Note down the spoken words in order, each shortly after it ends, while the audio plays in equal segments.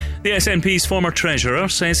The SNP's former treasurer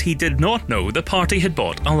says he did not know the party had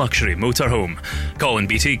bought a luxury motorhome. Colin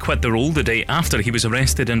Beattie quit the role the day after he was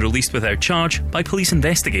arrested and released without charge by police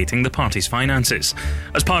investigating the party's finances.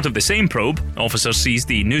 As part of the same probe, officers seized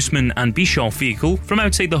the Newsman and Bischoff vehicle from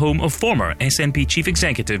outside the home of former SNP Chief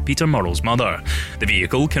Executive Peter Murrell's mother. The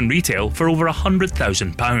vehicle can retail for over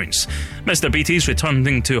 £100,000. Mr. Beattie's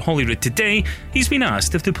returning to Holyrood today. He's been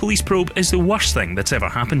asked if the police probe is the worst thing that's ever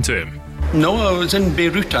happened to him. No, I was in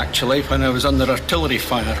Beirut actually when I was under artillery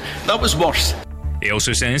fire. That was worse. He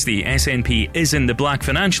also says the SNP is in the black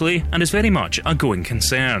financially and is very much a going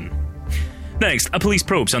concern. Next, a police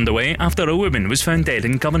probe's underway after a woman was found dead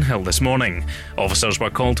in Govan Hill this morning. Officers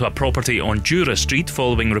were called to a property on Jura Street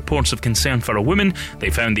following reports of concern for a woman.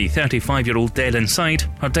 They found the 35-year-old dead inside.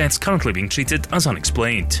 Her death's currently being treated as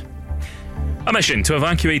unexplained. A mission to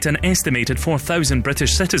evacuate an estimated 4,000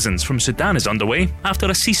 British citizens from Sudan is underway after a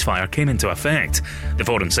ceasefire came into effect. The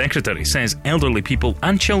Foreign Secretary says elderly people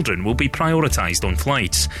and children will be prioritised on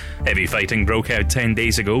flights. Heavy fighting broke out 10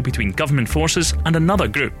 days ago between government forces and another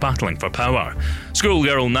group battling for power.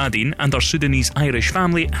 Schoolgirl Nadine and her Sudanese-Irish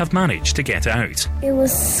family have managed to get out. It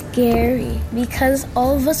was scary because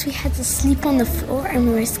all of us, we had to sleep on the floor and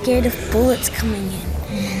we were scared of bullets coming in.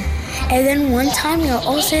 And then one time we were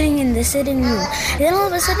all sitting in the sitting room. And then all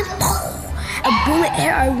of a sudden, a bullet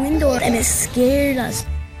hit our window and it scared us.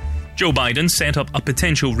 Joe Biden set up a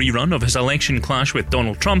potential rerun of his election clash with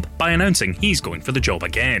Donald Trump by announcing he's going for the job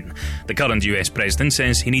again. The current US president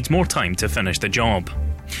says he needs more time to finish the job.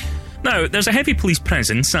 Now, there's a heavy police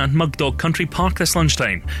presence at Mugdog Country Park this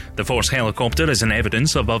lunchtime. The Force helicopter is in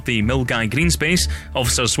evidence above the Milgai green space.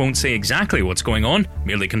 Officers won't say exactly what's going on,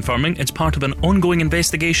 merely confirming it's part of an ongoing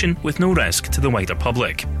investigation with no risk to the wider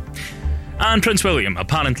public. And Prince William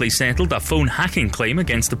apparently settled a phone hacking claim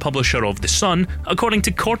against the publisher of The Sun, according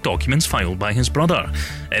to court documents filed by his brother.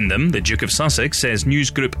 In them, the Duke of Sussex says News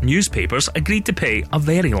Group newspapers agreed to pay a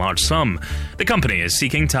very large sum. The company is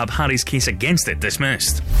seeking to have Harry's case against it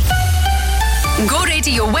dismissed. Go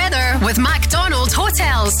Radio weather with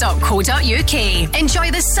McDonaldHotels.co.uk. Enjoy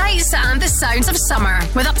the sights and the sounds of summer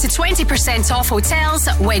with up to 20% off hotels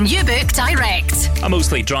when you book direct. A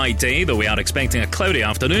mostly dry day, though we are expecting a cloudy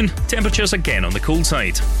afternoon. Temperatures again on the cold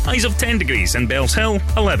side. Highs of 10 degrees in Bells Hill,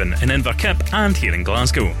 11 in Inverkip and here in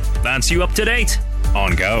Glasgow. That's you up to date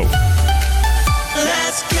on Go.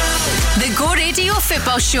 Let's go! The Go Radio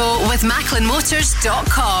Football Show with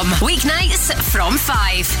MacklinMotors.com. Weeknights from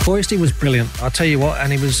 5. Foisty was brilliant, I'll tell you what,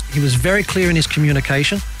 and he was very clear in his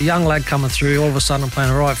communication. A young lad coming through, all of a sudden I'm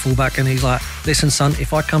playing a right fullback and he's like, listen son,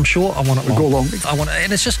 if I come short, I want it long. Go long. I want it,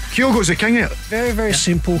 and it's just... Kyogo's the king of it. Very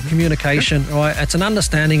simple communication, right? It's an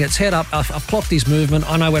understanding, it's head up, I've clocked his movement,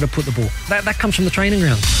 I know where to put the ball. That comes from the training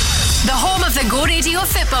ground. The home of the Go Radio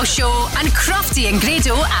Football Show and Crofty and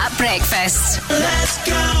Grado at breakfast. Let's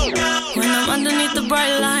go. When I'm underneath the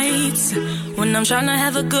bright lights, when I'm trying to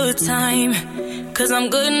have a good time, 'cause I'm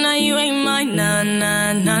good now, you ain't mine. Nah,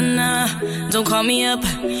 nah, nah, nah. Don't call me up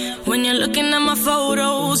when you're looking at my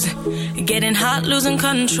photos, getting hot, losing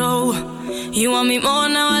control. You want me more,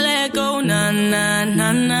 now I let go. Nah, nah,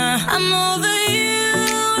 nah, nah. I'm over you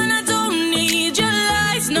and I don't need your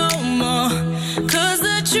lies no more, 'cause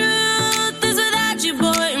the truth is without you,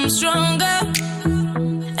 boy, I'm stronger.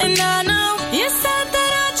 And I know you said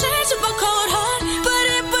that I'd change up a cold heart, but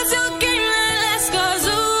it was your game that last, 'cause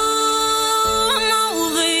ooh, I'm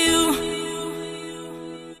over you.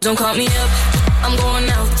 Don't call me up, I'm going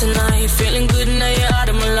out tonight, feeling good now you're out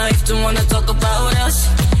of my life. Don't wanna talk about us,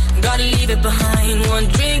 gotta leave it behind. One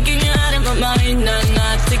drink and you're out of my mind.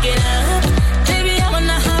 Nah, take it up. Baby, I'm on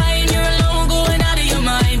the high and you're alone, going out of your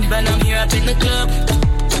mind. But I'm here up in the club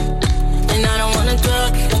and I don't wanna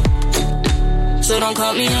talk, so don't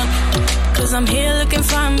call me up, 'cause I'm here looking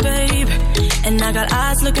fine, babe, and I got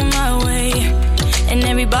eyes looking my way, and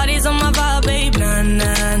everybody's on my vibe, babe. Nah,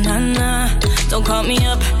 nah, nah, nah. Don't call me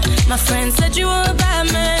up. My friend said you were a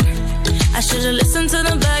bad man, I should've listened to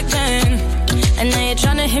them back then, and now you're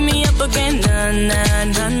trying to hit me up again. Nah, nah,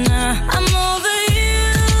 nah, nah. I'm over you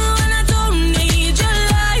and I don't need your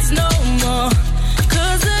lies no more,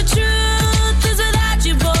 'cause the truth is without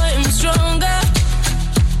you, boy, I'm stronger.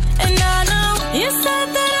 And I know you said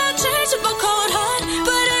that I'd change up a cold heart,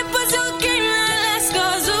 but it was your game that last,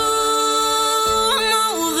 'cause ooh, I'm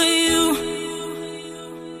over you.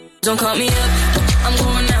 Don't call me up, I'm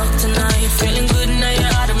going out tonight, feeling good now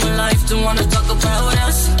you're out of my life. Don't wanna talk about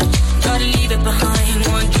us, gotta leave it behind.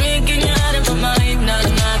 One drink and you're out of my mind. Nah,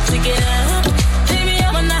 take it up. Baby,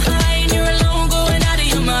 I'm on the high and you're alone, going out of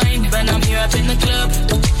your mind. But I'm here up in the club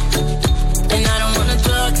and I don't wanna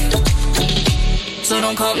talk, so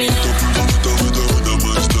don't call me up.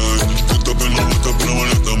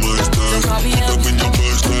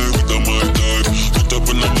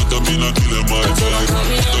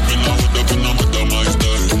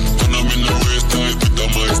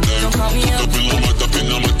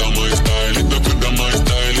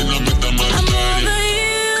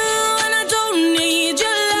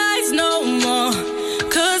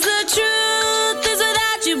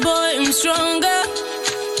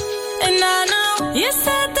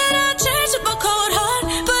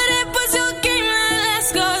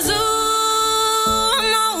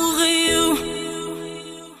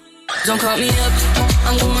 Don't call me up,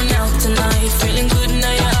 I'm going out tonight. Feeling good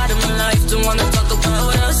now you're out of my life. Don't wanna talk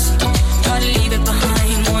about us, gotta leave it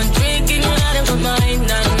behind. One drink and you're out of my mind.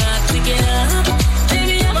 Not to get up,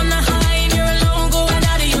 baby I'm on the high and you're alone, going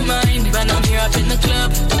out of your mind. But I'm here up in the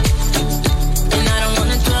club, and I don't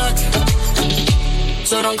wanna talk,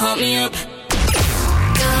 so don't call me up.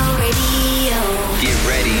 Go Radio. Get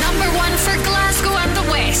ready. Number 1 for Glasgow and the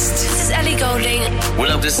West. This is Ellie Goulding. What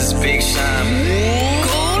up, this is Big Sean.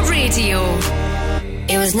 Go Radio.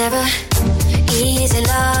 It was never easy,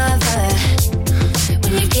 lover,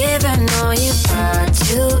 when you've given all you've got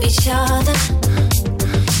to each other,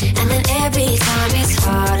 and then every time it's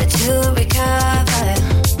harder to recover.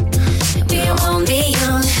 We won't be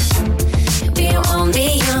young, we won't be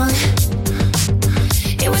young.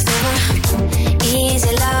 It was never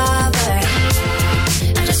easy, lover.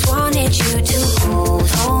 I just wanted you to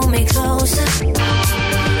hold me closer.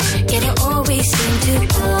 Yet it always seemed to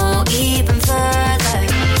go even further.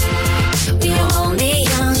 We are only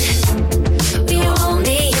young, we are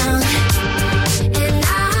only young. And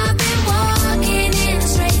I've been walking in a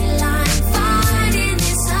straight line, fighting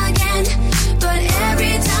this again. But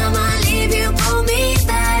every time I leave you, pull me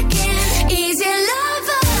back in. Easy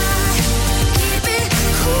lover, keep it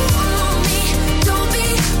cool on me. Don't be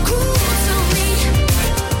cruel to me,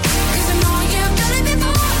 'cause I know you've done it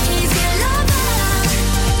before. Easy lover,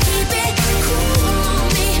 keep it cool on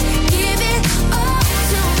me. Give it up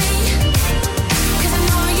to me, 'cause I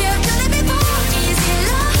know you've done it before. Easy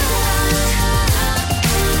lover,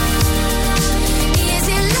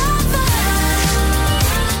 easy lover.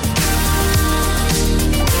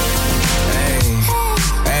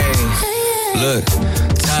 Hey, look,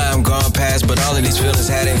 time gone past, but all of these feelings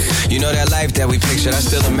had it. You know that life that we pictured, I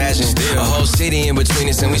still imagine. A whole city in between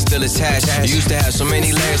us and we still attached. You used to have so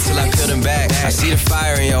many layers till I peeled them back. I see the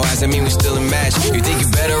fire in your eyes, I mean we still a match. You think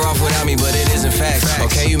you're better off without me, but it isn't fact.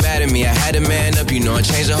 Okay, you mad at me, I had to man up, you know, I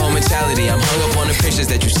changed the whole mentality. I'm hung up on the pictures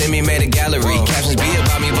that you sent me, made a gallery. Captions be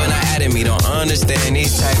about me, but not at me. Don't understand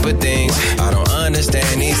these type of things. I don't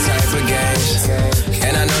understand these type of games.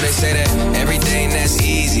 And I know they say that everything that's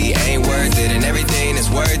easy ain't worth it, and everything that's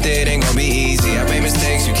worth it ain't gonna be easy. I made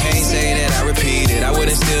mistakes, you can't say that I repeat it. I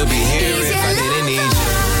wouldn't still be here if I didn't need you.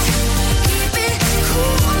 Keep it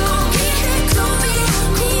cool on me. Don't be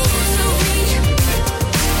cruel to me,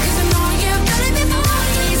 'cause I know you've done it before.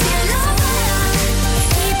 Easy lover,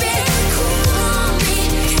 keep it cool on me.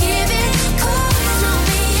 Give it up to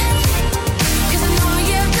me, 'cause I know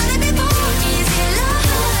you've done it before. Easy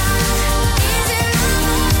lover, easy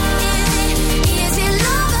lover, easy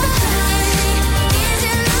lover,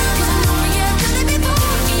 easy lover, 'cause I know you've done it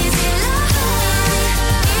before. Easy lover,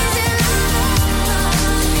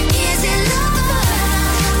 easy lover.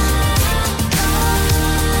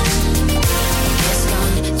 It's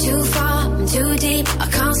gone too far, I'm too deep, I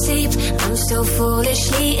can't sleep. I'm still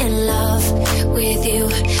foolishly in love with you,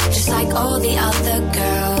 just like all the other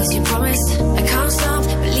girls. You promised I can't stop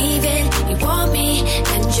believing you want me,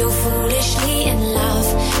 and you're foolishly in love,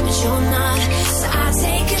 but you're not. So I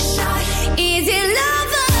take a shot. Easy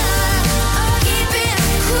lover, keep it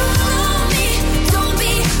cool on me. Don't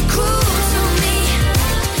be cruel to me,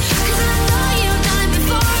 'cause I know you've done it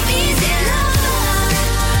before. Easy lover,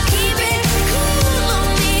 keep it cool on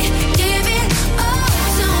me. Give it up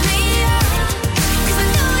to me, 'cause I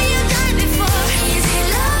know you've done it before. Easy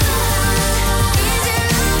lover, easy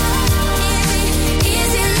lover,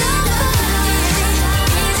 easy lover,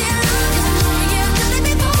 easy lover, 'cause I know you've done it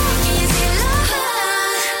before. Easy lover,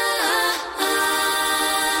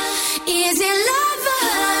 easy lover.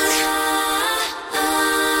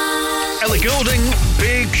 Ellie Goulding,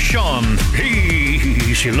 Big Sean,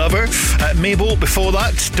 he's your lover. Mabel, before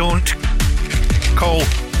that, don't call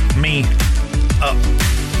me up.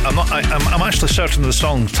 I'm actually certain of the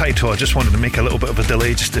song title. I just wanted to make a little bit of a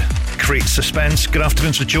delay just to create suspense. Good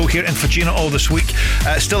afternoon, so Joe here in for Gina all this week.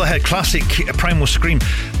 Still ahead, classic Primal Scream.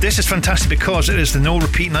 This is fantastic because it is the no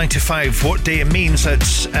repeat 9 to 5. What day it means that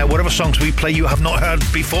whatever songs we play you have not heard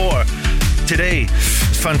before today.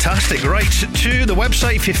 It's fantastic. Right, to the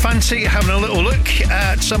website if you fancy having a little look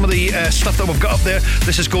at some of the stuff that we've got up there.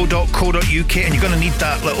 This is go.co.uk, and you're going to need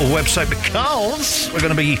that little website because we're going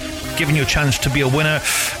to be giving you a chance to be a winner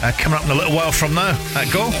coming up in a little while from now.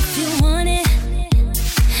 Go. If you want it,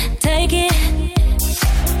 take it.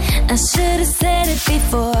 I should have said it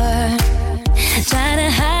before. Try to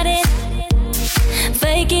hide it,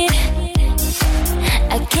 fake it.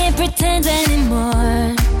 I can't pretend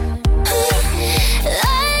anymore.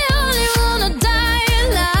 I only wanna die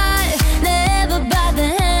alive, never by the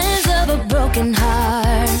hands of a broken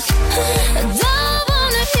heart. I don't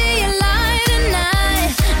wanna hear you lie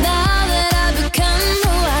tonight. Now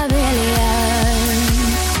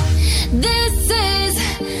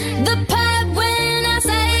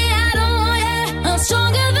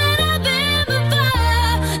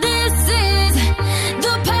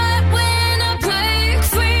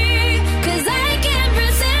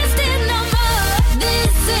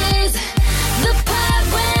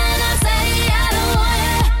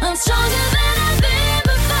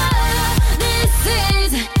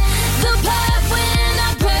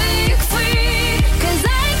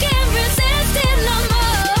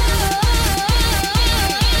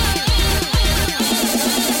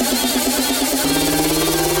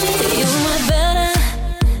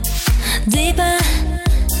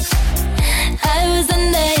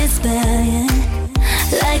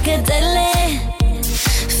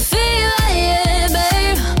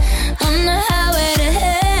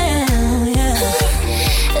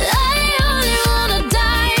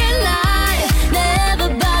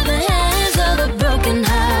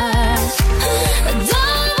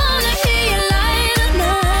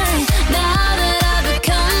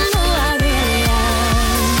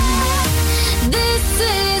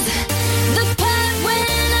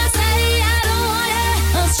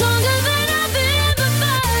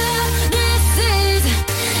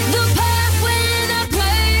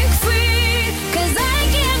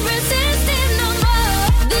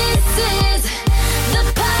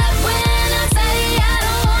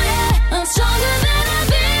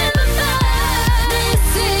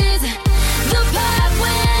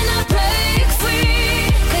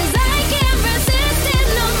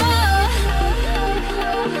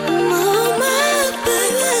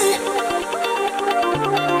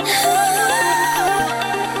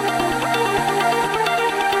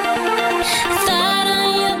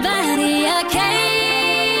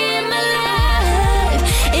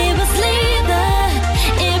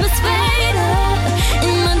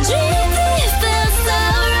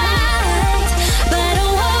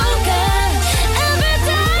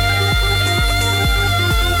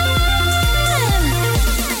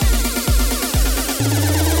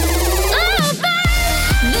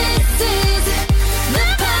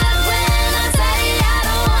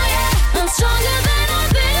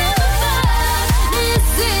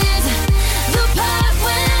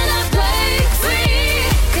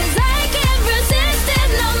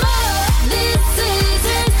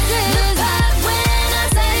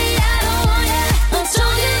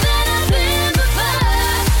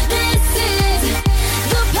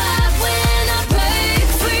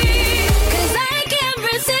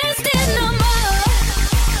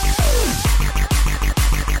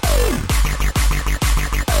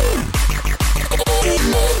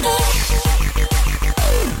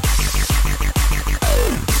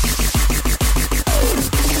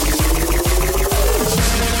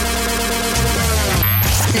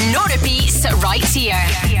is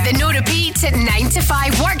here. The No Repeat 9 to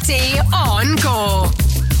 5 workday on Go.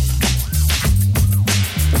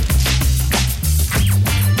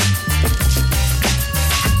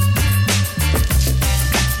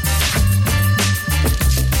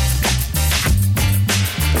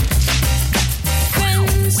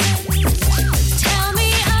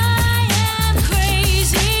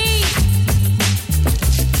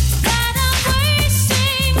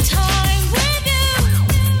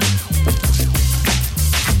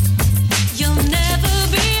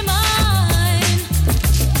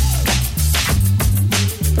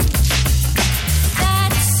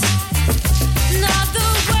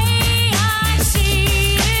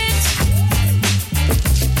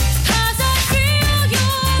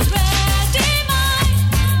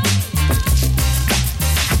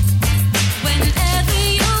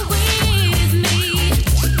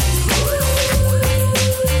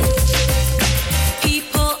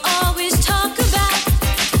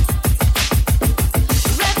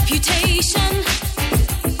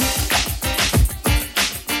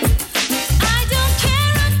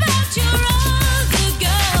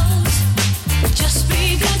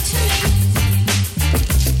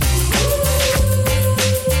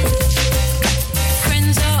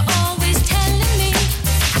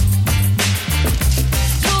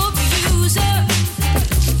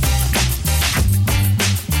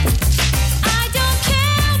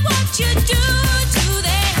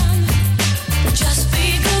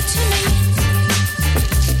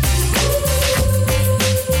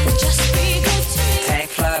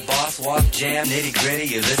 Jam nitty gritty,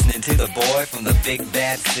 you're listening to the boy from the big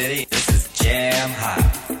bad city. This is Jam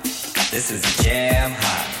Hot. This is Jam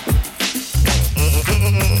Hot.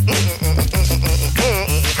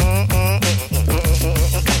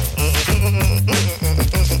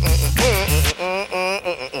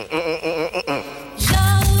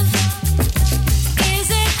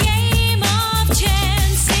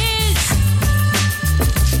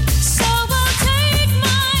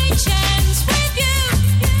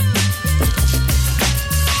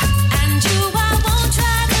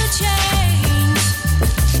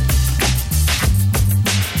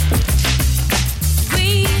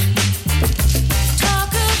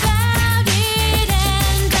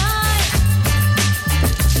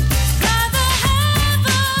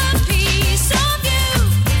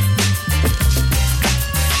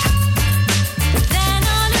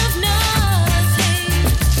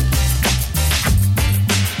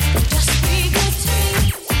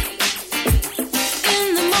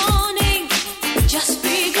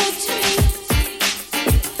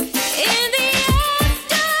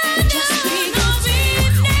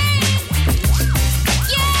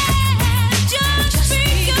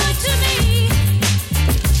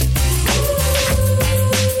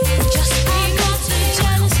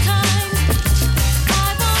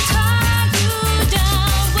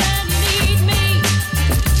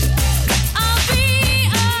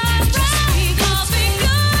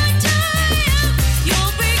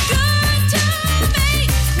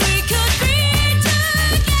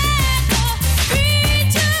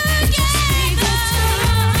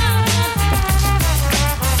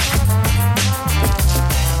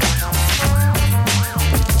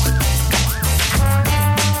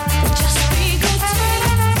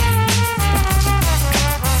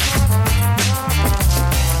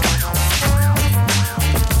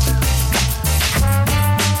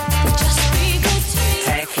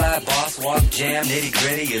 Jam nitty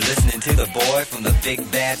gritty, you're listening to the boy from the big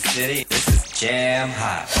bad city. This is Jam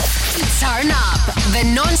Hot. Turn up the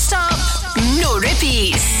non-stop, no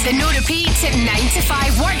repeats. The No Repeat 9 to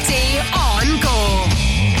 5 workday on Go.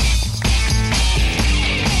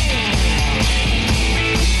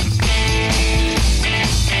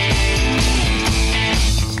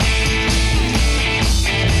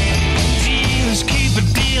 Dealers keep a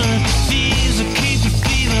dealing, thieves will keep a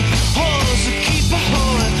feeling, hoes will keep a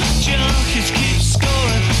holding, junkies keep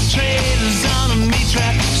scoring, traders on a meat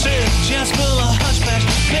track, surgeons full of hunchbacks,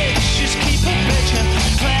 bitches keep a bitchin',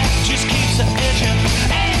 clap just keeps a itchin',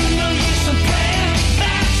 ain't no use in playing,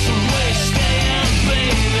 that's the way staying,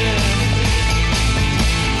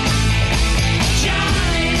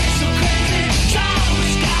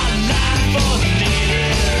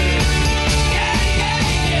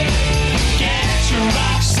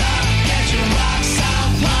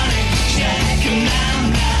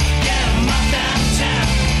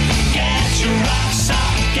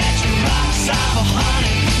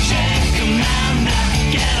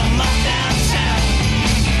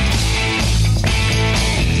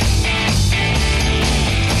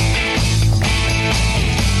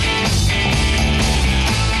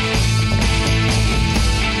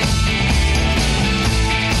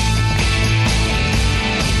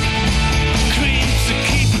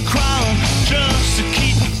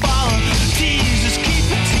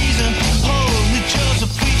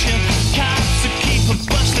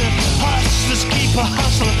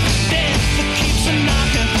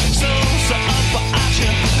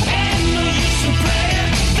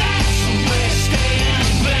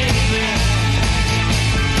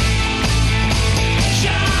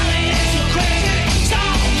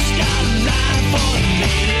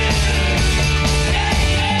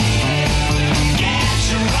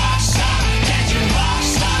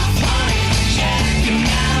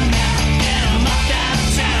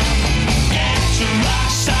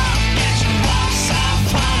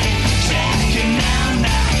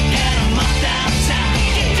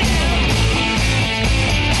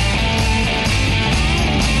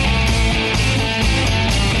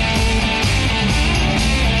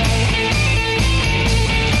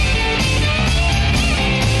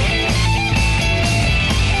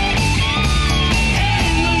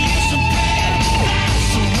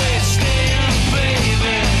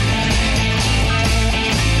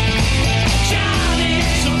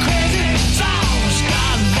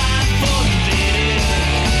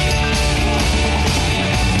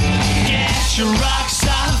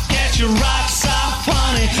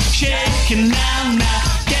 shaking now, now.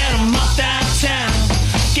 Get 'em up downtown.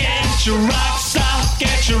 Get your rocks off,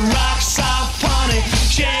 get your rocks off, party.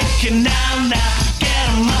 Shaking now, now. Get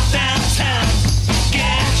 'em up downtown.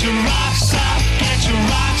 Get your rocks off, get your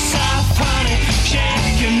rocks off, party.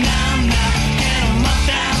 Shaking now, now. Get 'em up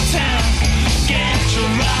downtown. Get your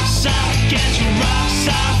rocks off, get your rocks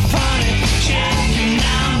off, party. Shaking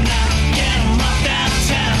now, now. Get 'em up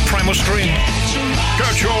downtown. Primal Scream.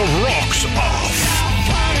 Get your rocks off.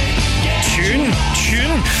 Tune.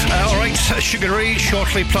 Alright, Sugar Ray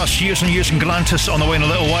shortly, plus Years and Years and Galantis on the way in a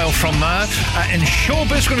little while from now. In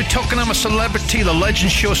showbiz, we're going to be talking I'm a Celebrity. The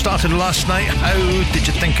Legends show started last night. How did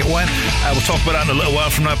you think it went? We'll talk about that in a little while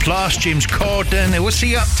from now. Plus, James Corden. What's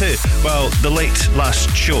he up to? Well, the late last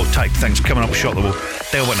show type things coming up shortly. We'll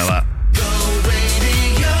delve into that.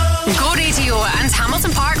 Go Radio and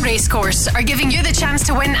Hamilton Park Racecourse are giving you the chance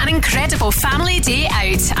to win an incredible family day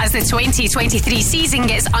out as the 2023 season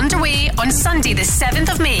gets underway on Sunday the 7th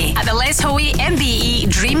of May at the Les Hoey MBE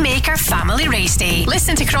Dreammaker Family Race Day.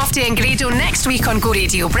 Listen to Crofty and Grado next week on Go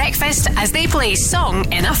Radio Breakfast as they play Song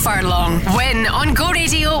in a Furlong. Win on Go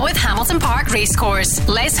Radio with Hamilton Park Racecourse.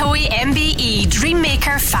 Les Hoey MBE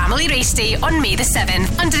Dreammaker Family Race Day on May the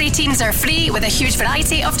 7th. Under 18s are free with a huge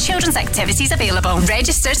variety of children's activities available.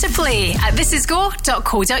 Register to play at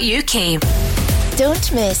thisisgo.co.uk.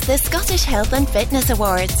 Don't miss the Scottish Health and Fitness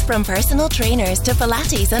Awards. From personal trainers to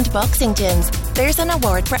Pilates and boxing gyms, there's an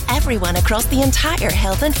award for everyone across the entire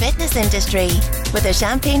health and fitness industry. With a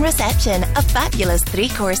champagne reception, a fabulous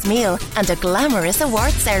 3-course meal and a glamorous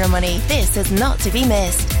award ceremony, this is not to be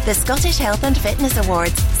missed. The Scottish Health and Fitness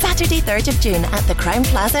Awards, Saturday 3rd of June at the Crown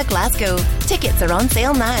Plaza, Glasgow. Tickets are on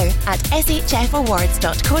sale now at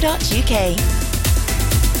shfawards.co.uk.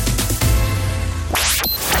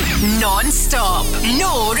 Non-stop,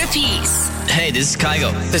 no repeats. Hey, this is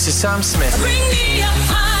Kygo. This is Sam Smith. Bring me a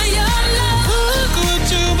higher love. Look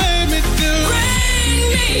what you made me do.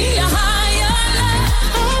 Bring me a higher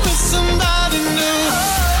love. I'm with somebody new.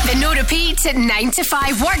 The no repeat 9 to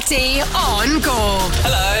 5 workday on Go.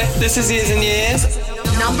 Hello, this is Years and Years.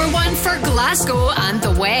 Number 1 for Glasgow and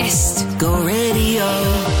the West. Go Radio.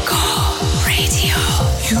 Go Radio.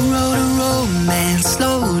 You wrote a romance,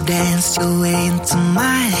 slow danced your way into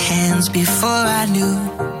my hands before I knew.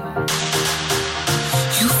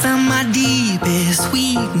 You found my deepest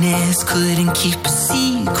weakness, couldn't keep a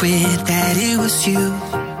secret that it was you.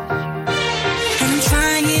 And I'm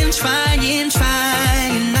trying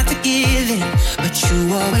not to give in, but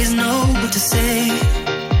you always know what to say.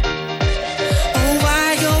 Oh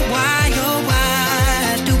why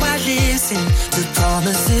do I listen to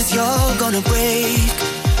promises you're gonna break?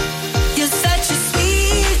 You're such a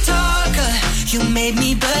sweet talker. You made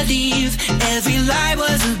me believe every lie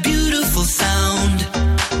was a beautiful sound.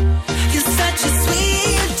 You're such a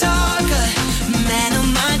sweet talker, man of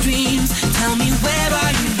my dreams. Tell me where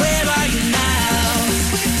are you now?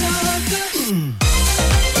 Sweet talker.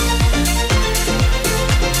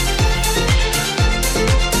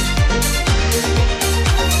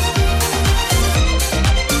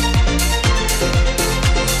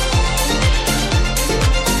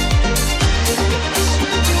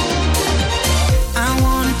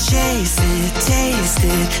 Taste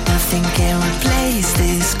it, nothing can replace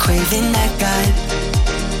this craving I got.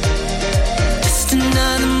 Just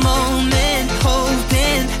another moment,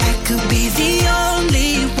 hoping I could be the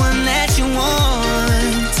only one that you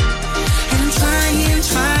want. And I'm trying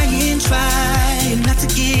not to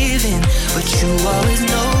give in, but you always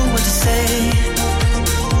know what to say.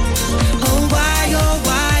 Oh why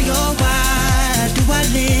do I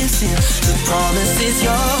listen to promises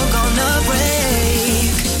you're gonna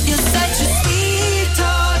break? You're such a sweet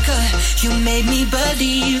talker. You made me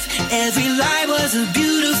believe every lie was a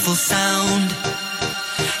beautiful sound.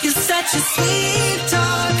 You're such a sweet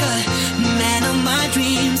talker, man of my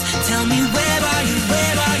dreams. Tell me where are you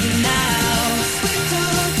now? Sweet talker.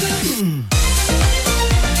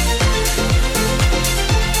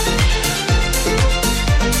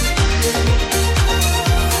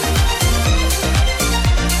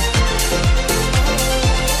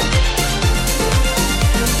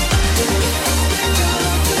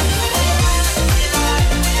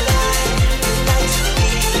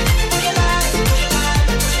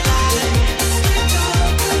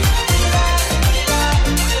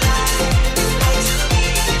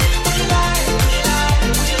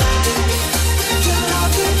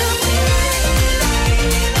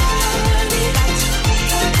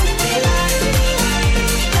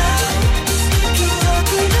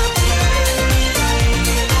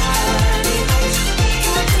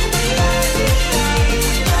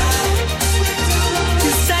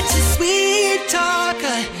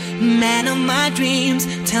 man of my dreams.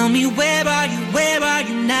 Tell me, where are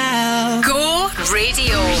you now? Go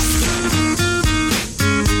Radio.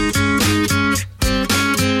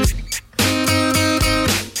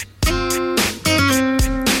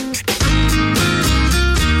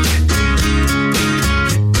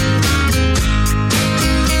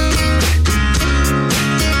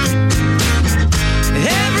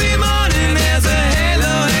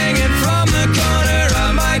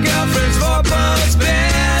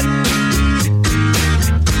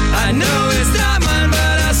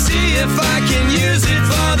 If I can use it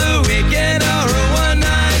for the weekend or a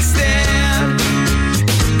one-night stand.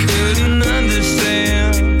 Couldn't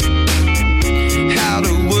understand how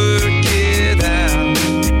to work it out.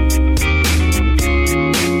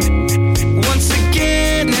 Once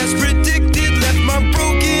again, as predicted, left my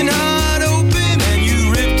broken heart open and you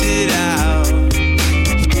ripped it out.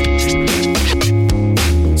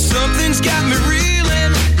 Something's got me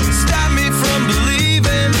reeling, stopped me from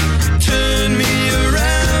believing, turned me around.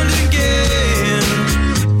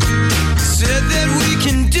 Said that we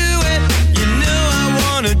can do it, you know I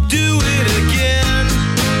wanna do it again.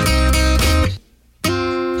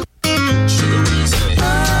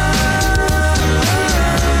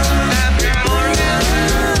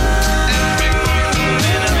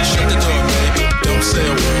 Shut the door, baby, don't say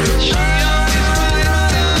a word. She always right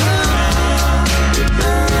on.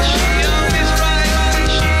 She always right on.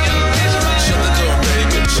 She always right on. Shut the door,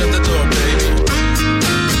 baby, shut the door, baby.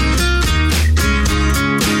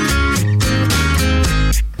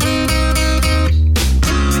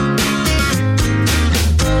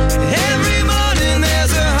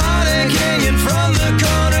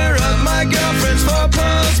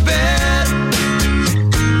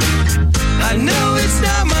 I know it's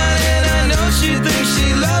not mine and I know she thinks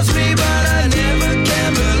she loves me, but I never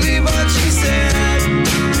can believe what she said.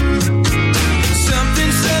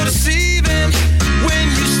 Something so deceiving when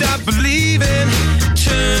you stop believing,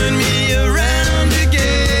 turn me around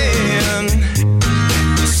again.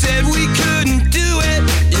 Said we couldn't do it,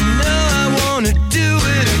 you know I wanna do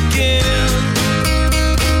it again.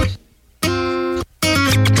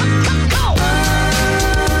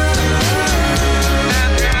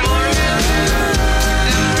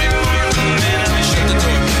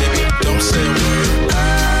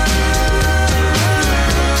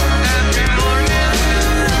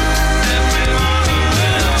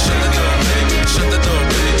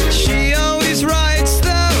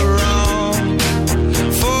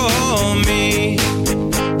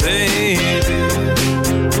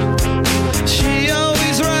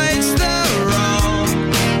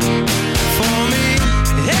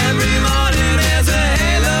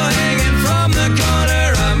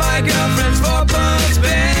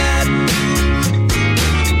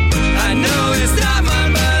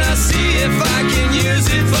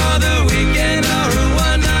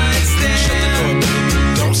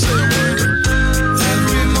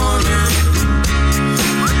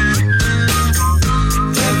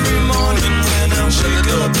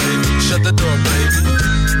 Shut the door, baby.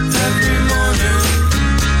 Every morning.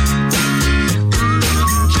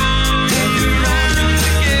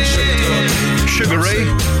 Sugar Ray.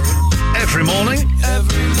 Every morning.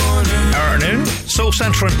 Afternoon. Soul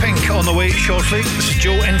Central and Pink on the way shortly. This is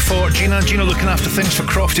Joe in for Gina. Gina looking after things for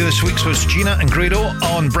Crofty this week, so it's Gina and Grado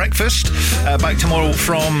on breakfast. Back tomorrow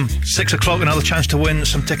from 6 o'clock. Another chance to win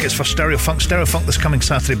some tickets for Stereo Funk. Stereo Funk this coming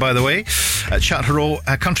Saturday, by the way, at Charterrow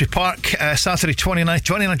Country Park. Saturday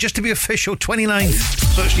 29th, just to be official, 29th.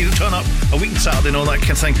 So it's you to turn up a week Saturday and all that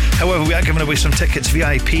kind of thing. However, we are giving away some tickets,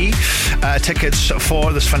 VIP tickets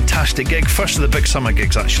for this fantastic gig. First of the big summer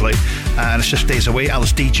gigs, actually. And it's just days away.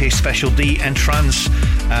 Alice DJ, Special D, Entrance.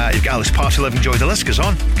 You've got Alice Party, Living Joy. The list goes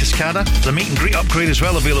on. Cascada. The meet and greet upgrade as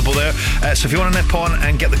well available there. So if you want to nip on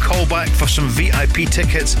and get the call back for some VIP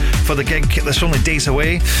tickets for the gig that's only days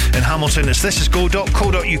away in Hamilton, it's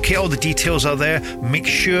thisisgo.co.uk. All the details are there. Make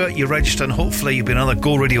sure you register and hopefully you'll be another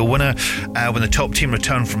Go Radio winner when the top team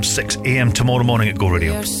return from 6 a.m. tomorrow morning at Go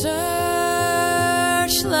Radio. We are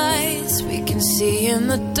searchlights we can see in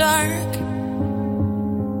the dark.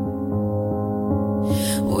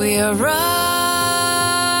 We are rockets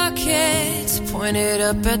pointed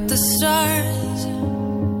up at the stars.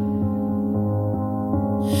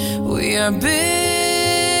 We are billions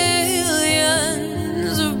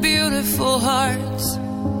of beautiful hearts.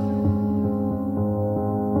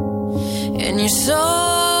 And you sold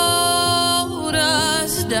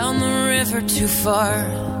us down the river too far.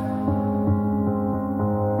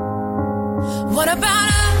 What about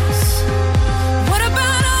us? What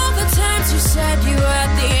about all the times you said you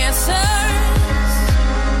had the answers?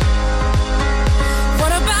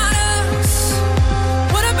 What about us?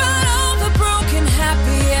 What about all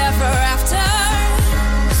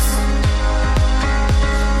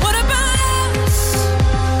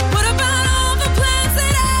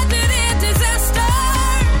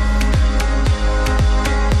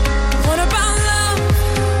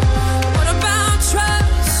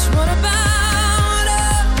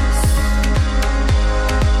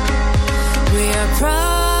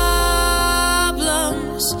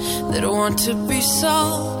to be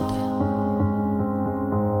sold.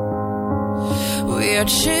 We are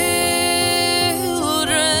children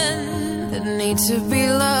that need to be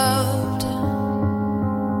loved.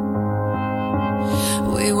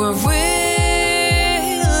 We were willing,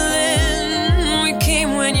 we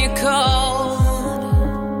came when you called.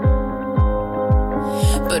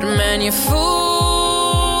 But man, you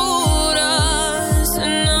fooled us.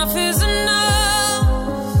 Enough is enough.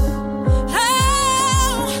 Oh,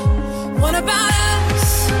 what about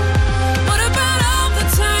us? What about all the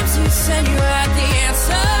times you said you had the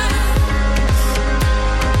answer?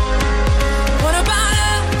 What about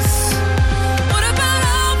us? What about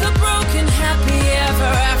all the broken happy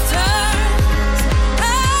ever after?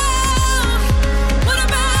 Oh, what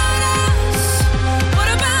about us? What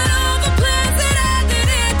about all the plans that ended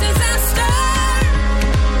in disaster?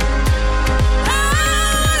 Oh,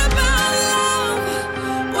 what about love?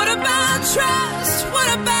 What about trust? What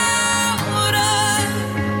about us?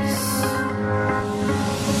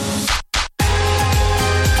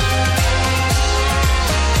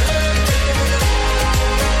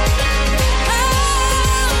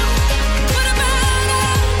 What about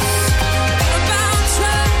us? What about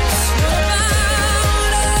trust? What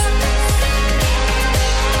about us?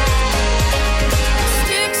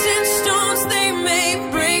 Sticks and stones, they may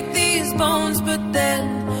break these bones, but then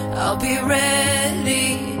I'll be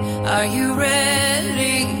ready. Are you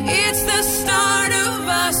ready? It's the start of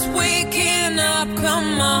us waking up.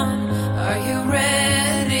 Come on. Are you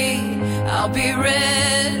ready? I'll be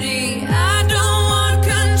ready. I don't want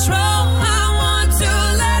control. I want to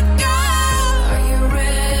let go. Are you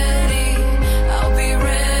ready? I'll be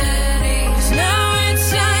ready. 'Cause now it's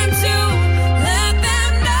time to let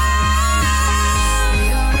them know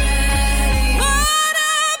you're ready.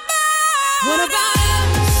 What about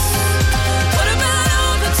us? What about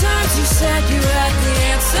all the times you said you had the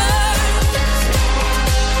answer?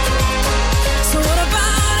 So what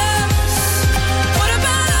about us? What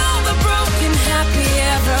about all the broken happy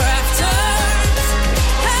ever after?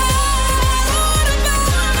 What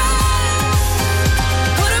about us?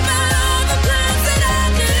 What about all the plans that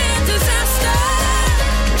ended in disaster?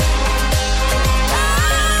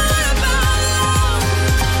 What about love?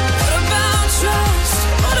 What about trust?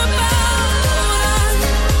 What about us?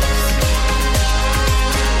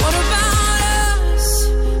 What about us?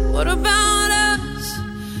 What about us?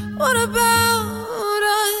 What about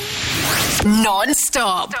us?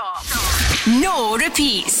 Non-stop. No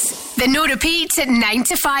repeats. The No Repeat 9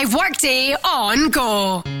 to 5 workday on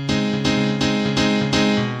Go.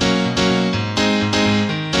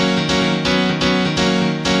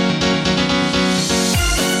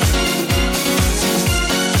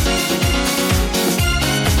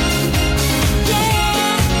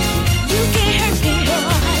 You can't hurt me,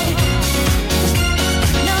 boy.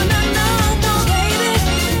 No, no, no, no, baby.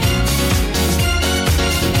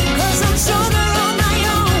 'Cause I'm stronger on my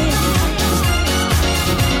own.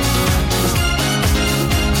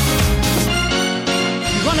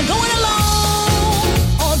 You wanna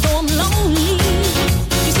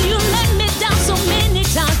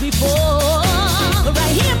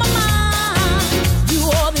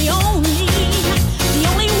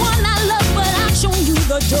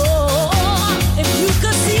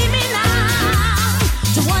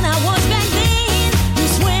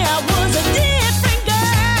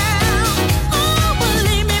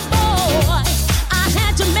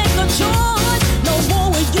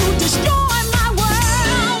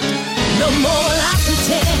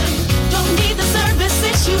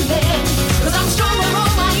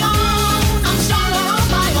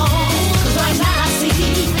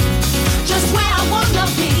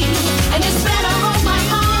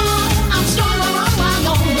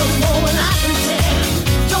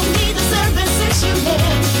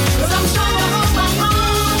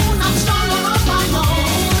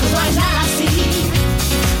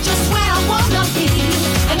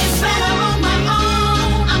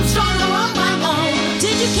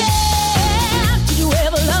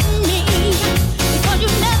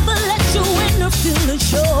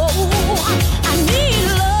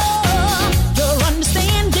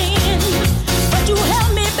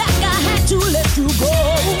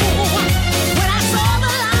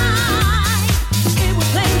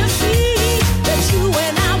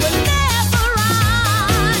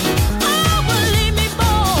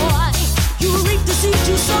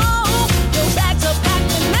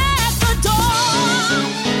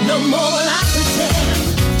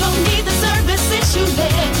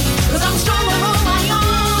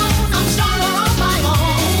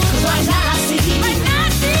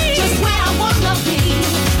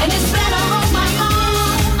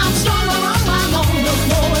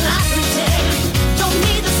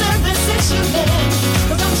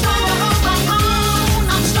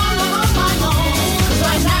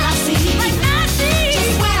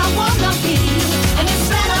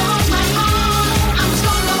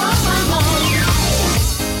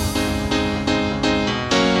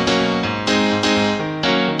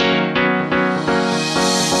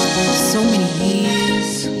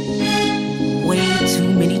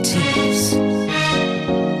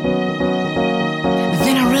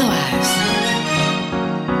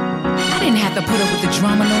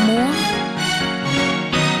more.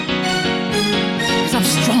 'Cause I'm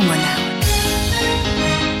stronger now.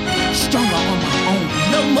 Stronger on my own.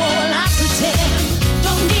 No more will I pretend.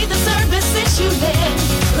 Don't need the services you lend.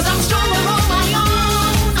 'Cause I'm stronger on my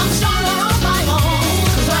own. I'm stronger on my own.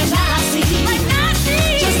 'Cause right now I see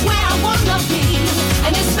just where I wanna be.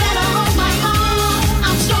 And it's better on my own.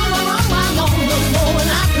 I'm stronger on my own. No more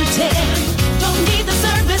will I pretend. Don't need the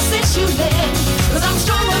services you lend. 'Cause I'm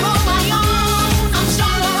stronger on my own. I'm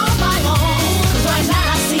stronger on my own. 'Cause right now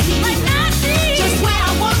I see just where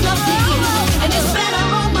I wanna be. And it's better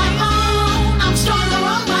on my own. I'm stronger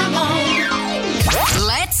on my own.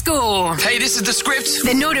 Let's go. Hey, this is the script.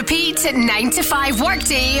 The no repeat 9 to 5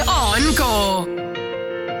 workday on Go.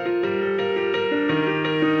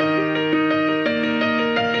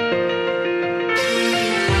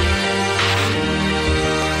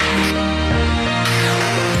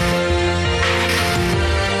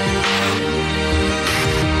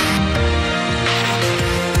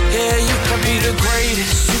 Yeah, you can be the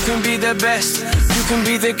greatest, you can be the best. You can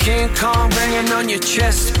be the King Kong banging on your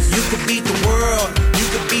chest. You could beat the world, you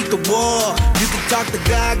could beat the war. You can talk to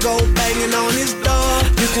God, go banging on his door.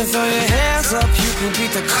 You can throw your hands up, you can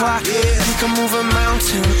beat the clock. You can move a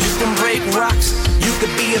mountain, you can break rocks. You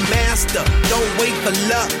could be a master, don't wait for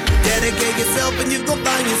luck. Dedicate yourself and you go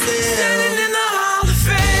find yourself standing in the Hall of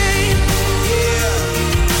Fame. Yeah.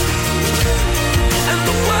 And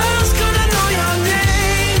the world's gonna know your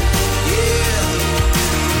name. Yeah.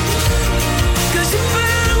 'Cause you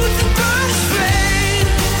burn with the brightest flame.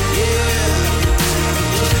 Yeah.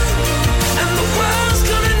 And the world's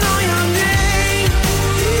gonna know your name.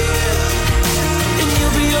 Yeah. And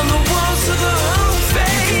you'll be on the walls of the Hall of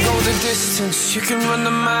Fame. You can go the distance, you can run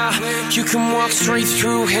the mile. You can walk straight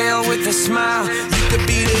through hell with a smile. You could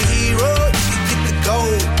be the hero, you could get the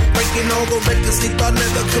gold. Breaking all the records they thought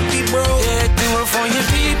never could be broke. Yeah, do it for your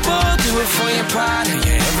people, do it for your pride. Are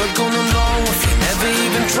you ever gonna know if you never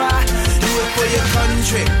even try? Do it for your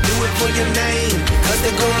country, do it for your name. 'Cause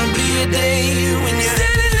there's gonna be a day when you're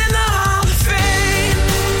standing in the Hall of Fame.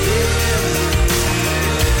 Yeah.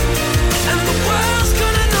 And the world's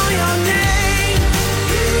gonna know your name.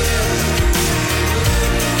 Yeah.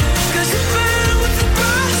 'Cause you burn with the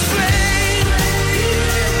brightest flame.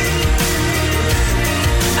 Yeah.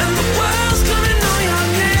 And the world's gonna know your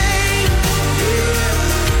name.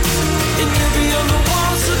 Yeah. And you'll be on the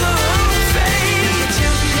walls of the Hall of Fame. Be a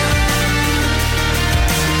champion.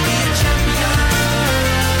 Be a champion.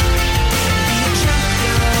 Be a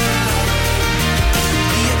champion.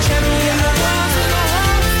 Be a champion. The walls of the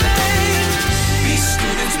Hall of Fame. Be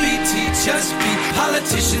students, be teachers, be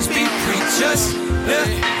politicians, be preachers. Yeah.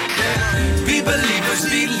 Be believers,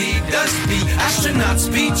 be leaders, be astronauts,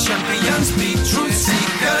 be champions, be truth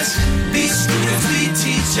seekers. Be students, be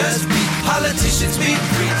teachers, be politicians, be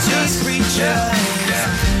preachers. Yeah.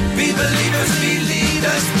 Be believers, be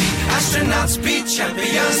leaders, be astronauts, be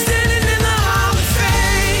champions. Standing in the Hall of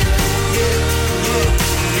Fame. Yeah, yeah,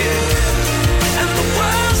 yeah. And the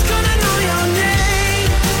world's gonna know your name.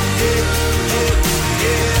 Yeah, yeah,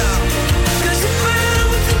 yeah. 'Cause you burn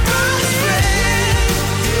with the brightest flame.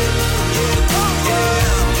 Yeah,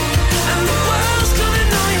 and the world's gonna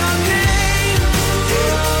know your name.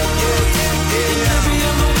 Yeah, and you'll be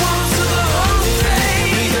on the walls of the Hall of Fame.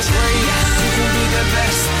 Be the greatest, you can be the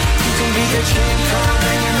best. You can be the King Kong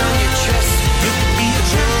hanging on your chest. You can be the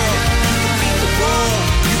world, you can beat the war.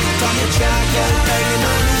 You can talk to God, go banging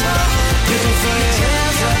on his door. You can throw your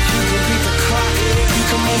hands up, you can beat the clock. You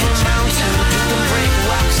can move a mountain, you can break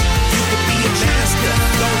rocks. You could be a master,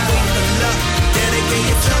 don't wait for luck. Dedicate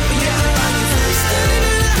yourself and you can find yourself standing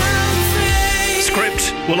in the Hall of Fame. Script,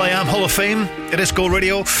 Will I Am Hall of Fame. It is Go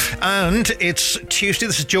Radio, and it's Tuesday.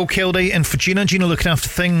 This is Joe Kilday in for Gina. Gina looking after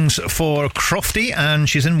things for Crofty, and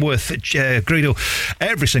she's in with Greedo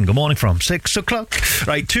every single morning from 6 o'clock.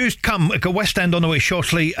 Right, to come, go West End on the way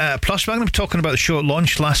shortly. Plus, we're going to be talking about the show at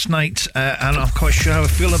launch last night, and I'm not quite sure how I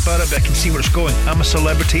feel about it, but I can see where it's going. I'm a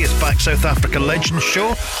Celebrity. It's back South Africa Legends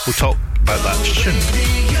show. We'll talk about that soon.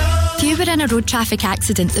 If you were in a road traffic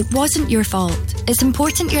accident that wasn't your fault, it's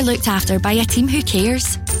important you're looked after by a team who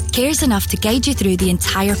cares. Cares enough to guide you through the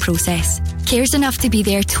entire process. Cares enough to be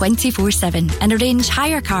there 24/7 and arrange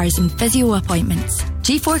hire cars and physio appointments.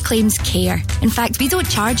 G4 Claims care. In fact, we don't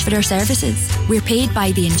charge for our services. We're paid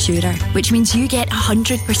by the insurer, which means you get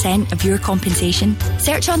 100% of your compensation.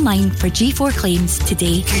 Search online for G4 Claims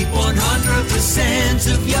today. Keep 100%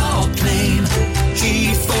 of your claim.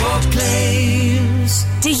 G4 Claims.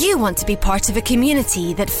 Do you want to be part of a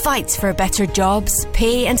community that fights for better jobs,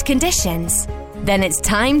 pay and conditions? Then it's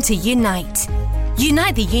time to unite.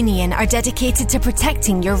 Unite the Union are dedicated to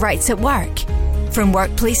protecting your rights at work. From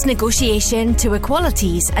workplace negotiation to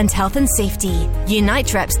equalities and health and safety,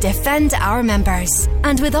 Unite reps defend our members.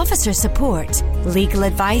 And with officer support, legal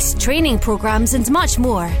advice, training programs and much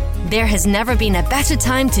more, there has never been a better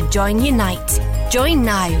time to join Unite. Join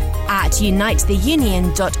now at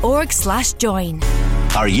unitetheunion.org/join.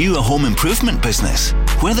 Are you a home improvement business?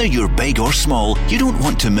 Whether you're big or small, you don't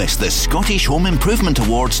want to miss the Scottish Home Improvement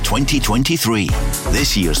Awards 2023.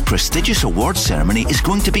 This year's prestigious awards ceremony is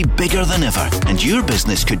going to be bigger than ever, and your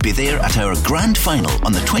business could be there at our grand final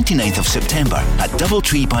on the 29th of September at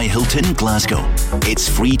Doubletree by Hilton, Glasgow. It's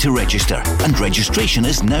free to register, and registration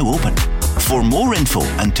is now open. For more info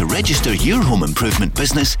and to register your home improvement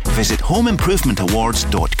business, visit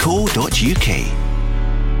homeimprovementawards.co.uk.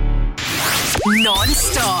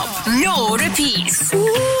 Non-stop, no repeats. Cause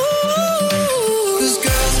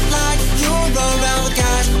girls like you around with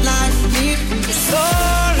guys like me. It's all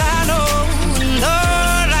I know and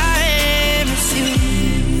all I am is you.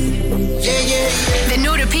 Yeah, yeah, yeah. The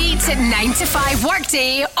no repeats at 9 to 5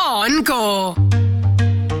 workday on Go.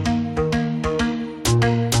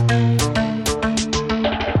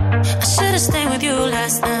 I should have stayed with you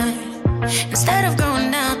last night instead of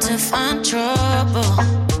going out to find trouble.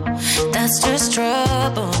 That's just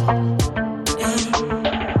trouble.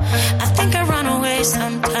 I think I run away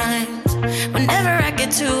sometimes whenever I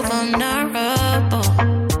get too vulnerable.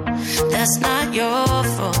 That's not your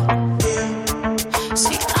fault.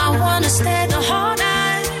 See, I wanna stay the whole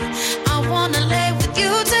night. I wanna lay with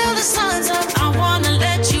you till the sun's up. I wanna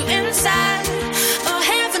let you inside. Oh,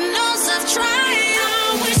 heaven knows I've tried. I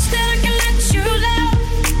wish that I could let you love.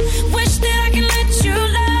 Wish that I could let you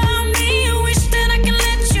love me. Wish that I could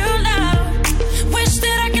let you love. Wish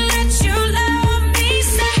that I could let you love me.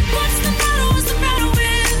 Say, what's the matter? What's the matter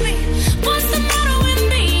with me? What's the matter with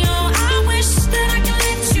me? Oh, I wish that I could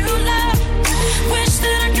let you love. Wish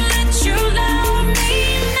that I could let you love me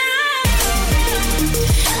now.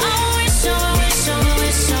 I wish, oh, I wish, oh, I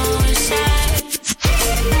wish, oh, I wish I.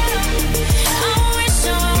 I wish,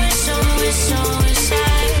 oh, I wish, oh, I wish, oh, I wish I.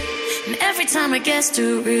 And every time it gets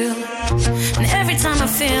too real, and every time I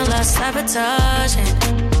feel like sabotaging,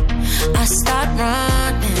 I start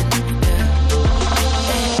running.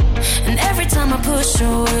 And every time I push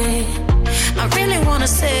away, I really wanna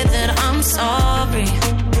say that I'm sorry,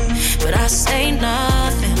 but I say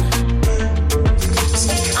nothing.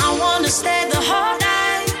 I wanna stay the whole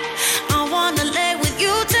night. I wanna lay with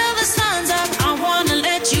you till the sun's up. I wanna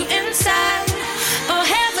let you inside. Oh,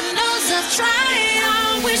 heaven knows I've tried. I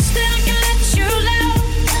wish that I could let you love.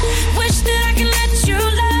 Wish that I could let you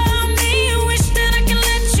love me. Wish that I could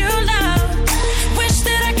let you love. Wish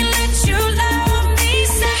that I could let you love me.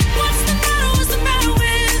 Say, what's the matter? What's the matter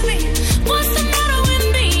with me? What's the matter with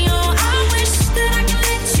me? Oh, I wish that I could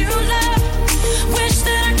let you love. Wish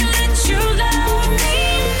that I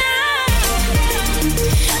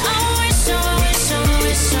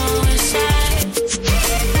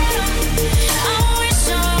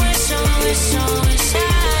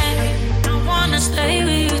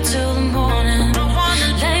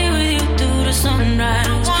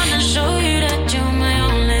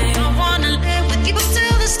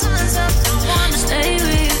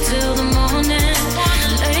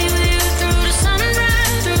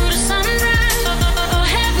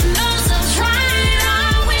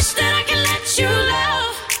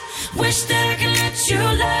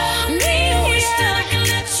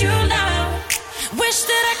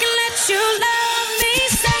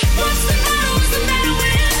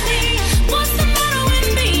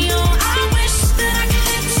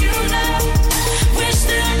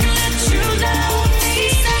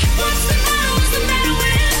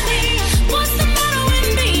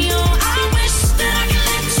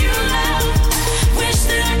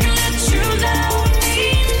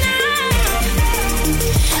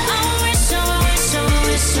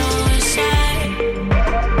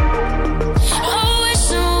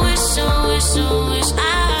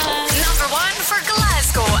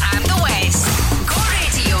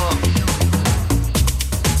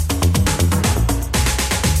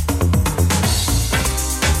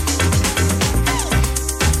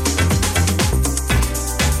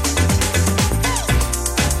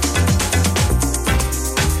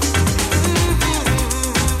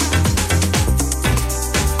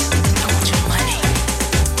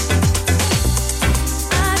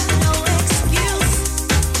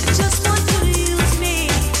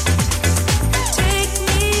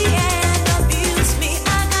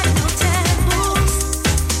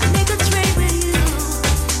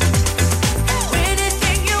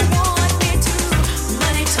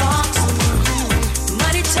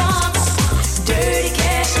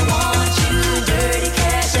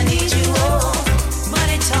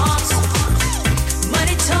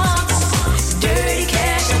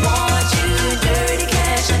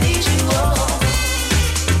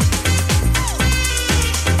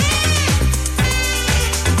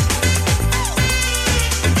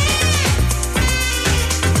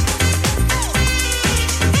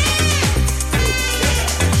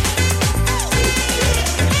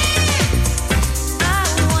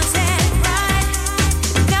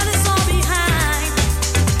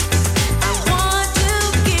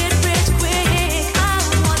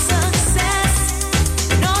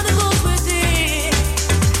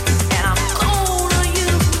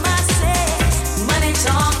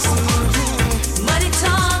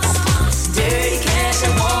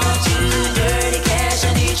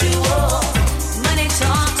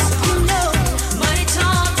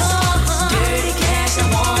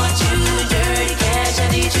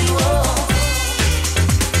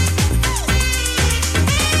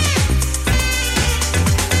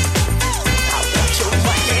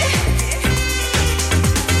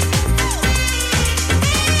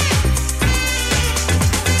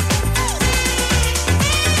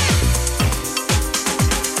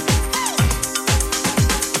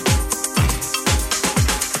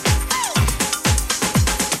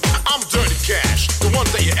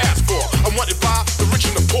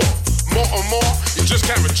just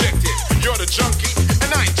can't reject it. You're the junkie,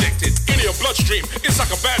 and I inject it into your bloodstream. It's like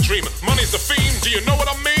a bad dream. Money's the fiend, do you know what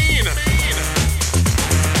I mean?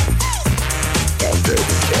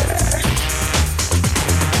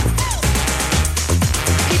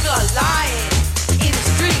 People are lying in the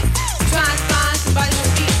street, trying to find somebody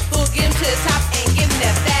who'll get them to the top and give them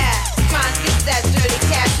that fast. Trying to get to that dirty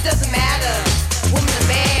cash, it doesn't matter. Woman or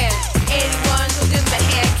man, anyone who'll give them a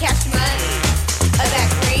hand, cash money, or that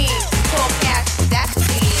green, cold cash, that's the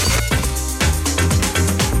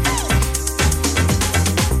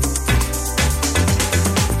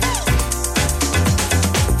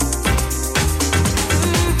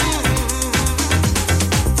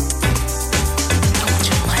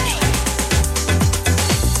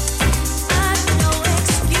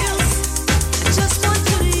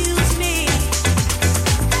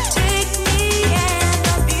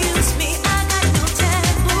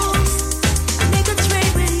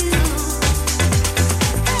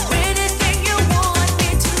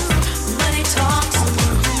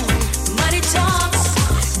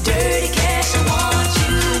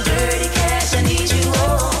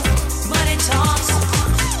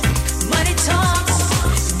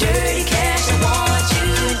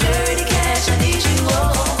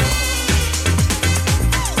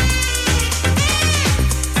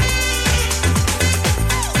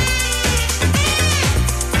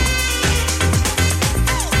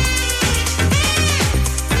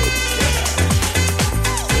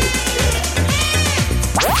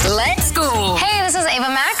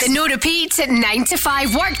Repeat 9 to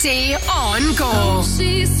 5 workday on Go. Oh,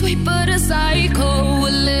 she's sweet but a psycho, a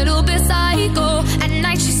little bit psycho. At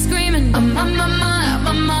night she's screaming, I'm on my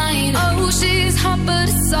mind. Oh, she's hot but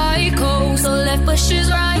a psycho, so left but she's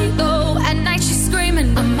right though. At night she's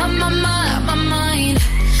screaming, I'm on my mind.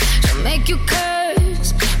 She'll make you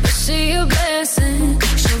curse, but she a blessing.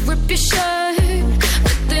 She'll rip your shirt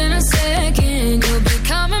within a second. You'll be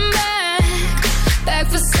coming back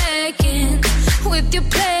for seconds with your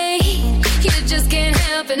play. You just can't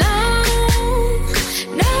help it, no.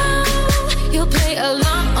 You'll play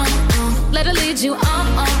along, let her lead you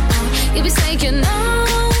on. You'll be saying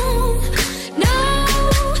no,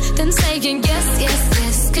 then saying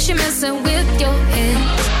yes, cause you're messing with your head.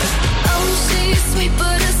 Oh, she's sweet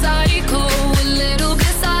but a psycho, a little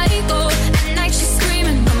bit psycho. At night she's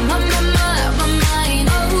screaming, my mind.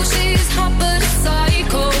 Oh, she's hot but a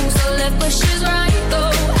psycho, so left but she's right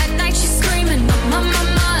though. At night she's screaming, my mind.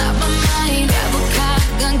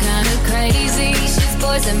 Kinda crazy, she's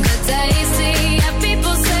poison but tasty. Yeah,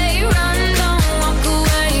 people say run, don't walk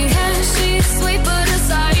away. Yeah, she's sweet but a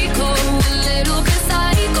psycho, a little bit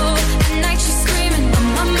psycho. At night she's screaming,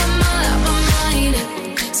 my mind.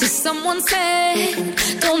 See, someone said,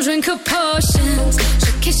 don't drink her potions.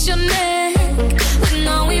 She'll kiss your neck with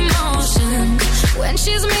no emotion. When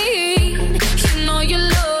she's mean, you know you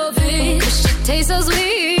love it. But she tastes so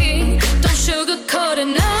sweet, don't sugarcoat it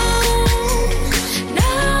now.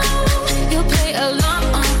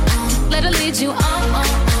 Let her lead you on.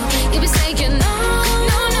 You'll be saying no,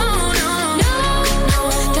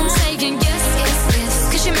 then saying yes,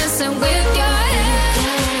 cause you're messing with your head.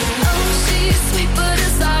 Oh, she's sweet but a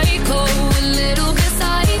psycho, a little bit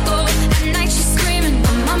psycho. At night she's screaming,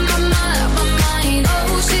 my mind.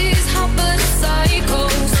 Oh, she's hot but a psycho,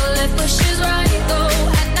 so left but she's right though.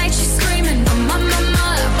 At night she's screaming, my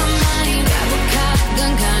mind. Grab a cop,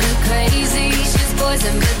 gun kinda crazy. She's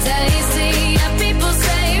poison but tasty. Yeah, people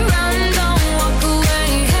say run, don't walk away.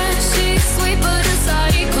 Yeah, she's sweet but a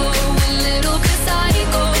psycho, a little bit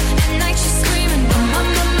psycho. At night she's screaming, my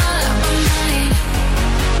mind.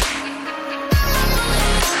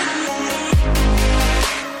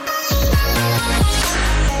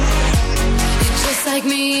 You're just like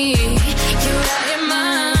me, you're out your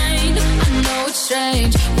mind. I know it's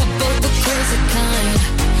strange, we're both the crazy kind.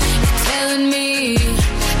 You're telling me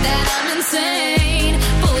that I'm insane,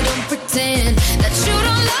 but don't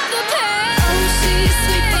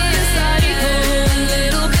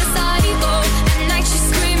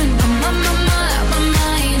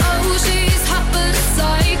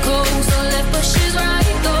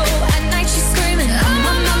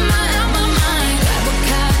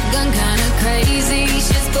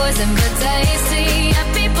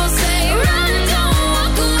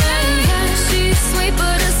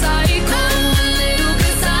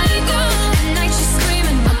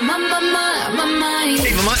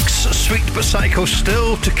but Psycho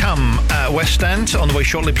still to come at West End on the way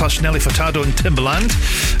shortly, plus Nelly Furtado and Timbaland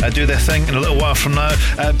do their thing in a little while from now.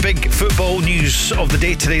 Big football news of the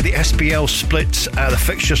day today. The SPL split, the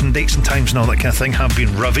fixtures and dates and times and all that kind of thing have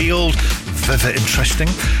been revealed. Very interesting.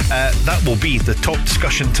 That will be the top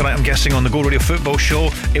discussion tonight, I'm guessing, on the Go Radio Football Show.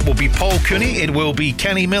 It will be Paul Cooney, it will be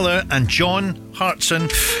Kenny Miller, and John Hartson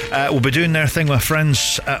will be doing their thing with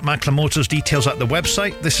friends at Macklin Motors. Details at the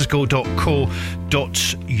website thisisgo.co.uk,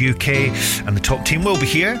 and the top team will be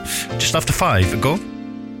here just after 5. Go.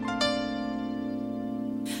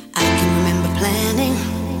 I can remember planning,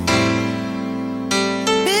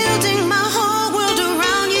 building my whole world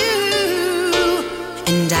around you,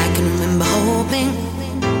 and I can remember hoping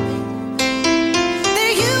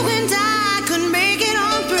that you and I could make it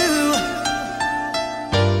on through,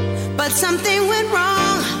 but something went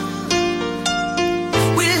wrong.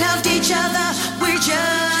 We loved each other, we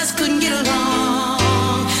just couldn't get along.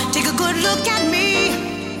 Take a good look at me,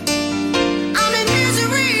 I'm in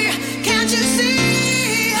misery, can't you see?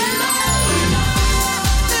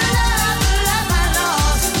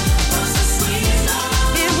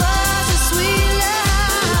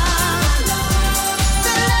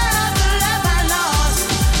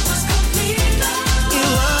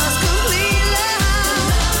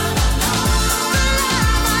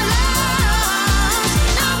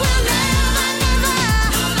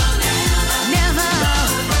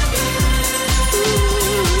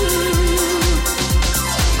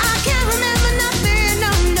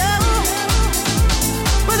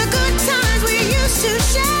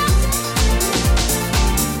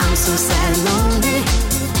 So sad and lonely.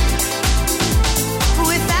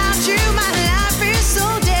 Without you, my life is so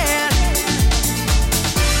dead.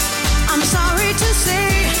 I'm sorry to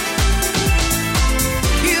say,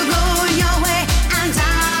 you go your way and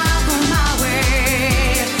I'll go my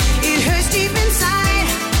way. It hurts deep inside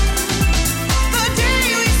the day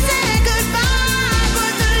we said goodbye,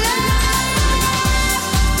 but the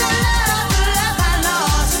love I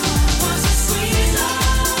lost was a sweet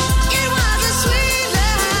love. It was a sweet love.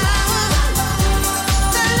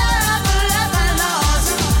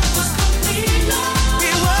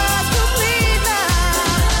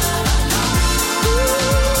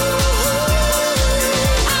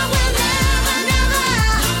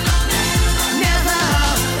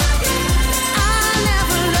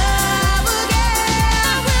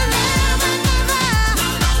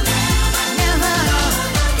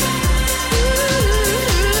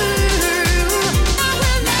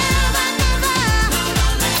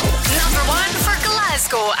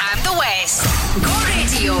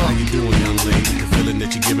 How you doing, young lady? The feeling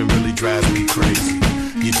that you're giving really drives me crazy.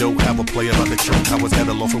 You don't have a play about the choke. I was at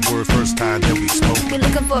a loss for word first time that we spoke. You're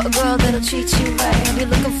looking for a girl that'll treat you right. I'll be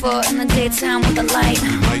looking for in the daytime with a light.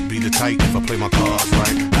 You might be the type if I play my cards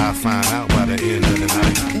right. I'll find out by the end of the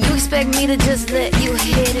night. You expect me to just let you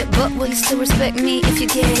hit it, but will you still respect me if you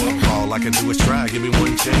get it? All I can do is try, give me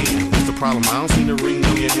one chance. What's the problem? I don't see the ring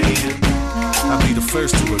on your hand. I'll be the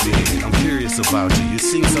first to admit I'm curious about you, you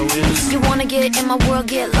seem so innocent. You wanna get in my world,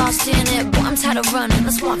 get lost in it. Boy, I'm tired of running,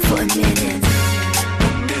 let's walk for a minute.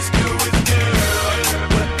 This girl is good,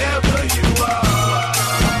 whatever you are,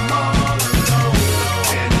 I'm all alone,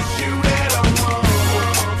 and it's you that I want.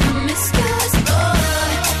 Promiscuous boy,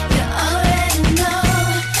 you already know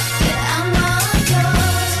that I'm all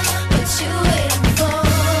yours. What you waiting for?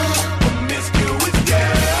 Promiscuous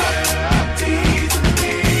girl, teasing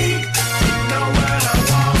me. You know what I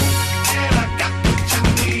want, and I got what you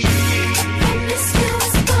need.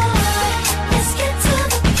 Promiscuous boy, let's get to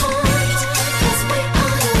the point, 'cause we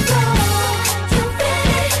on a roll. You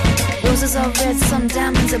ready? Roses are red, some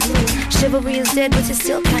diamonds are blue. Chivalry is dead, but you're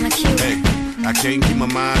still kinda cute. Hey, I can't keep my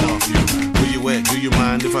mind off you. Where you at? Do you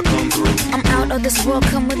mind if I come through? I'm out of this world,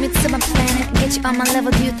 come with me to my planet. Get you on my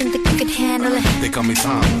level, do you think that you could handle it? They call me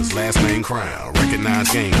Thomas, last name Crown. Recognize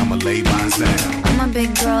game, I'ma lay mine down. I'm a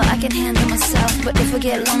big girl, I can handle myself. But if I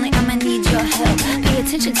get lonely, I'ma need your help. Pay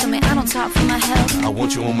attention to me, I don't talk for my health. I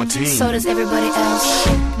want you on my team. So does everybody else.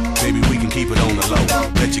 Baby, we can keep it on the low.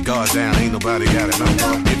 Let your guard down, ain't nobody got it no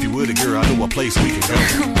more. If you were the girl, I know a place we can go.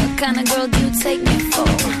 What kind of girl do you take me for?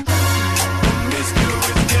 Miss you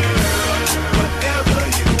is good, whatever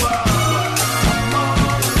you are, I'm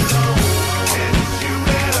all alone, and it's you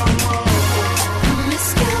that I want.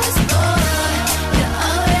 Promiscuous boy, you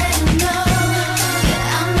already know that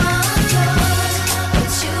I'm all yours.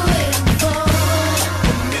 What you waiting for?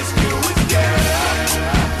 Promiscuous girl,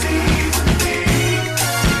 teasing me.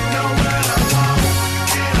 You know what I want,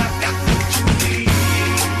 and I got what you need.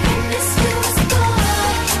 Promiscuous boy,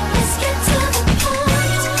 let's get to the point.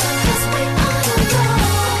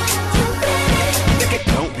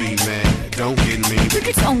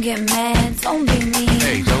 Don't get mad, don't be mean.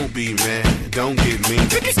 Hey, don't be mad, don't get mean.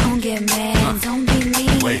 Don't get mad, don't be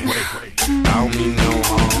mean. Wait. I don't mean no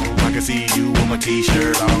harm. I can see you with my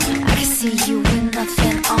t-shirt on. I can see you with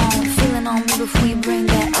nothing on. Feeling on me before you bring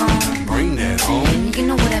that on. Bring that on. You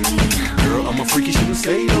know what I mean. Girl, I'm a freaky, shouldn't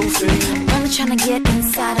say those things. I'm only trying to get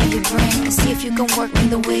inside of your brain and see if you can work me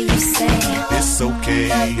the way you say. It's okay,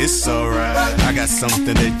 it's alright. I got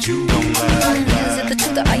something that you gon' like. Is it the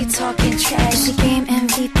truth or are you talking trash? Is the game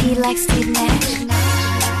MVP like Steve Nash?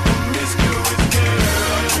 Miss you is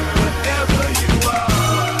girl, whatever you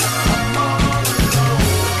are. I'm all alone,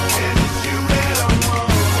 and it's you that I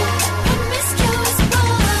want. Promiscuous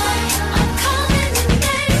boy, I'm calling your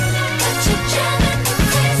name, but you're driving me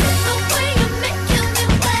crazy the way you're making me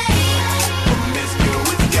wait.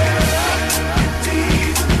 Promiscuous girl, you're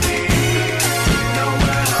teasing me. You know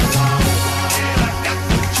what I want, and I got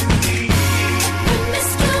what you need.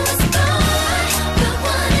 Promiscuous boy, we're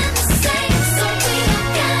one and the same, so we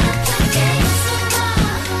don't gotta play games no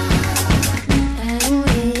more.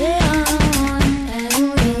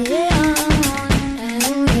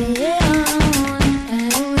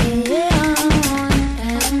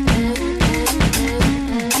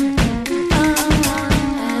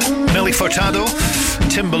 Nelly Furtado,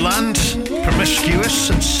 Timbaland,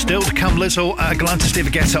 Promiscuous, still to come Lizzo, Galantis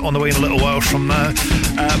David Guetta on the way in a little while from now.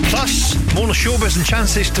 Plus, Mona Showbiz and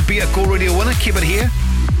chances to be a Go Radio winner. Keep it here.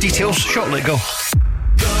 Details shortly. Go.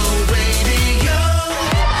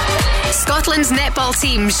 Scotland's netball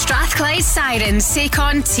team, Strathclyde Sirens, take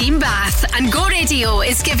on Team Bath, and Go Radio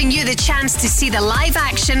is giving you the chance to see the live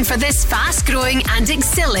action for this fast-growing and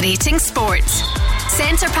exhilarating sport.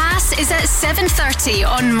 Centre Pass is at 7:30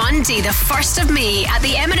 on Monday the 1st of May at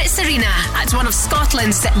the Emirates Arena at one of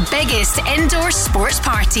Scotland's biggest indoor sports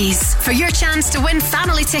parties. For your chance to win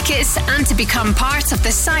family tickets and to become part of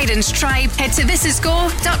the Sirens tribe, head to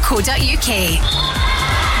thisisgo.co.uk.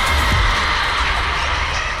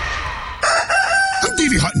 I'm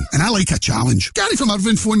Davey Hutton, and I like a challenge. Gary from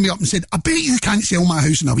Irvine phoned me up and said, I bet you can't sell my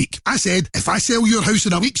house in a week. I said, if I sell your house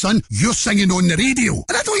in a week, son, you're singing on the radio.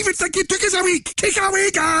 And I don't even think it took us a week. Take it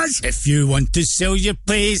away, guys. If you want to sell your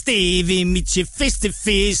place, Davey meets you face to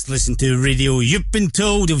face. Listen to radio, you've been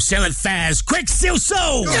told he'll sell it fast. Quick sale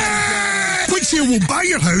sold! Yeah! Quick Sale will buy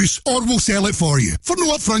your house or we'll sell it for you for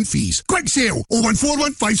no upfront fees. Quick Sale,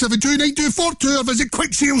 0141 572 9242 or visit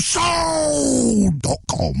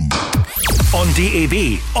quicksalesold.com. On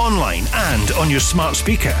DAB, online and on your smart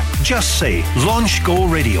speaker, just say Launch Go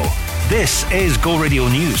Radio. This is Go Radio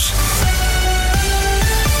News.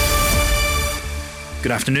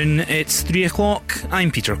 Good afternoon, it's 3 o'clock. I'm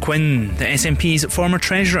Peter Quinn. The SNP's former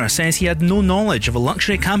treasurer says he had no knowledge of a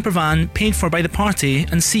luxury camper van paid for by the party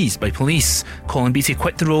and seized by police. Colin Beattie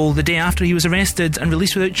quit the role the day after he was arrested and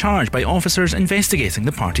released without charge by officers investigating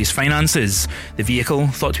the party's finances. The vehicle,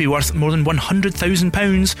 thought to be worth more than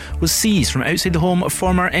 £100,000, was seized from outside the home of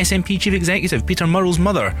former SNP Chief Executive Peter Murrell's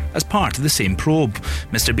mother as part of the same probe.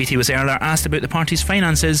 Mr Beattie was earlier asked about the party's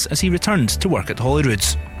finances as he returned to work at Holyrood.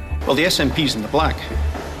 Well, the SNP's in the black.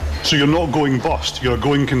 So you're not going bust, you're a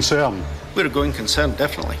going concern? We're a going concern,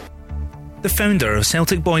 definitely. The founder of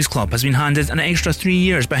Celtic Boys Club has been handed an extra 3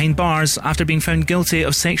 years behind bars after being found guilty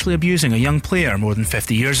of sexually abusing a young player more than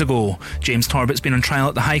 50 years ago. James Torbett's been on trial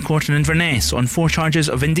at the High Court in Inverness on 4 charges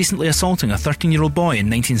of indecently assaulting a 13-year-old boy in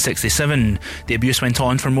 1967. The abuse went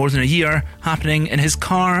on for more than a year, happening in his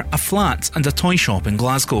car, a flat and a toy shop in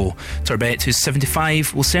Glasgow. Torbett, who's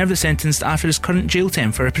 75, will serve the sentence after his current jail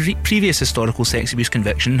term for a previous historical sex abuse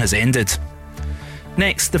conviction has ended.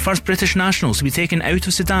 Next, the first British nationals to be taken out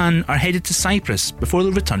of Sudan are headed to Cyprus before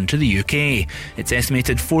they'll return to the UK. It's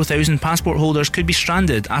estimated 4,000 passport holders could be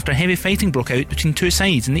stranded after heavy fighting broke out between two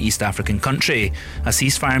sides in the East African country. A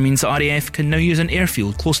ceasefire means the RAF can now use an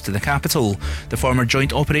airfield close to the capital. The former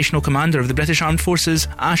Joint Operational Commander of the British Armed Forces,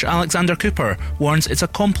 Ash Alexander Cooper, warns it's a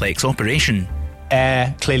complex operation.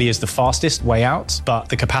 Air clearly is the fastest way out, but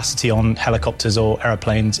the capacity on helicopters or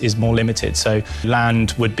aeroplanes is more limited. So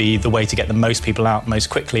land would be the way to get the most people out most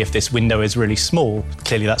quickly. If this window is really small,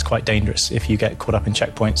 clearly that's quite dangerous if you get caught up in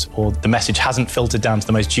checkpoints or the message hasn't filtered down to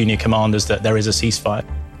the most junior commanders that there is a ceasefire.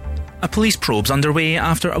 A police probe's underway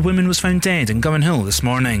after a woman was found dead in Gowan Hill this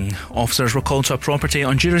morning. Officers were called to a property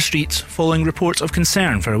on Jura Street following reports of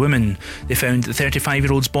concern for a woman. They found the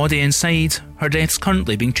 35-year-old's body inside. Her death's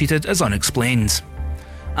currently being treated as unexplained.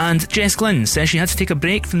 And Jess Glynn says she had to take a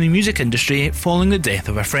break from the music industry following the death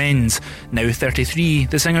of a friend. Now 33,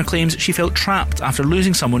 the singer claims she felt trapped after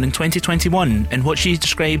losing someone in 2021 in what she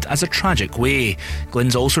described as a tragic way.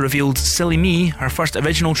 Glynn's also revealed Silly Me, her first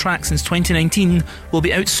original track since 2019, will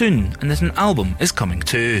be out soon and that an album is coming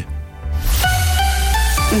too.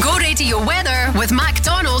 Go radio weather with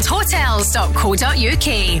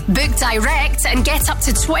McDonaldHotels.co.uk. Book direct and get up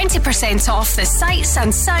to 20% off the sights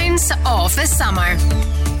and sounds of the summer.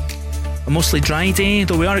 A mostly dry day,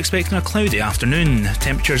 though we are expecting a cloudy afternoon.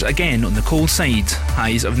 Temperatures again on the cold side.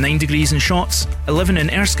 Highs of 9 degrees in Shotts, 11 in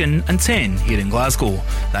Erskine and 10 here in Glasgow.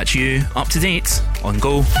 That's you, up to date on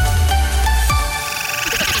Go.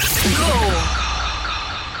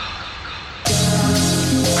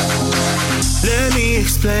 Let me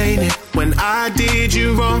explain it. When I did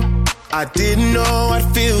you wrong, I didn't know I'd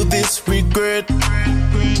feel this regret.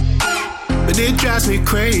 But it drives me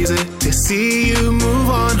crazy to see you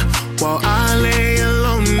move on while I lay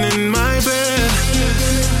alone in my bed.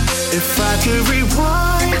 If I could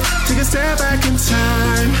rewind, take a step back in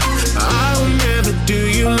time, I would never do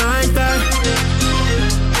you like that.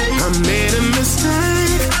 I made a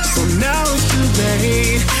mistake, so now it's too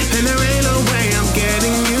late, and there ain't no way I'm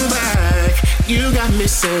getting you back. You got me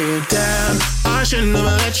saying, damn, I should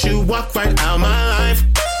never let you walk right out my life.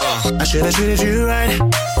 I should have treated you right,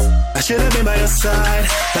 I should have been by your side.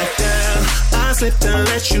 Like damn, I slipped and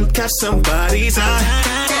let you catch somebody's eye.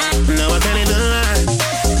 Now I can't even lie,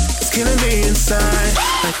 it's killing me inside.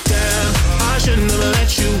 Like damn, I should never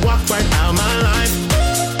let you walk right out my life.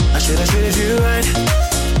 I should have treated you right,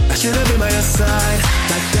 I should have been by your side.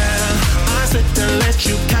 Like damn, I slipped and let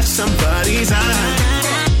you catch somebody's eye.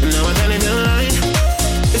 Now I can't even lie,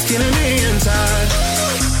 it's killing me inside.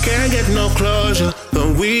 Can't get no closure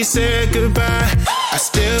when we said goodbye. I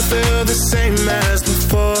still feel the same as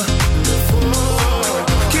before.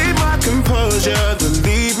 Keep my composure,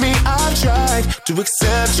 believe me, I've tried to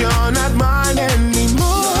accept you're not mine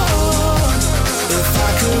anymore. If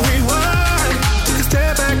I could rewind, take a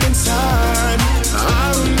step back in time, I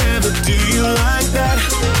would never do you like that.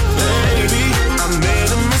 Baby, I made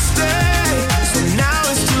a mistake, so now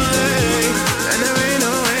it's too late, and there ain't no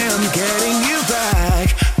way I'm getting you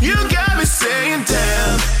back. You got me saying,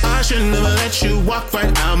 damn, I should never let you walk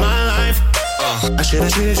right out my life. I should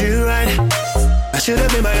have treated you right, I should have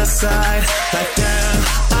been by your side. Like damn,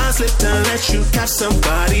 I slipped and let you catch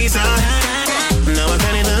somebody's eye. Now I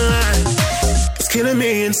can't even lie, it's killing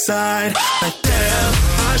me inside. Like damn,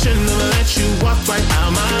 I should never let you walk right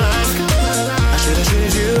out my life. I should have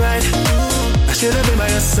treated you right, I should have been by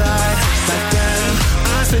your side. Like damn,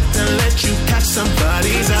 I slipped and let you catch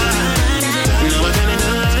somebody's eye. Now I can't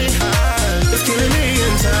even lie, it's killing me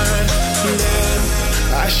inside. Damn,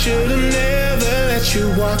 I should have never let you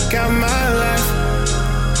walk out my life.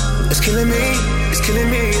 It's killing me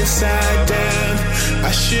inside. Damn,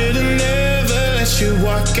 I should have never let you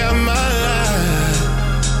walk out my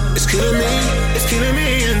life. It's killing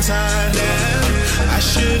me inside. Damn, I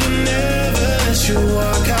should have never let you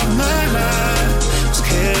walk out my life. It's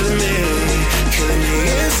killing me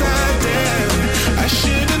inside. Damn, I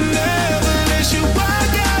should have never let you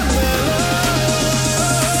walk out my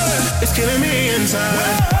life. It's killing me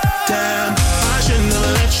inside. Damn, I should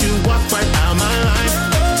never let you walk right out my life.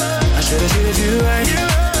 I should have treated you right,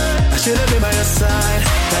 I should have been by your side.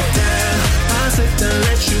 Like damn, I slipped and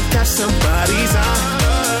let you catch somebody's eye.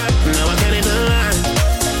 Now I can't even lie,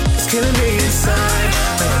 it's killing me inside.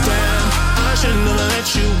 Like damn, I should never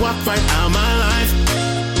let you walk right out my life.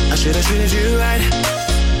 I should have treated you right,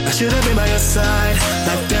 I should have been by your side.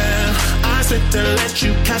 Like damn, I slipped and let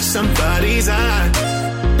you catch somebody's eye.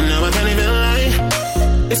 Now I can't even lie,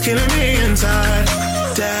 it's killing me inside.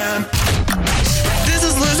 Damn. This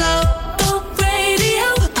is Lizzo.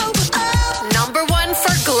 Number 1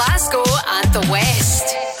 for Glasgow and the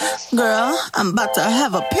West. Girl, I'm about to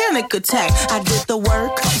have a panic attack. I did the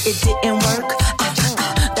work, it didn't work.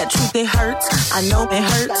 That truth, it hurts. I know it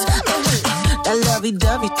hurts. That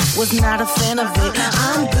lovey-dovey was not a fan of it.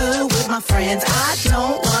 I'm good with my friends, I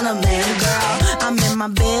don't want a man, girl. I'm in my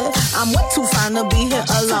bed, I'm way too fine to be here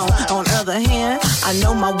alone. On the other hand, I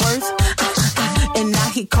know my worth, and now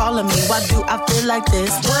he calling me. Why do I feel like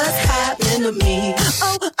this? What's happening to me?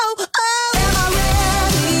 Oh, oh, oh. Am I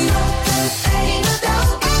ready? Ain't no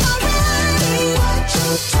doubt. Am I ready? What you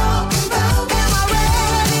talking about? Am I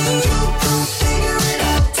ready? You can figure it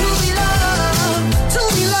out. To be loved, to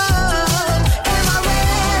be loved. Am I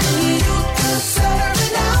ready? You can serve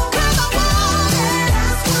it now. 'Cause I want it.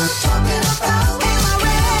 That's what I'm talking about. Am I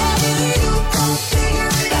ready? You can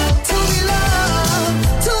figure it out. To be loved,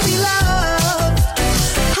 to be loved.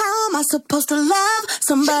 How am I supposed to love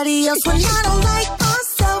somebody else when I don't like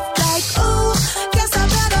myself? Like, ooh, guess I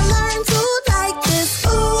better learn to like this.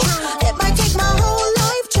 Ooh, it might take my whole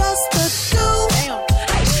life just to do.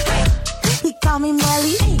 He call me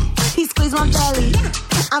Melly, he squeezed my belly.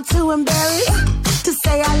 I'm too embarrassed to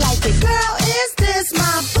say I like it. Girl, is this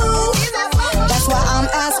my boo? That's why I'm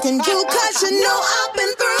asking. loving you, 'cause you know I've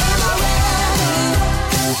been through. Am I ready?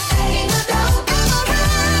 Ain't no doubt. Am I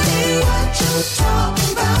ready? What you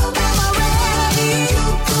talking about? Am I ready? You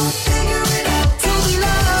gon' figure it out. To be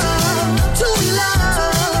loved, to be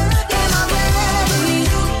loved. Am I ready?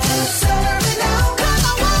 You deserve it now. 'Cause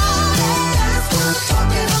I want it. That's what I'm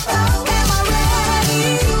talking about. Am I ready?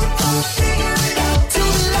 You gon' figure it out. To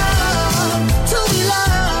be loved, to be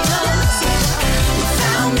loved. You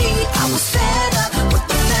found me, I was fed up with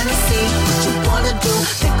the fantasy. What you wanna do?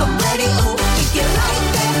 Think I'm ready? Ooh, think you like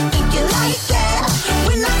that? Think you like that?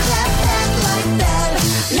 When I clap back like that,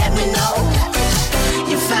 let me know.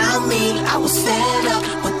 You found me, I was fed up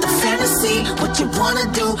with the fantasy. What you wanna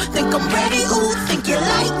do? Think I'm ready? Ooh, think you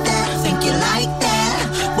like that? Think you like that?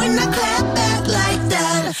 When I clap back like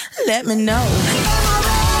that, let me know. Am I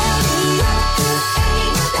ready?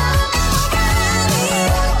 Ain't no doubt. Am I ready?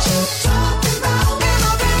 What you talking about? Am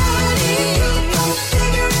I ready? You gon'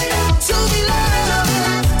 figure it out. To be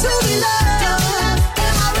loved, to be loved.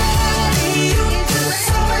 Am I ready? You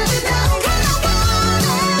deserve it now. 'Cause I want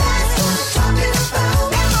it. That's what I'm talking about.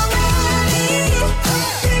 Am I ready? You gon'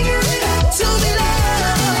 figure it out. To be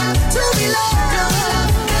loved, to be loved.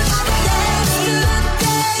 Am I ready?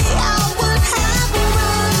 Yesterday I would have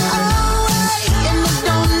run away, and I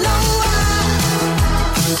don't know why.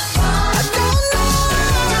 I don't know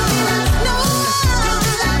why. No.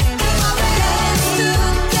 Yesterday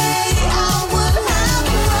I would have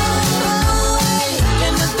run away,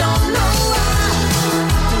 and I don't know why.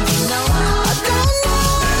 I don't know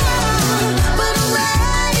why, but I'm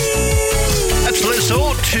ready. Absolutely. So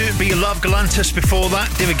to be Love Galantis before that,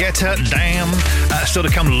 David Guetta, Damn. Still to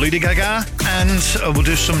come, Lady Gaga, and we'll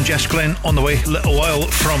do some Jess Glenn on the way a little while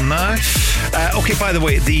from now. Okay, by the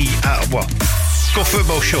way, the Go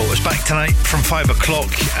Football Show is back tonight from 5 o'clock.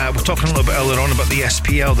 We're talking a little bit earlier on about the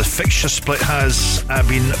SPL. The fixture split has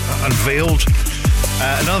been unveiled.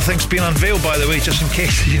 Another thing's been unveiled, by the way, just in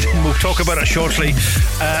case you didn't, we'll talk about it shortly.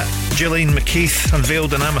 Gillian McKeith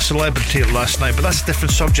unveiled an I'm a Celebrity last night, but that's a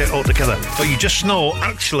different subject altogether. But you just know,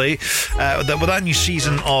 actually, that with that new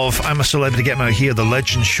season of I'm a Celebrity, Get Me Out Here, the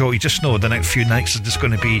Legends show, you just know the next few nights are just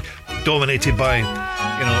going to be dominated by,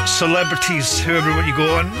 you know, celebrities, whoever you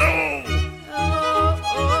go on. No!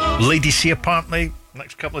 Lady C, apparently,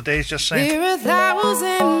 next couple of days, just saying. We're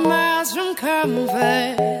 1,000 miles from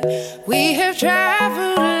comfort. We have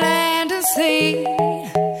traveled land and sea.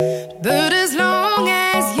 But as long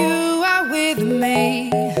as you are with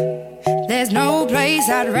me, there's no place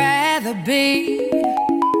I'd rather be.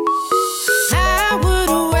 I would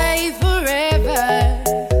wait forever,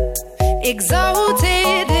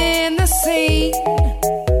 exalted in the sea.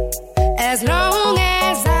 As long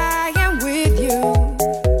as I am with you,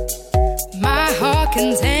 my heart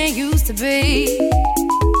continues to beat.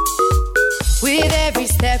 With every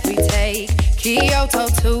step we take, Kyoto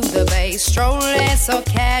to the bay, strolling so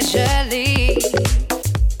casually.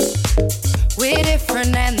 We're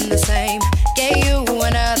different and the same, gave you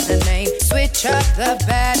another name, switch up the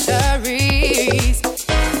batteries.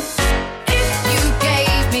 If you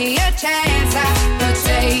gave me a chance, I would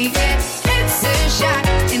take it. It's a shot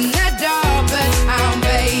in the dark, but I'll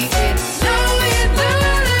make it. Knowing the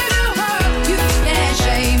little heart, you can't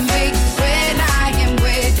shame me. When I am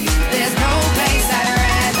with you, there's no place I'd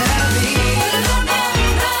rather be. No, no,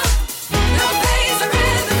 no, no place I'd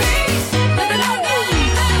rather be. No, no, no,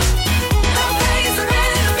 no, no place I'd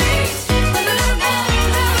rather be. No, no, no,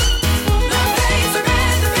 no, no place I'd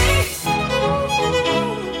rather be.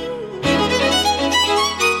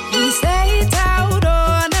 We set out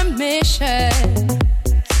on a mission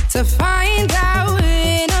to find our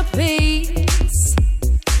inner peace,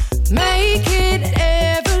 make it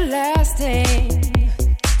everlasting,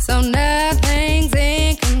 so nothing's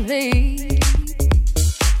incomplete.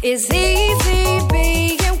 It's easy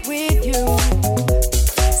being with you,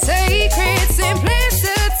 sacred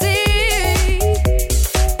simplicity.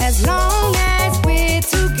 As long as we're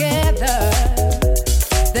together,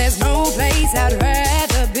 there's no place I'd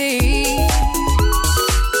rather be.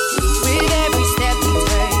 With every step we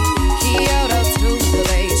take, Kyoto to the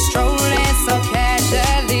bay, strolling so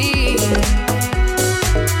casually.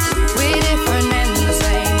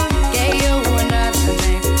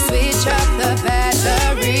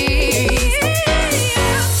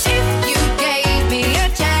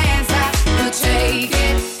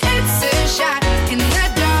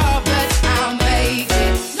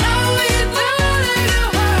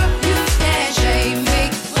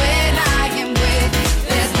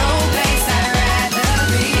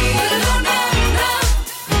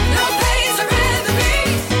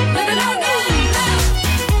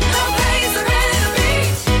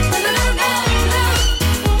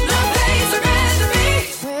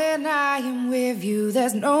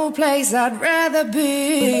 no place I'd rather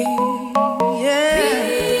be. Yeah.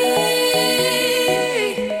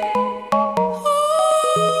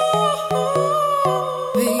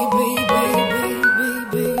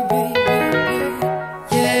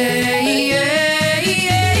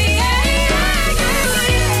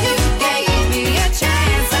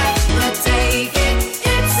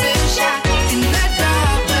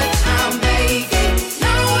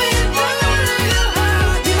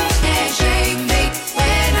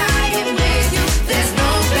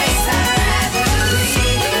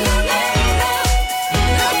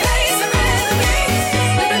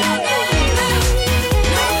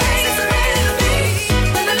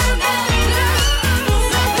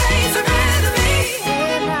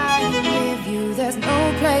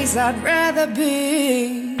 I'd rather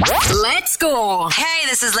be. Let's go. Hey,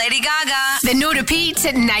 this is Lady Gaga. The no repeat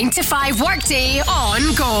 9 to 5 workday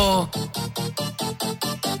on Go.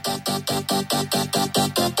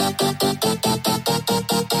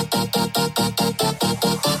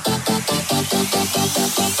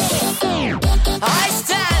 I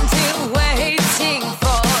stand here waiting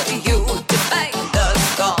for you to find the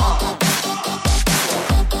song,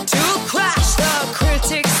 to crash the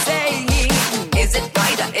critics saying, is it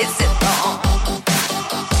right or is it wrong?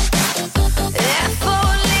 If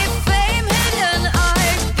only fame hidden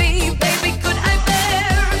I'd be, baby, could I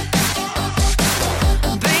bear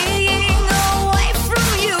being away from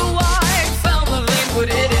you? I found the link, would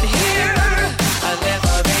it adhere? I live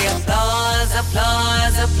for the applause,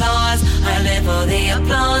 applause, applause. I live for the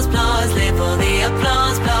applause, applause. Live for the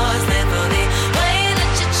applause, applause. Live for the way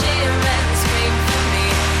that you cheer and scream for me.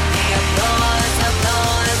 The applause,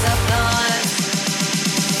 applause, applause.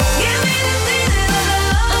 Give me the feeling of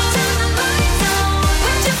love. Turn the lights on.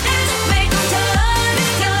 Put your hands up, make them turn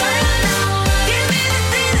and turn. Give me the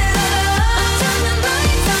feeling of love. Turn the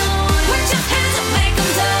lights on. Put your hands up, make them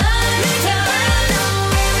turn and turn.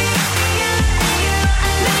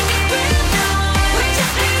 Make it real now. Put your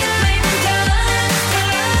hands up, make them turn and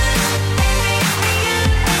turn.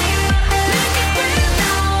 Make it real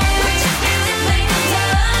now. Put your hands up, make them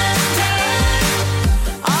turn and turn.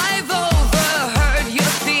 I've overheard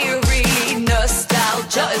your theory,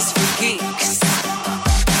 nostalgia is for geeks.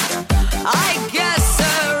 I guess,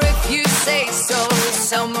 sir, if you say so,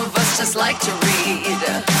 some of us just like to read.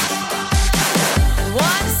 1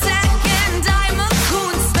 second I'm a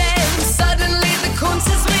coonsman, suddenly the coon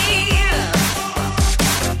says me.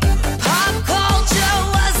 Pop culture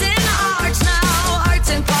was in art, now art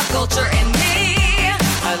and pop culture in me.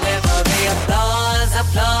 I live for the applause,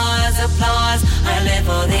 applause, applause. I live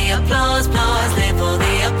for the applause, applause. Live for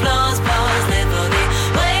the applause, applause. Live for the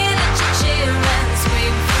way that you cheer and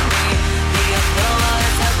scream for me. The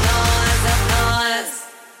applause, applause, applause.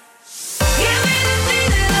 Give me the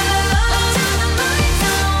feeling of love. Turn the lights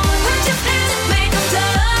on. Put your hands up, make them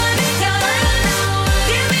turn and turn.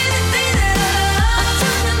 Give me the feeling of love.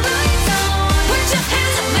 Turn the lights on. Put your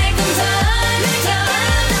hands up, make them turn and turn.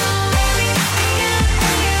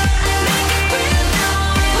 Make it real now.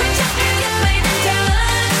 Put your hands up, make them turn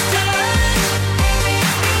and turn.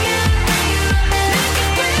 Make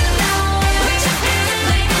it real now. Put your hands up,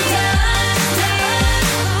 make them turn and turn.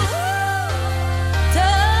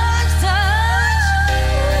 Touch,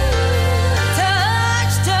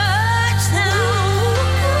 touch, touch now.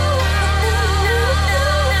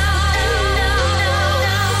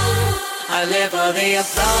 I live for the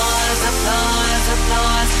applause, applause,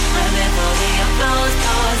 applause. I live for the applause,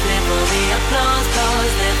 applause. Live for the applause,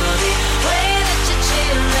 applause. Live for the way that you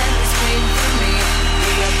cheer and scream for me.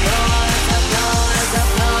 The applause, applause,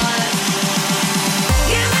 applause.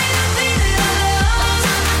 Give me the feeling of love.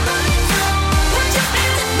 Turn the lights on. Put your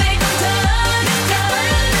hands up, make them turn and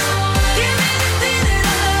turn. Give me the feeling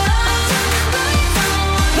of love. Turn the lights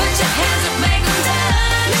on. Put your hands up, make them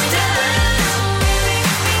turn and turn.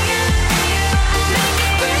 Make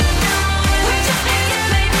it real now. Put your hands up,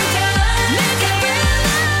 make them turn. Make it real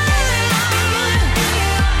now.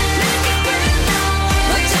 Make it real now.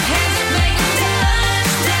 Put your hands up, make them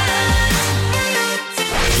turn.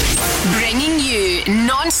 Bringing you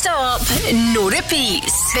non-stop, no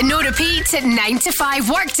repeats. The no repeat 9 to 5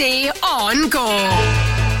 workday on Go.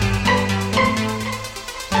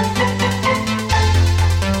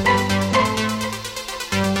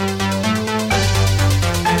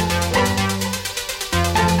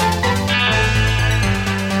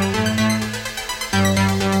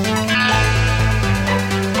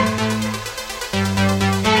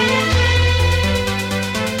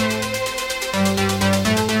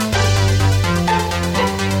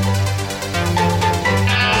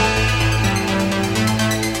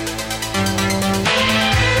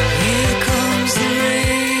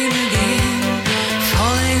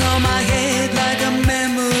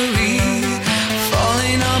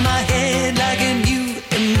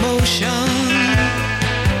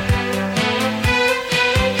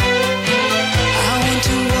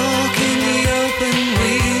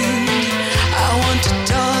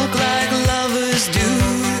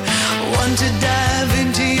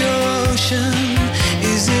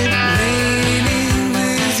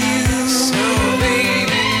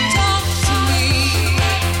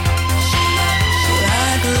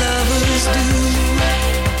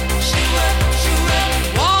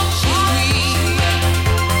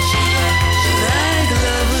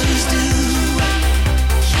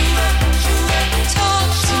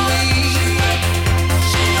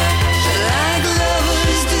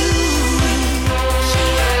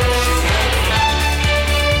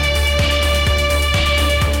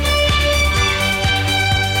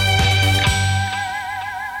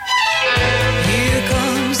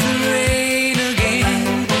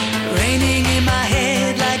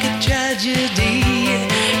 tragedy,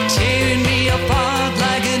 tearing me apart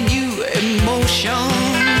like a new emotion.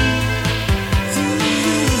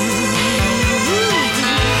 I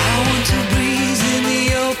want to breathe in the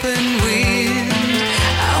open wind. I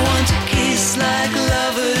want to kiss like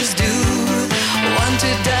lovers do. Want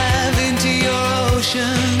to dive into your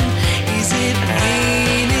ocean. Is it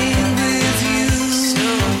raining with you? So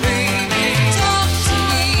baby, talk to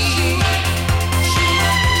me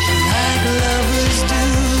like lovers do.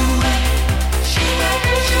 Walk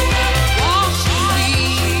with me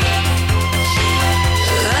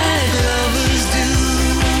like lovers do.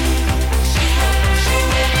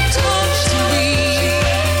 Talk to me like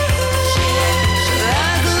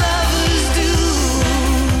lovers do.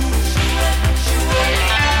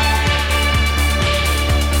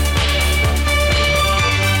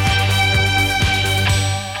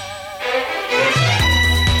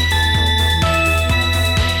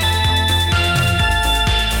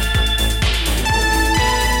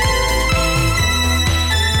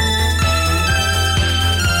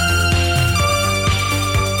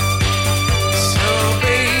 So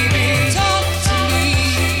baby, talk to me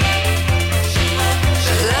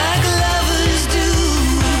like lovers do.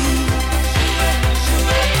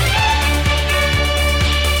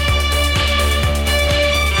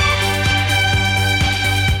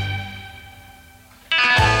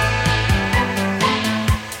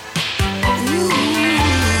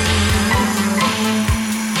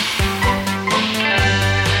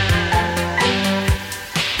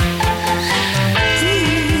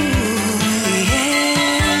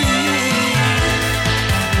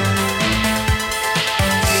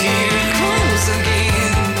 Here comes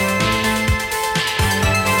again.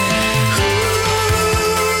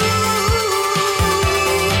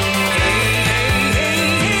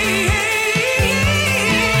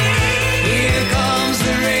 Here comes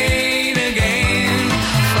the rain again,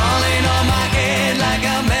 falling on my head like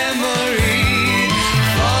a memory,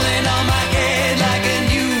 falling on my head like a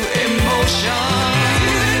new emotion.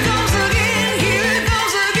 Here it goes again, here it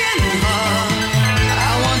goes again. I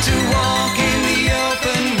want to walk in the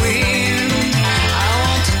open wind. I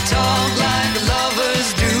want to talk like lovers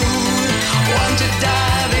do. Want to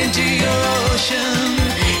dive into your ocean.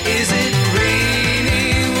 Is it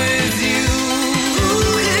raining with you?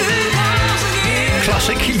 Here it comes again.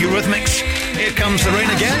 Classic Eurythmics. Here comes the rain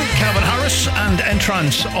again. Calvin Harris and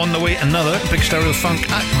Entrance on the way. Another Big Stereo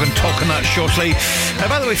Funk act. We're going to talk on that shortly.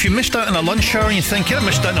 By the way, if you missed out on a lunch hour and you think, I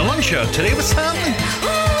missed out on a lunch hour today, what's happening?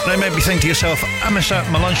 Now, maybe think to yourself, I miss out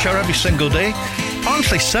on my lunch hour every single day.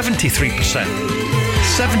 Honestly, 73%.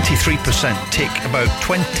 73% take about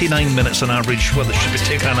 29 minutes on average, where they should be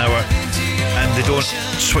taking an hour, and they don't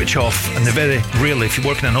switch off, and they very rarely, if you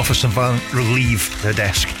work in an office environment, leave their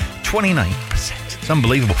desk. 29%. It's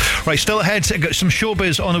unbelievable. Right, still ahead, got some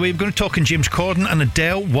showbiz on the way. We're going to talk in James Corden and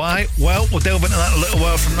Adele. Why? Well, we'll delve into that a little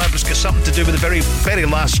while from now, but it's got something to do with the very, very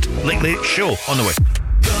last Late Late Show on the way.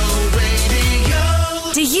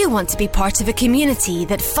 Do you want to be part of a community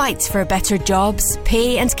that fights for better jobs,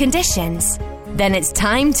 pay and conditions? Then it's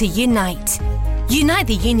time to unite. Unite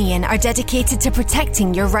the Union are dedicated to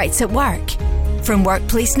protecting your rights at work. From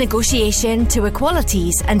workplace negotiation to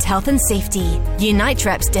equalities and health and safety, Unite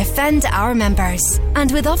reps defend our members.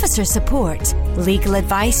 And with officer support, legal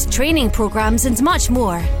advice, training programs and much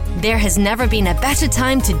more, there has never been a better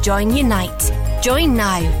time to join Unite. Join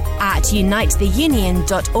now at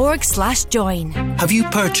unitetheunion.org/join. Have you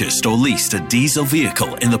purchased or leased a diesel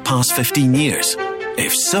vehicle in the past 15 years?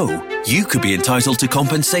 If so, you could be entitled to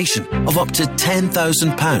compensation of up to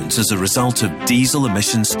 £10,000 as a result of diesel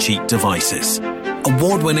emissions cheat devices.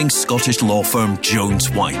 Award-winning Scottish law firm Jones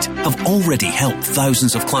White have already helped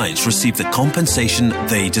thousands of clients receive the compensation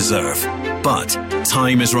they deserve. But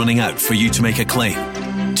time is running out for you to make a claim.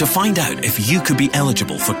 To find out if you could be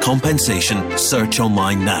eligible for compensation, search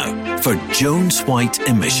online now for Jones White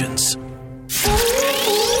Emissions.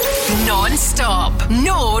 Non-stop,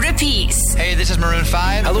 no repeats. Hey, this is Maroon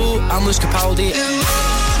 5. Hello, I'm Lewis Capaldi.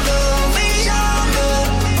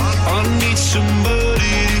 I need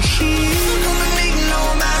somebody to hear.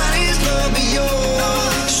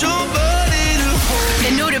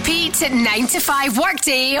 The no repeats at 9 to 5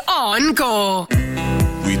 workday on Go.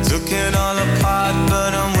 We took it all apart,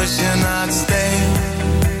 but I'm wishing I'd stay.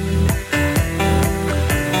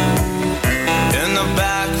 In the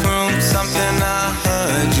back room, something I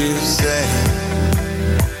heard you say.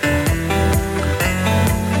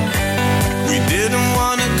 We didn't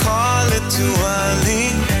want to call it too early.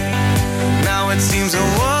 Now it seems a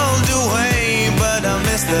world away, but I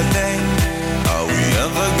miss the day. Are we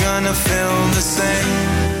ever gonna feel the same?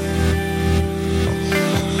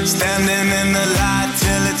 Standing in the light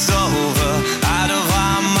till it's over.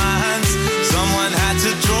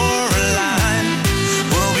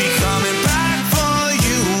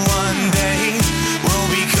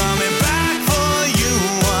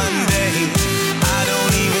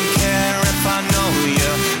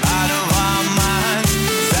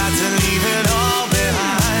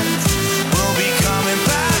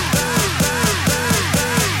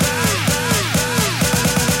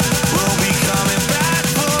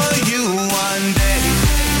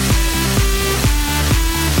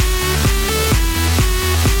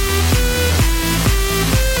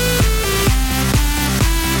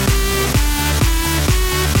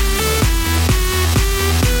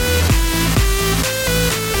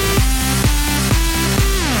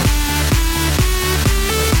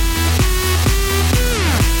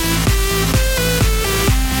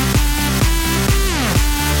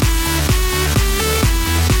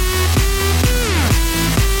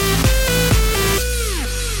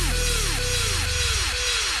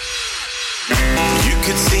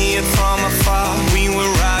 it from afar, we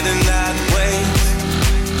were riding that wave.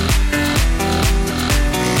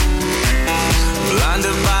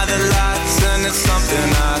 Blinded by the lights and it's something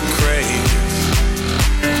I crave.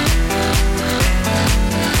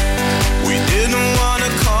 We didn't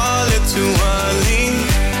wanna call it too early.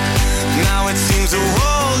 Now it seems a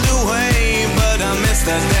world away, but I miss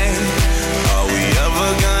that day. Are we ever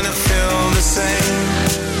gonna feel the same?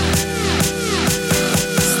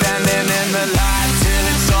 Standing in the light till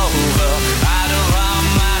it's over, out of our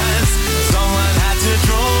minds. Someone had to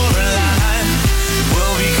draw a line.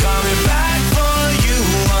 We'll be coming back for you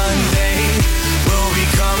one day. We'll be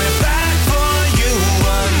coming back for you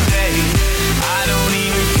one day. I don't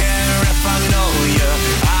even care if I know you're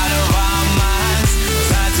out of our minds.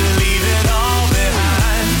 Time to leave it all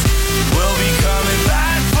behind. We'll be coming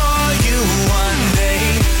back for you one day.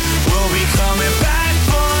 We'll be coming back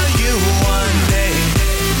for you one day.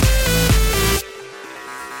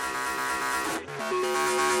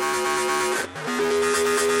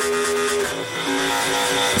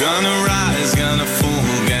 Gonna rise, gonna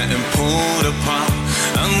fall, getting pulled apart.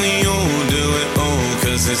 And we all do it all,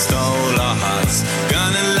 cause it stole our hearts.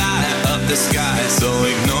 Gonna light up the sky, so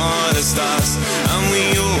ignore the stars. And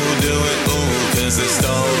we all do it all, cause it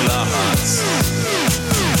stole our hearts.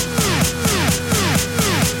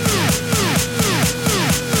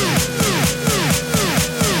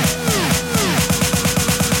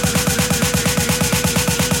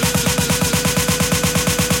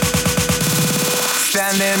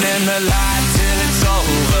 Standing in the light till it's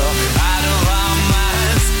over, out of our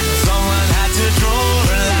minds. Someone had to draw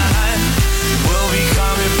a line. We'll be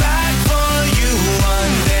coming back for you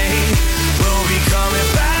one day. We'll be coming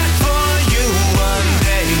back for you one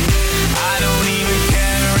day. I don't even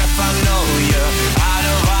care if I know you're out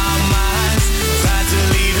of our minds. Time to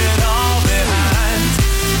leave it all behind.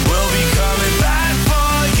 We'll be coming back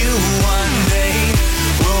for you one day.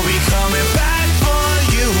 We'll be coming back for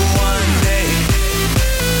you one day.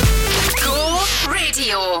 Go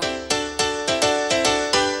Radio.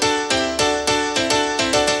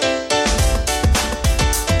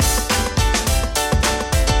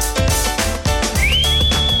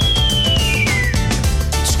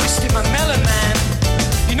 Twisted my melon, man.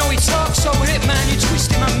 You know he talks so with it, man. You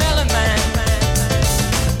twisted my melon, man.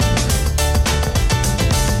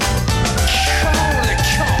 Holy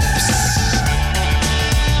cops.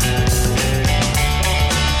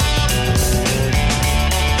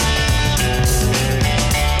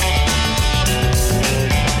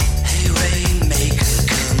 Hey Rainmaker,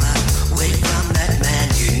 come away from that man.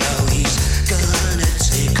 You know he's gonna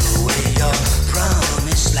take away your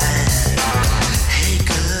promised land. Hey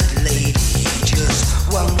good lady, you just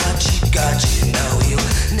want what you got. You know he'll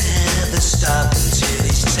never stop until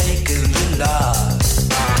he's taken your love.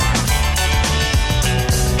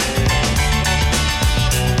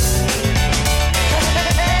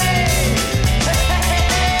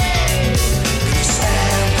 You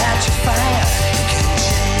stand at your fire, you can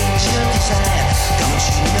change your desire. Don't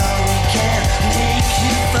you know he can make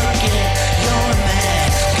you forget you're a man?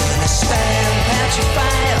 Gonna stand at your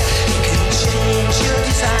fire, he can change your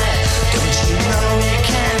desire. Don't you know he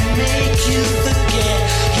can make you forget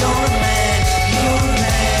you're a man? You're a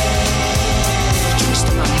man.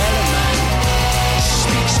 Twisted my melon, man.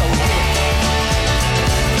 Speak so weird.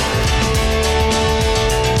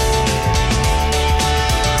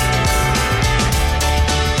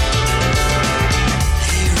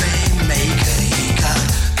 Hey Rainmaker, he got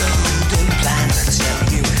golden plans. I tell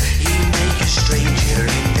you, he make you stranger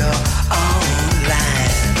in your own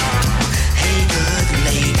land. Hey good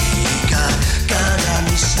lady, he got God on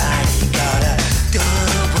his side. He got a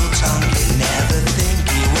double tongue, you never think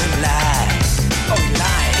he would lie. Oh, he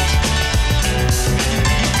lied. Ooh,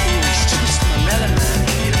 he's twisted my melon, man.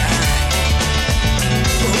 He lied.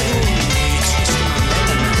 Ooh, he twisted my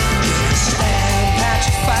melon, man. Gonna stand at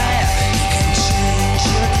your fire, he can change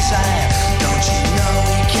your desire. Don't you know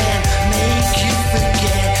he can make you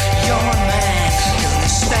forget you're a man?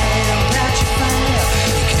 Gonna stand at your fire,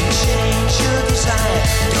 he can change your desire.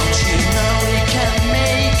 Don't you know he can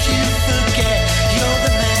make you forget you're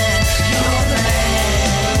the man? You're the man.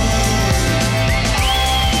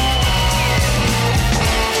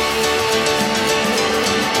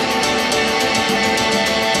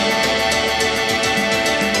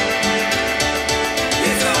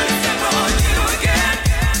 He's gonna step on you again.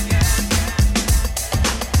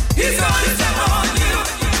 He's gonna step on you.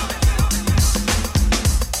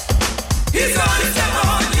 He's gonna step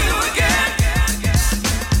on you again.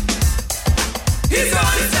 He's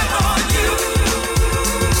gonna step on you.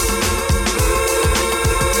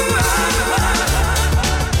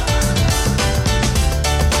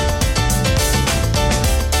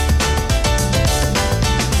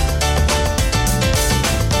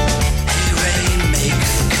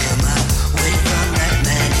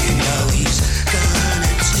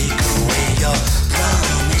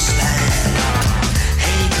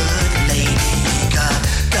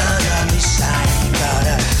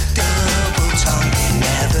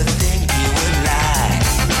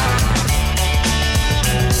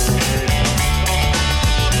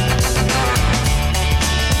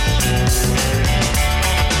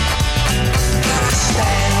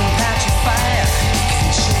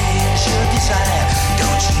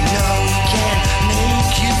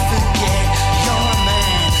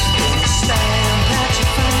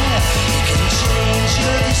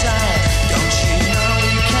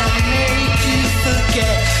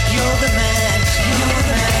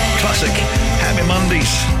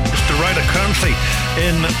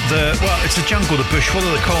 in the, well, it's the jungle, the bush, what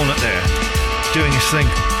are they calling it there? Doing his thing.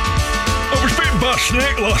 I was bitten by a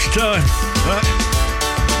snake last time. Right?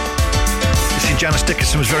 You see, Janice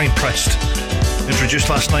Dickinson was very impressed. Introduced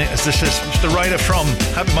last night as this is Mr. Ryder from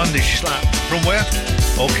Happy Monday. She's like, from where?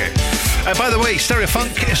 Okay. By the way, Stereo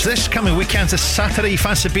Funk is this coming weekend, this Saturday. You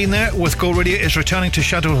fancy being there with Go Radio is returning to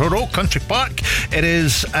Shadow Row Country Park.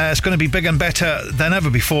 It's going to be big and better than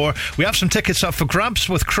ever before. We have some tickets up for grabs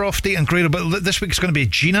with Crofty and Grado, but this week it's going to be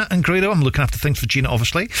Gina and Grado. I'm looking after things for Gina,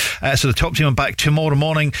 obviously. So the top team are back tomorrow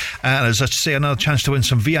morning, and as I say, another chance to win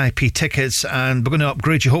some VIP tickets, and we're going to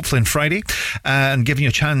upgrade you hopefully on Friday and giving you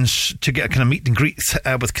a chance to get a kind of meet and greet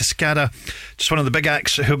with Cascada, just one of the big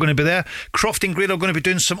acts who are going to be there. Crofty and Grado are going to be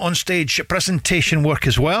doing some on-stage presentation work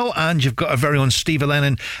as well, and you've got our very own Steve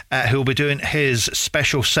Lennon who will be doing his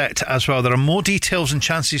special set as well. There are more details and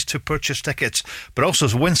chances to purchase tickets, but also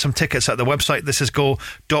to win some tickets at the website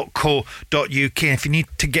thisisgo.co.uk. If you need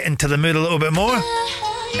to get into the mood a little bit more,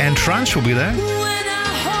 Entrance will be there.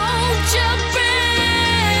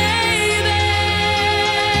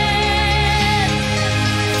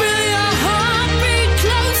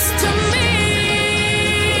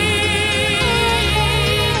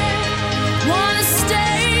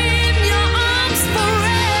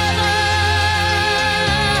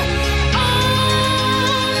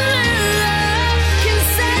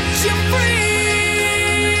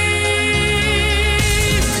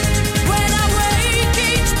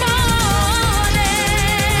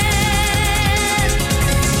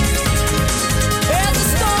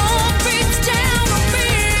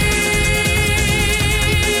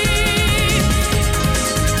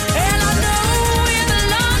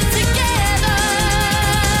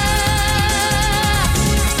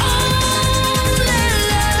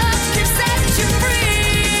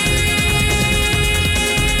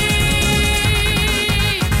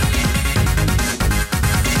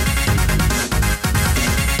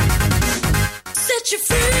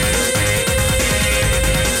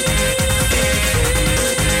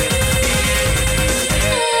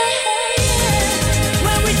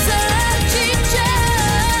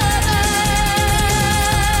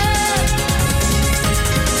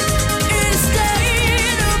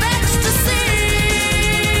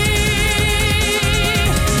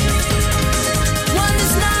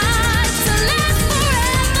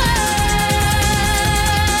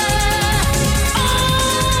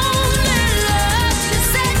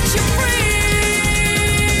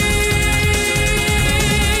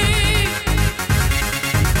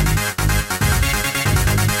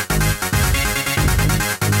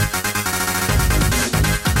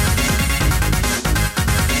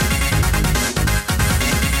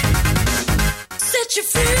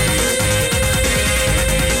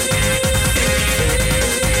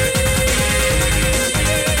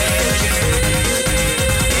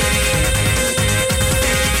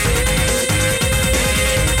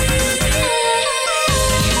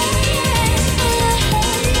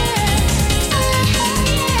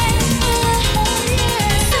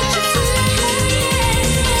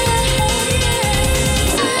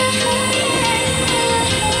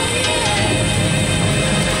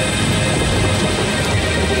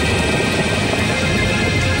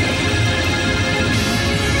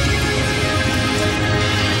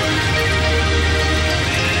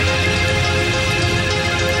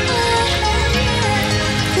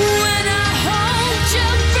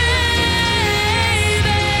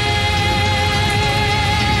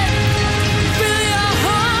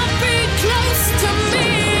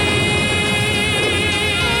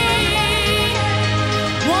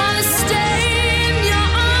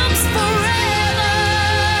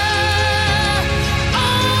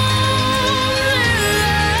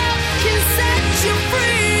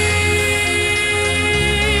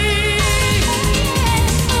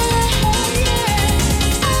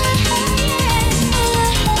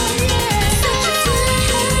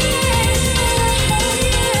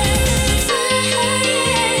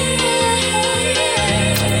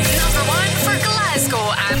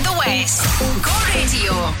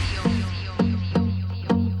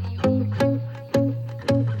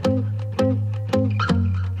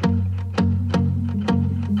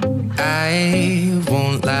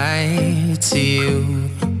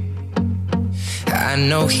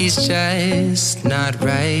 He's just not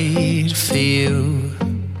right for you.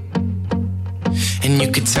 And you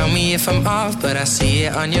could tell me if I'm off, but I see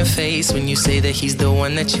it on your face when you say that he's the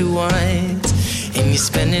one that you want. And you're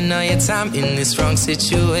spending all your time in this wrong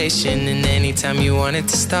situation, and anytime you want it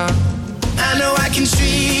to stop, I know I can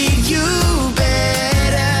treat you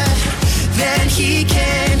better than he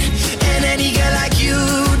can. And any girl like you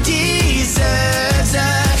deserves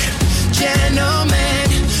a gentleman.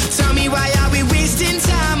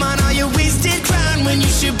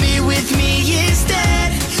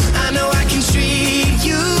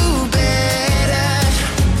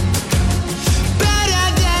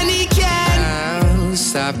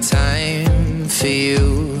 you.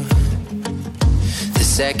 The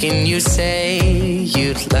second you say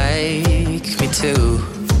you'd like me to,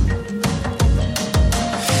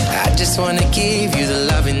 I just wanna give you the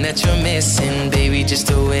loving that you're missing, baby. Just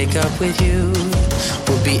to wake up with you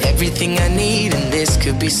will be everything I need, and this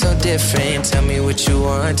could be so different. Tell me what you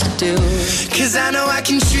want to do, 'cause I know I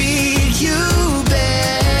can treat you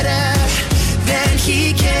better than he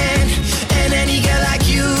can, and any girl like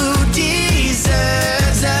you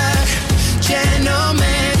deserves a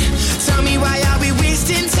gentleman. Tell me, why are we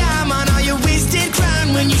wasting time on all your wasted crime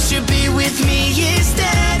when you should be with me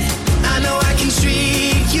instead? I know I can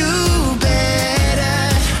treat you better,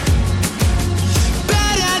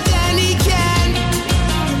 better than he can,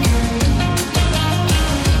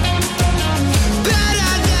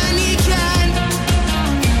 better than he can.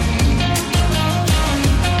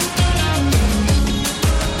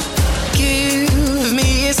 Give me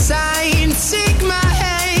a sign, take my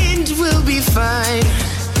hand, we'll be fine.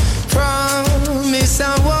 Promise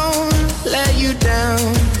I won't let you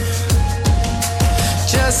down.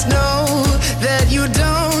 Just know that you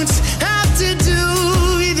don't have to do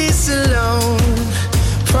this alone.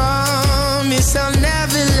 Promise I'll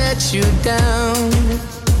never let you down,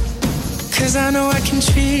 'cause I know I can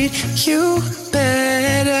treat you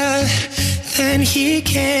better than he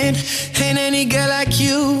can, and any girl like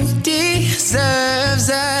you deserves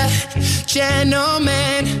a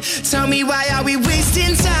gentleman. Tell me, why are we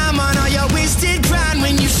wasting time on all your wasted grind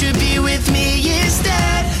when you should be with me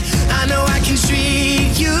instead? I know I can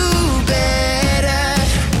treat you better,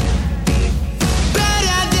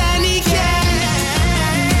 better than he can.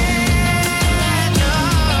 No,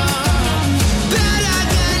 better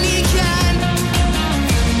than he can,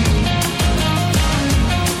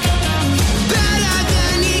 better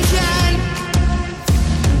than he can.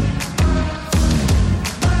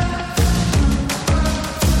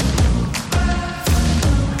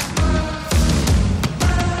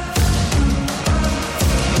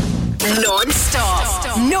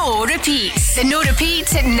 Non-stop, no repeats. The No Repeat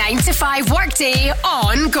 9 to 5 workday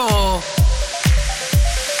on Go.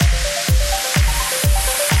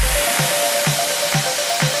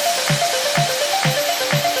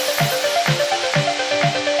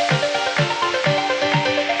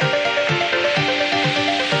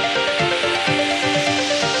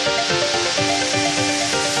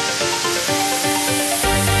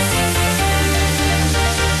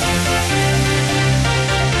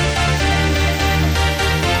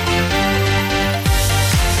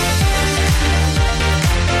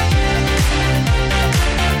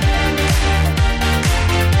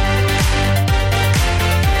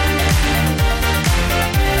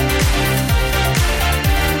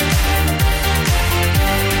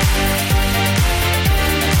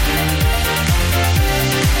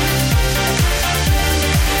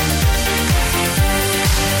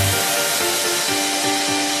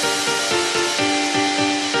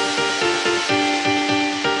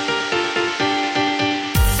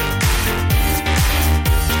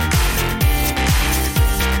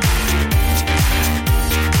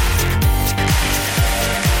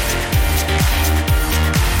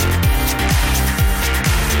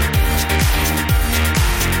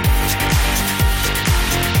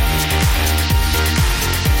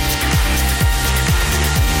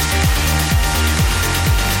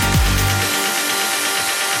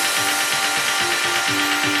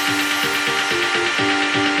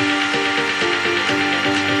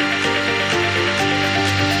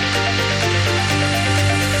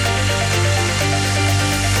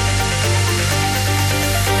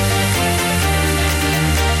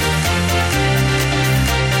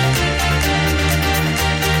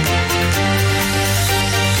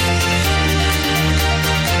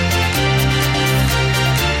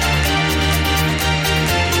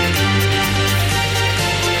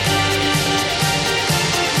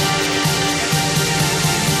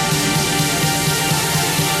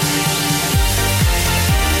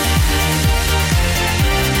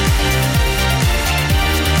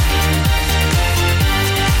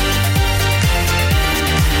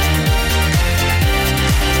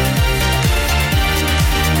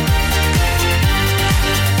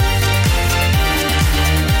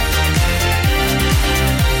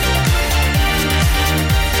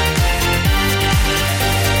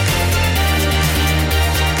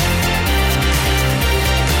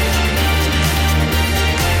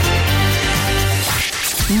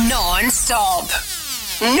 Non-stop.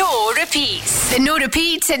 No repeats. The No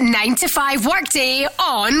Repeat 9 to 5 workday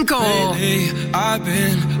on Go. Lately, I've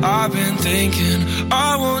been thinking,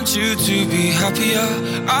 I want you to be happier.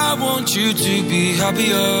 I want you to be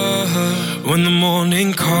happier. When the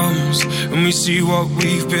morning comes and we see what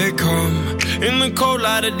we've become, In the cold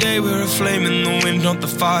light of day, we're a flame in the wind, not the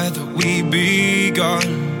fire that we begun.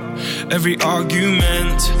 Every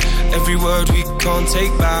argument, every word we can't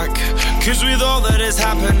take back. Cause with all that has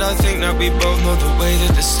happened, I think that we both know the way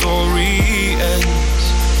that the story ends.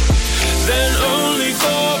 Then only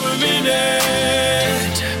for a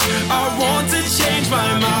minute, I want to change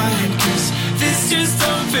my mind. Cause this just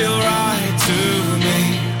don't feel right to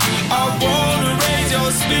me. I wanna raise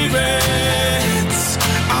your spirits,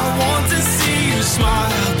 I want to see you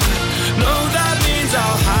smile, but no, that means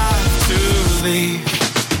I'll have to leave.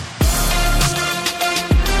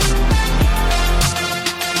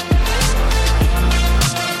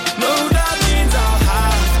 No, that means I'll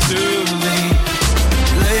have to leave.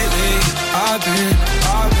 Lately, I've been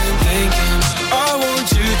thinking, I want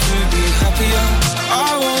you to be happier,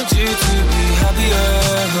 I want you to be happier.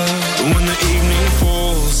 When the evening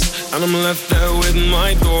falls and I'm left there with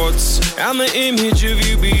my thoughts, and the image of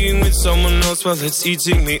you being with someone else, well, it's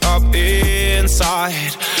eating me up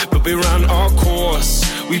inside. But we ran our course,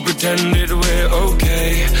 we pretended we're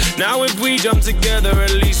okay. Now if we jump together,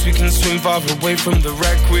 at least we can swim far away from the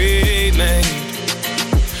wreck we made.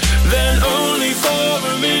 Then only for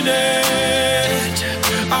a minute,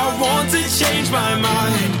 I want to change my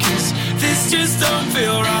mind. Cause this just don't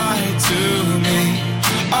feel right to me.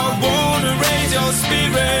 I wanna raise your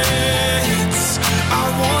spirits, I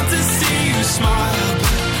want to see you smile,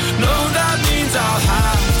 but no, that means I'll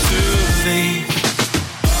have to leave.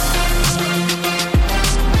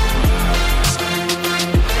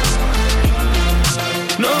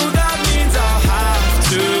 No, that means I'll have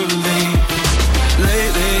to leave.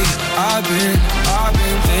 Lately, I've been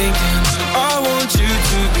thinking, I want you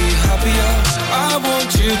to be happier, I want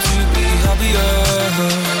you to be happier.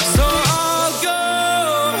 So I'll go.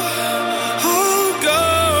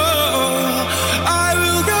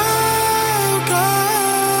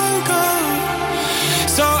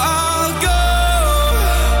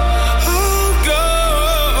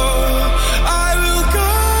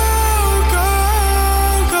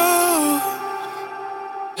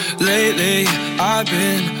 Lately, I've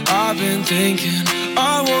been thinking,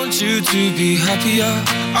 I want you to be happier,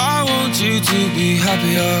 I want you to be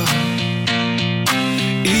happier.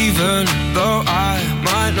 Even though I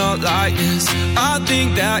might not like this, I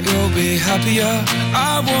think that you'll be happier,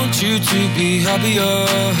 I want you to be happier.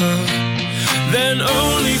 Then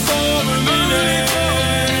only for a minute,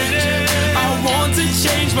 I want to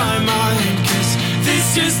change my mind. Cause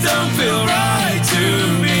this just don't feel right to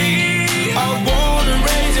me. I wanna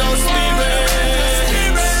raise your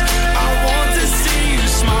spirits, I want to see you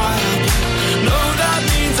smile. No, that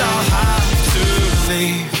means I'll have to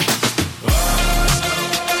leave.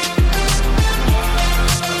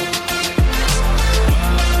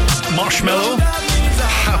 Marshmello,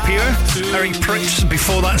 Happier, Eric Prydz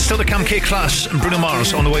before that, still the Cam K Class and Bruno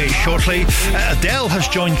Mars on the way shortly. Adele has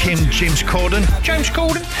joined James Corden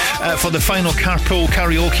for the final carpool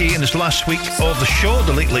karaoke in his last week of the show,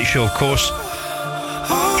 the Late Late Show, of course.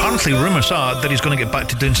 Apparently rumours are that he's going to get back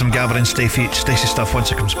to doing some Gavin and Stacey stuff once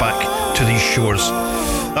he comes back to these shores.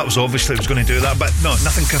 That was obviously he was going to do that, but no,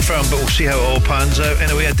 nothing confirmed, but we'll see how it all pans out.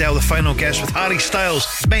 Anyway, Adele, the final guest with Harry Styles,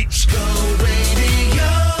 Mates.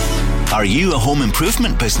 Are you a home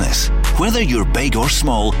improvement business? Whether you're big or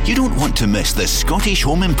small, you don't want to miss the Scottish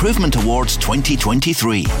Home Improvement Awards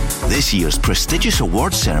 2023. This year's prestigious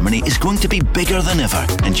awards ceremony is going to be bigger than ever,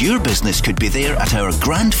 and your business could be there at our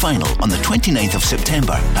grand final on the 29th of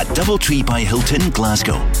September at Doubletree by Hilton,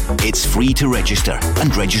 Glasgow. It's free to register,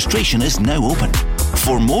 and registration is now open.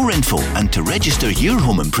 For more info and to register your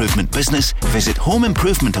home improvement business, visit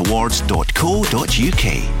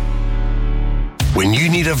homeimprovementawards.co.uk. When you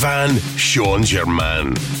need a van, Sean's your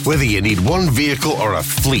man. Whether you need one vehicle or a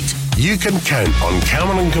fleet, you can count on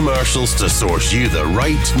Cameron Commercials to source you the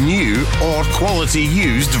right new or quality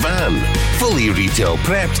used van. Fully retail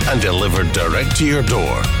prepped and delivered direct to your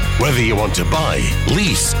door. Whether you want to buy,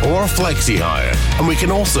 lease or flexi-hire. And we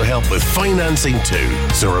can also help with financing too.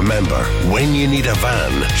 So remember, when you need a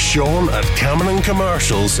van, Sean at Cameron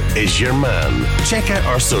Commercials is your man. Check out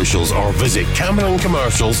our socials or visit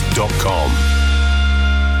CameronCommercials.com.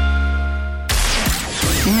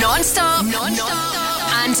 Non-stop,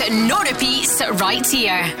 and no repeats right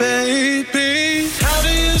here. Baby, how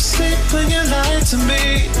do you sleep when you lie to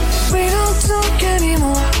me? We don't talk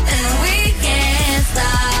anymore, and we can't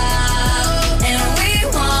stop, and we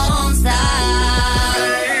won't stop.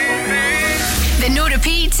 The no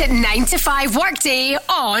repeat 9 to 5 workday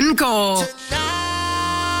on Go.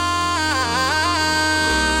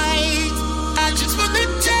 I just want to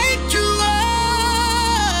take you away,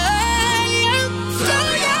 so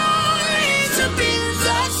yours to be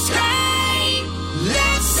the sky.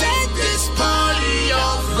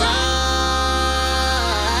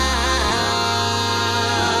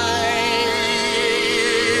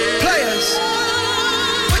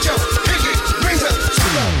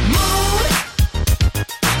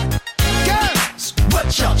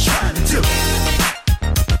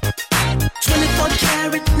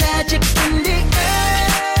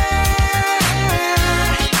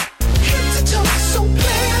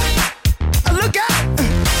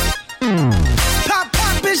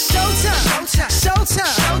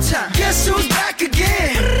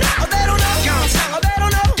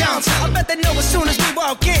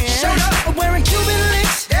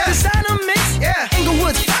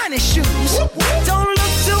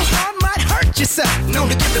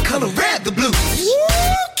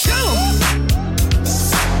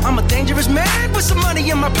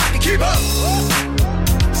 keep up.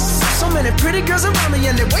 So many pretty girls around me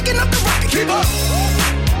and they're waking up the rocket. Keep up.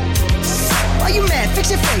 Why you mad? Fix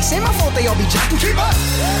your face. Ain't my fault they all be jocking. Keep up.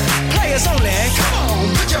 Players only. Come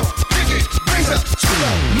on, put your pinky rings up to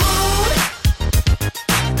the moon.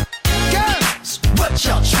 Girls, what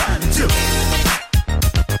y'all trying to do?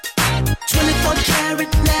 24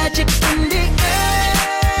 karat magic in the air.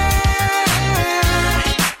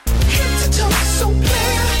 Hit the toe so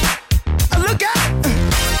clear. Look out.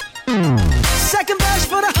 Second verse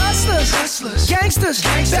for the hustlers, gangsters,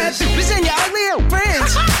 bad bitches and your ugly old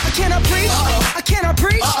friends. I cannot preach, I cannot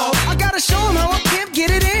preach. I gotta show them how a pimp get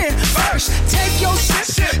it in. First, take your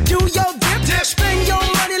sip, do your dip, spend your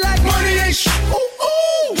money like money ain't shit. Ooh,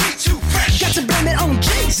 ooh, we too fresh. Got to blame it on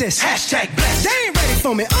Jesus. Hashtag blessed. They ain't ready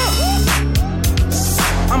for me.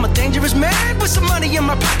 I'm a dangerous man with some money in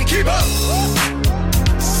my pocket. Keep up.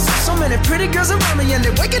 So many pretty girls around me and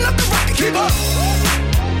they're waking up the rocket. Keep up.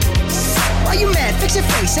 Why you mad? Fix your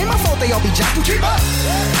face. Ain't my fault they all be jocking. Keep up.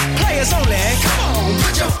 Players only. Come on,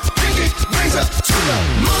 put your pinky rings up to the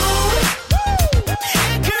moon.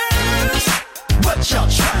 Girls, what y'all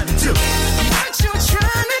trying to do? What you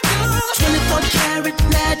trying to do? 24 karat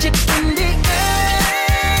magic in the air.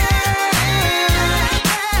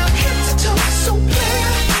 Hit the toe so clear.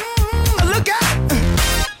 Look out.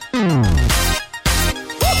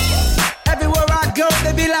 Everywhere I go,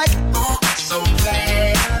 they be like, oh, so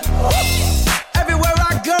bad. Everywhere I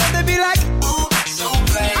go, they be like, ooh, so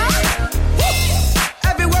bad.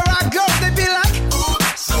 Everywhere I go, they be like, ooh,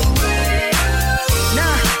 so bad.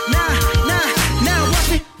 Now, watch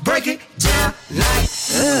me break it down like,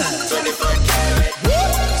 24 karat,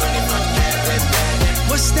 24 karat.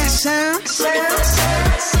 What's that sound? 24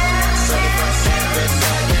 karat,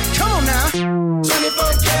 come on now.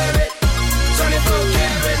 24 karat, 24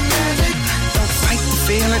 karat magic. Don't fight the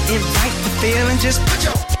feeling, invite the feeling, just put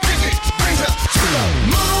your pinky rings up to the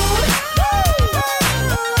moon.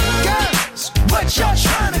 Girls, what y'all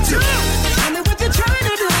trying to do? Tell me what you're trying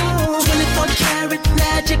to do. 24 karat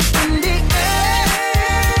magic in the air.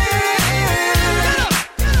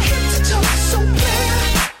 Hit the toe so clear.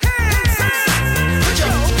 Put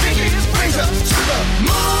your pinky rings up to the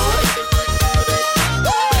moon.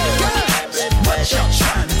 Girls, what y'all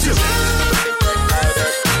trying to do?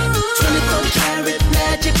 24 karat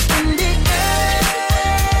magic in the air.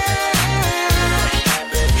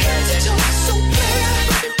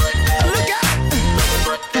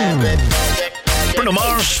 Bruno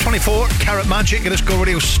Mars, 24 Karat Magic. It is Go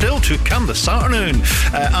Radio still to come this afternoon.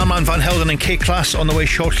 Armand Van Helden and K-Class on the way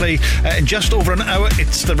shortly. In just over an hour,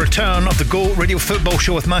 it's the return of the Go Radio Football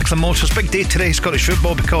Show with Macklin Motors. Big day today, Scottish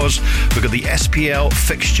football, because we've got the SPL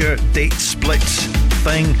fixture date split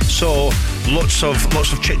thing. So lots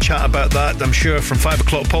of chit-chat about that, I'm sure, from 5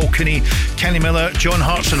 o'clock. Paul Cooney, Kenny Miller, John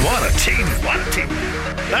Hartson. What a team.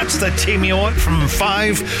 That's the team you want from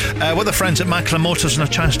 5. With the friends at Macklin Motors, and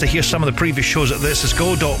a chance to hear some of the previous shows at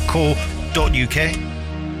thisisgo.co.uk.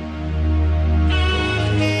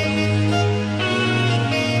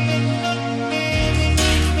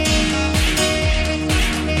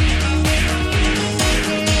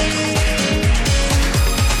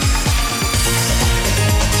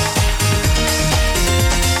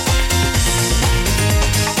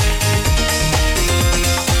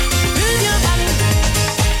 Move your body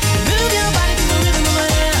to the rhythm of my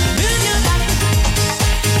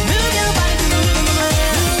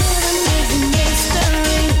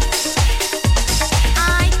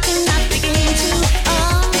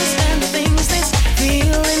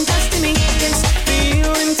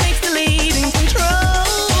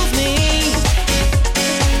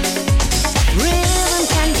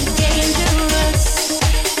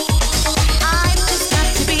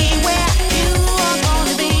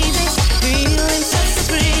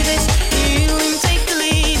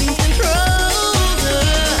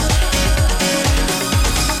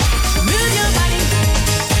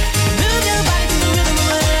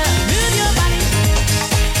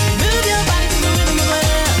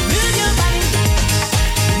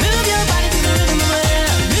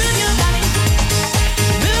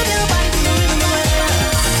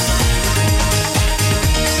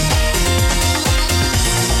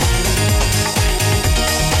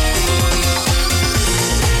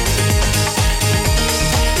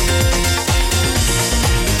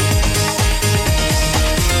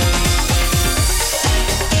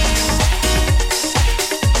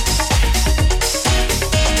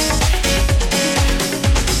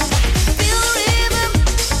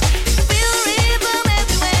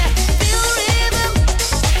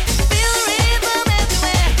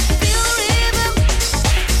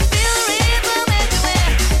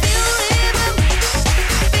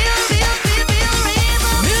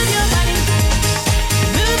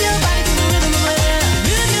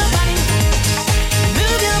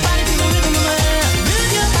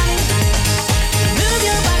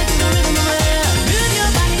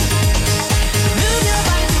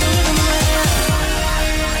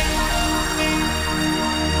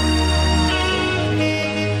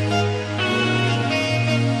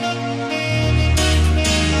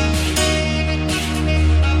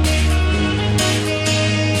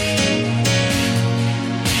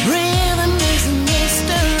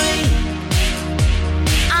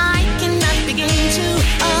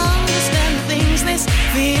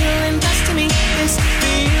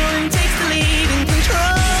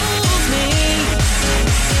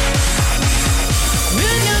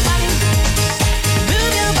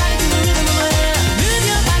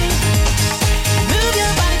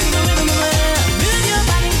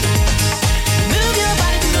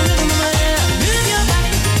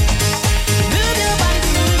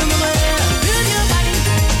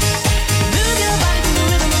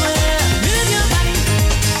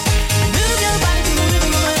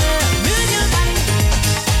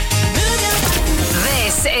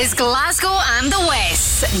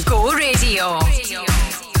Radio.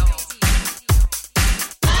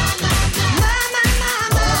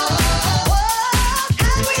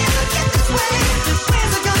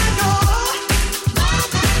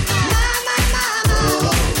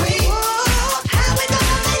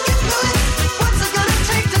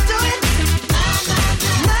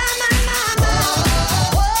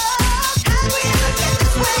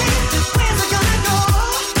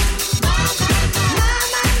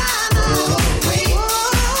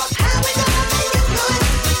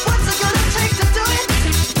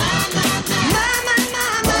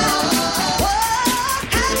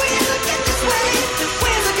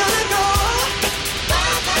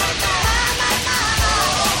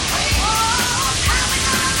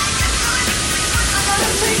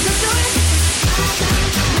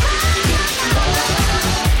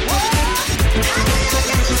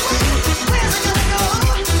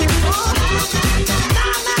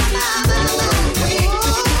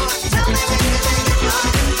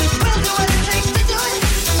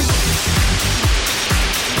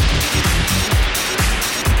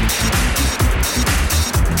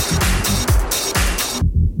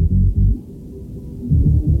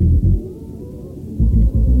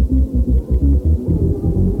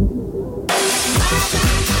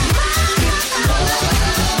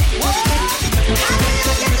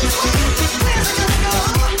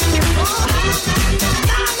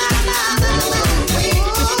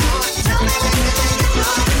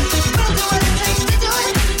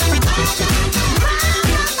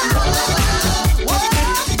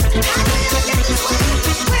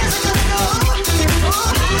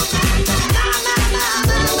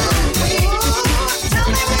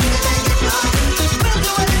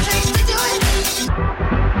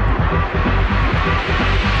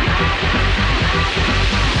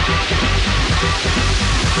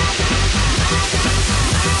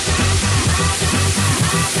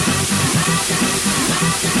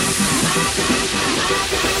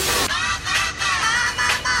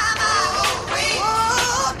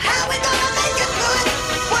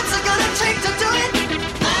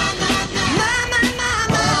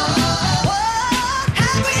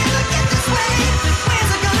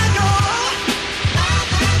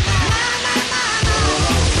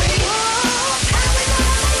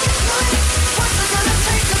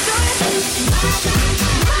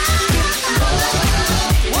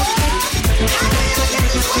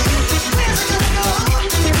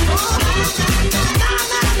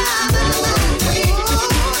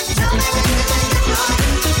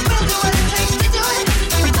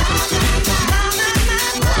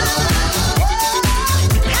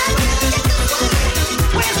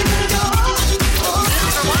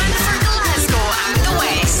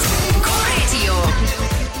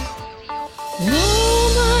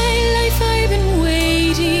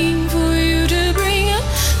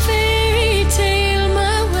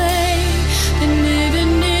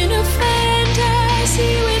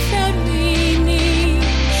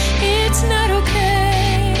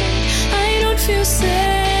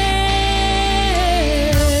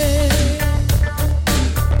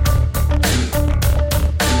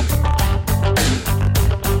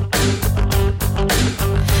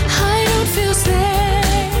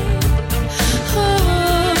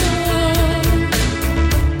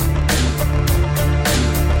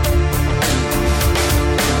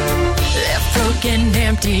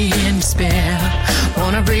 empty in despair.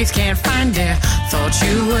 Wanna breathe, can't find air. Thought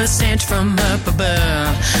you were sent from up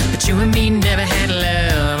above, but you and me never had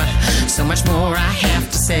love. So much more I have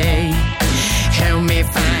to say. Help me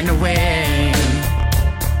find a way.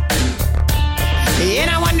 And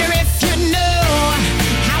I wonder if you know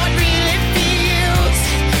how it really feels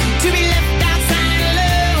to be left outside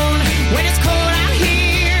alone when it's cold out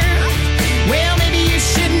here. Well, maybe you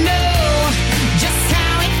should know just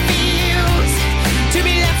how it feels to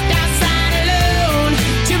be left outside alone,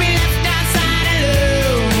 to be left outside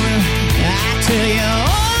alone. I tell you,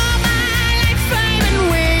 all my life I've been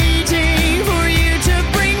waiting for you to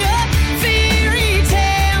bring a fairy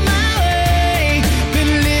tale my way.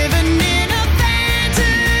 Been living in a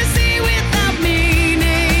fantasy without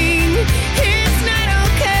meaning. It's not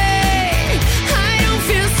okay. I don't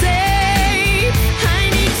feel safe. I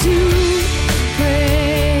need to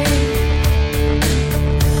pray.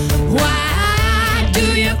 Why do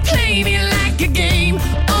you play me like a game?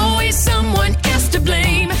 Always someone else to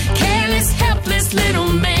blame. Careless, helpless little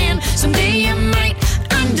man. Someday you might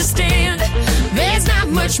understand. There's not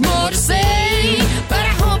much more to say, but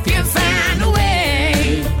I hope you find a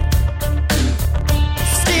way.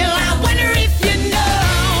 Still, I wonder if you know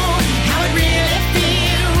how it really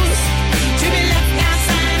feels to be left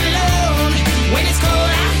outside alone when it's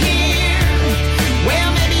cold out here. Well,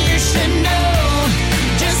 maybe you should know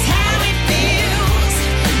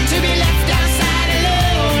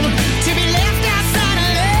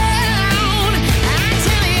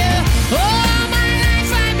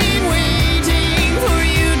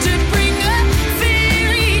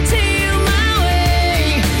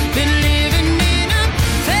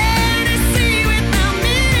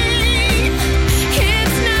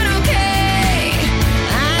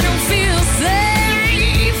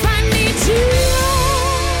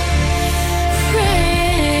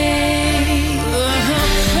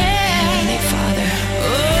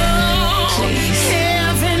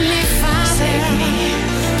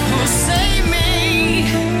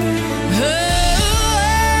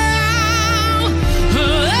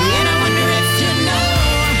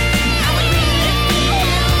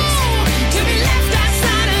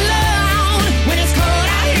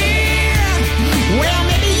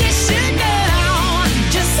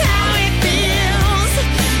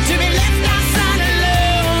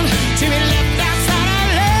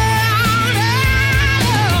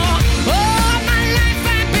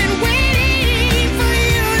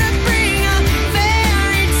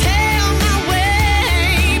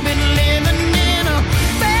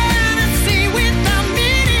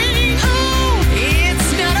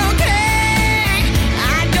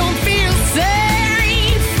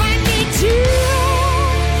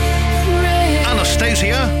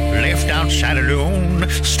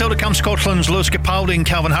Still to come, Scotland's Lewis Capaldi and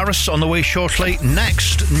Calvin Harris on the way shortly.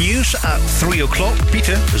 Next, news at 3 o'clock.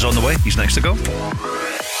 Peter is on the way. He's next to go.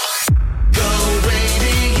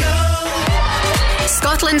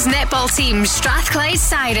 Scotland's netball team Strathclyde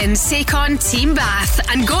Sirens take on Team Bath,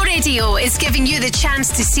 and Go Radio is giving you the chance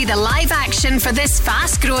to see the live action for this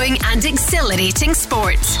fast-growing and exhilarating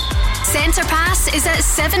sport. Centre Pass is at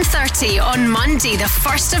 7:30 on Monday the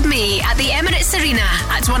 1st of May at the Emirates Arena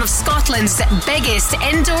at one of Scotland's biggest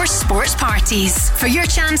indoor sports parties. For your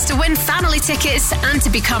chance to win family tickets and to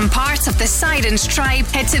become part of the Sirens tribe,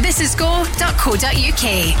 head to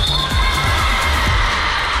thisisgo.co.uk.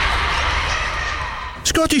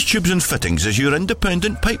 Scottish Tubes and Fittings is your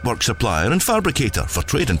independent pipework supplier and fabricator for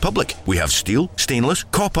trade and public. We have steel, stainless,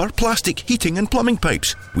 copper, plastic, heating and plumbing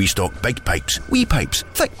pipes. We stock big pipes, wee pipes,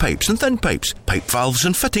 thick pipes and thin pipes, pipe valves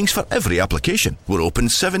and fittings for every application. We're open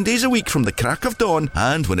 7 days a week from the crack of dawn,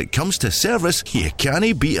 and when it comes to service, you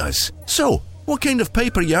can't beat us. So, what kind of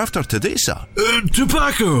pipe are you after today, sir?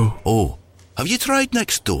 Tobacco. Oh, have you tried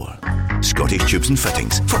next door? Scottish Tubes and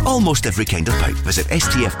Fittings. For almost every kind of pipe, visit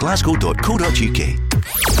stfglasgow.co.uk.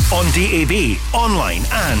 On DAB, online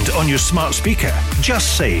and on your smart speaker,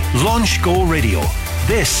 just say Launch Go Radio.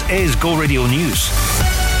 This is Go Radio News.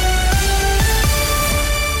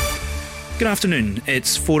 Good afternoon,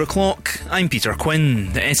 it's 4 o'clock. I'm Peter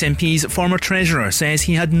Quinn. The SNP's former treasurer says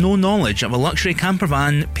he had no knowledge of a luxury camper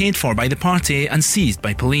van paid for by the party and seized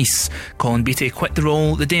by police. Colin Beattie quit the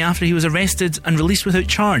role the day after he was arrested and released without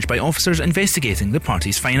charge by officers investigating the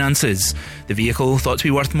party's finances. The vehicle, thought to be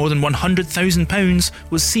worth more than £100,000,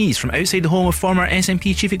 was seized from outside the home of former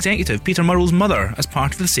SNP Chief Executive Peter Murrell's mother as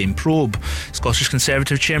part of the same probe. Scottish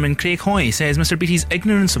Conservative Chairman Craig Hoy says Mr Beattie's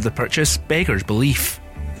ignorance of the purchase beggars belief.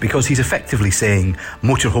 Because he's effectively saying,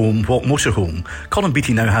 motorhome, what motorhome? Colin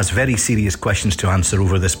Beattie now has very serious questions to answer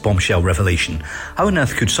over this bombshell revelation. How on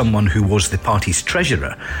earth could someone who was the party's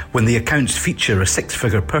treasurer, when the accounts feature a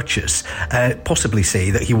six-figure purchase, possibly say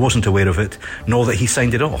that he wasn't aware of it, nor that he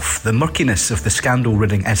signed it off? The murkiness of the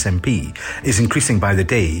scandal-ridding SNP is increasing by the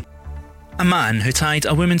day. A man who tied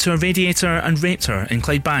a woman to a radiator and raped her in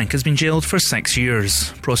Clydebank has been jailed for 6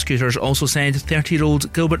 years. Prosecutors also said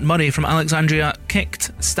 30-year-old Gilbert Murray from Alexandria kicked,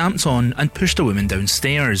 stamped on and pushed a woman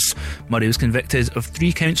downstairs. Murray was convicted of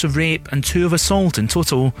 3 counts of rape and 2 of assault in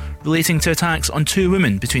total, relating to attacks on 2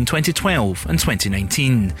 women between 2012 and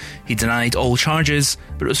 2019. He denied all charges,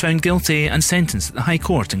 but was found guilty and sentenced at the High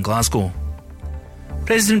Court in Glasgow.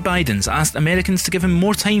 President Biden's asked Americans to give him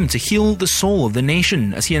more time to heal the soul of the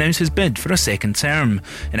nation as he announced his bid for a second term.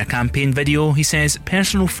 In a campaign video, he says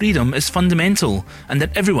personal freedom is fundamental and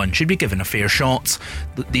that everyone should be given a fair shot.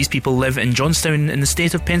 These people live in Johnstown in the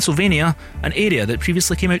state of Pennsylvania, an area that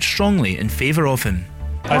previously came out strongly in favour of him.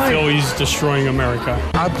 I feel he's destroying America.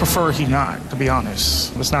 I prefer he not, to be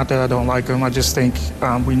honest. It's not that I don't like him. I just think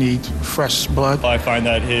we need fresh blood. I find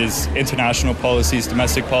that his international policies,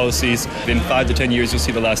 domestic policies, in 5 to 10 years you'll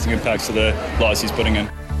see the lasting impacts of the laws he's putting in.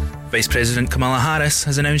 Vice President Kamala Harris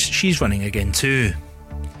has announced she's running again too.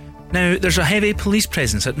 Now, there's a heavy police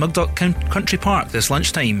presence at Mugdock Country Park this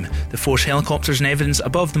lunchtime. The force helicopters and evidence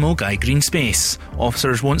above the Mulgai green space.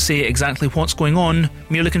 Officers won't say exactly what's going on,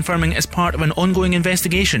 merely confirming it's part of an ongoing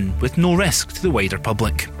investigation with no risk to the wider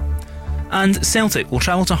public. And Celtic will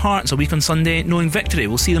travel to Hearts a week on Sunday, knowing victory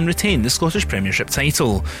will see them retain the Scottish Premiership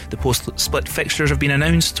title. The post-split fixtures have been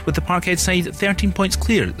announced, with the Parkhead side 13 points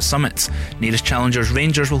clear at the summit. Nearest challengers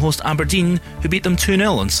Rangers will host Aberdeen, who beat them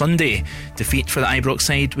 2-0 on Sunday. Defeat for the Ibrox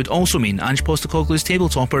side would also mean Ange Postecoglou's table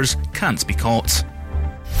toppers can't be caught.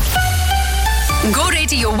 Go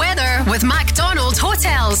Radio weather with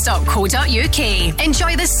McDonaldHotels.co.uk.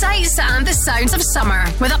 Enjoy the sights and the sounds of summer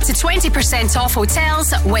with up to 20% off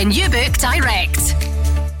hotels when you book direct.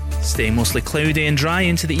 Staying mostly cloudy and dry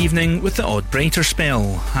into the evening with the odd brighter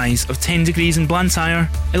spell. Highs of 10 degrees in Blantyre,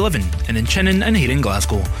 11 in Inchinnan and here in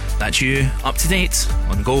Glasgow. That's you, up to date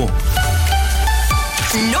on Go.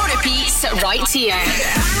 No repeats right here.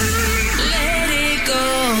 Let it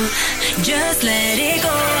go, just let it go.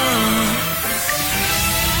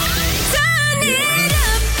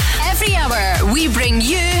 Every hour, we bring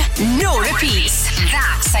you no repeats.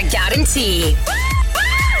 That's a guarantee.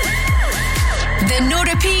 The No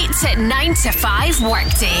Repeat at 9 to 5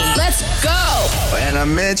 workday. Let's go! When I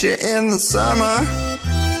met you in the summer,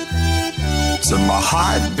 to my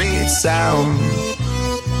heartbeat sound,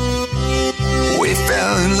 we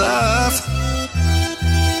fell in love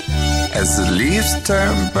as the leaves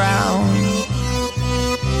turn brown.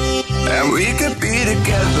 And we could be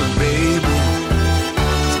together, baby,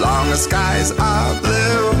 long as skies are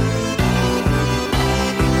blue.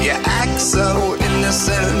 You act so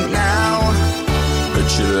innocent now, but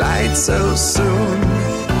you lied so soon.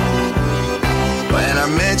 When I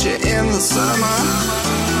met you in the summer.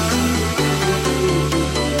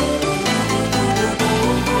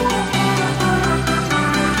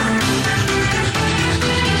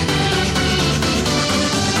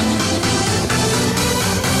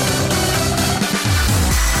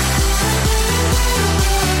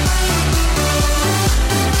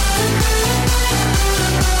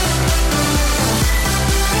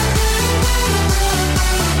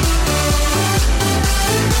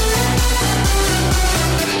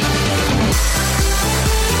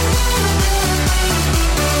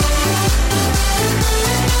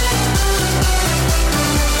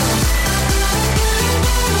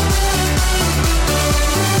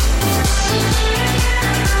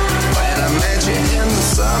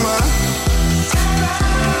 Summer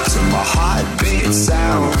to my heartbeat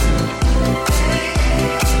sound,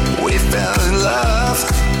 we fell in love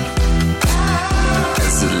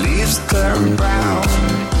as the leaves turn brown,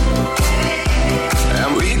 and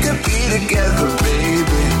we could be together,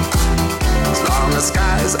 baby, as long as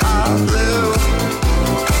skies are blue.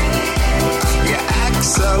 You act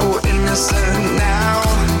so innocent now,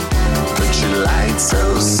 but you lied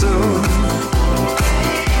so soon.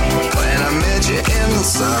 When I met you in the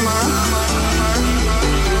summer.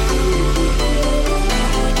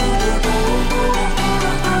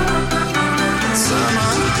 Summer.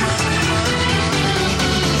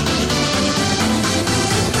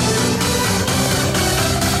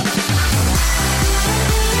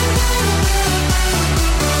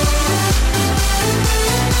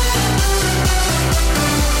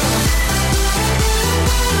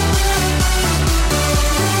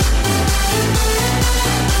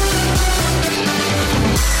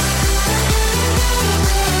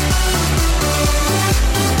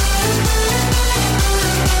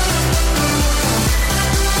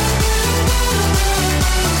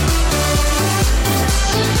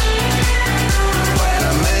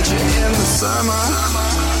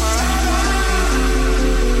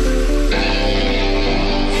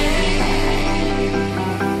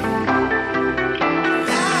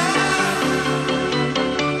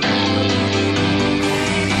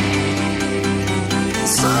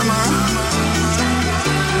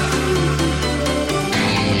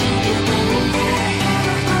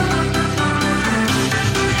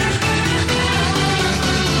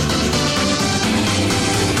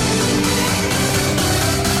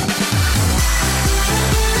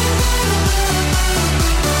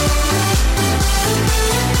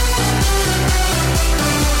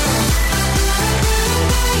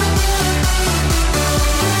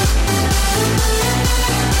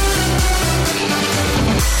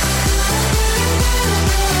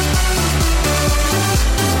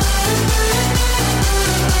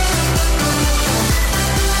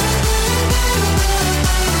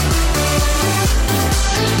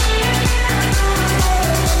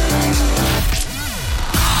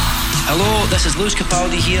 This is Lewis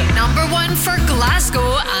Capaldi here. Number 1 for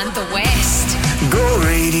Glasgow and the West. Go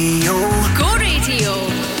radio. Go radio.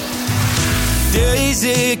 Days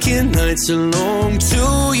aching, nights are long.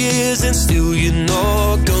 2 years and still you're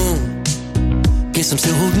not gone. Guess I'm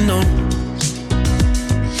still holding on.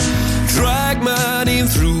 Drag my name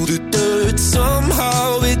through the dirt.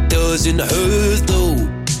 Somehow it doesn't hurt though.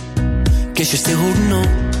 Guess you're still holding on.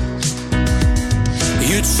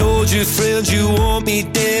 You told your friends you want me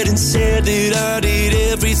dead and said that I did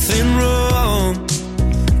everything wrong.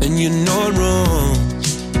 And you're not wrong.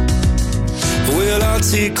 Well, I'll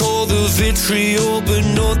take all the vitriol, but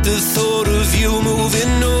not the thought of you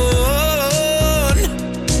moving on.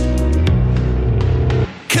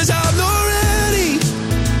 'Cause I'm not ready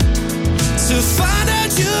to find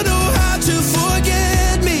out you know how to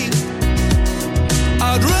forget me.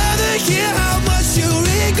 I'd rather hear how much you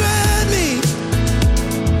regret me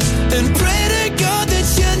and pray to God that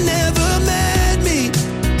you never met me,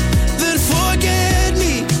 then forget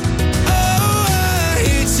me. Oh, I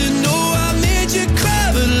hate to know I made you cry,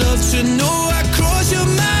 but love to know I crossed your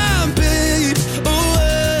mind, babe.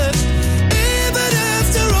 Oh, even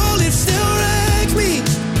after all, it still wrecked me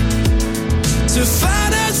to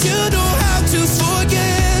find out you know how to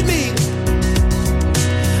forget me.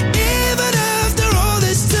 Even after all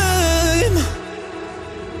this time.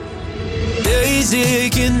 Days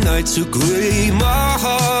aching, nights are grey. My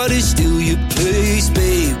heart is still your place,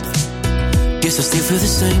 babe. Guess I still feel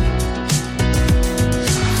the same.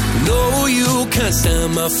 No, you can't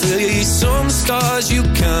stand my face. Some scars you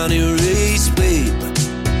can't erase, babe.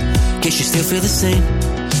 Guess you still feel the same.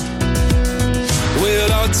 Well,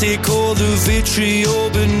 I'll take all the vitriol,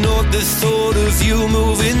 but not the thought of you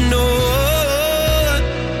moving on.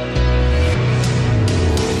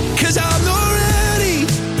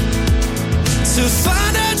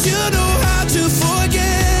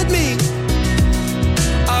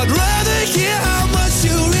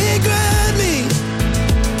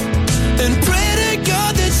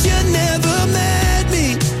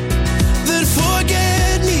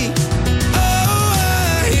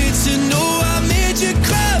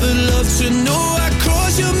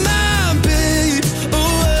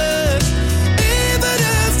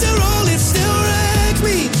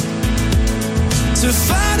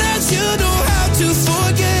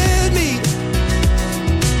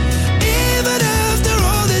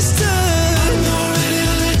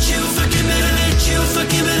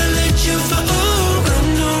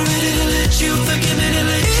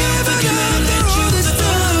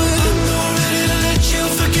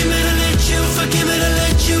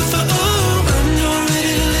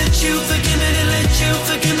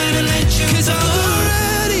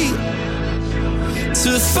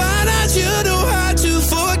 out you know how to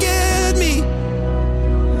forget me.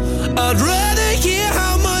 I'd rather hear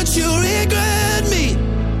how much you regret me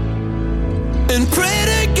and pray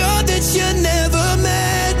to God that you never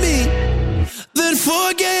met me than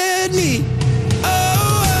forget me.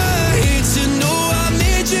 Oh, I hate to know I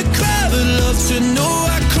made you cry, but love to know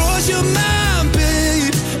I crossed your mind,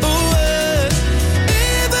 babe. Oh,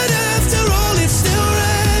 even after all, it still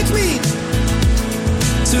wrecks me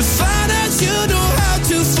to find out you know how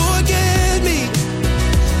to forget me,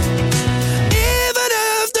 even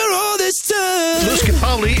after all this time. Lewis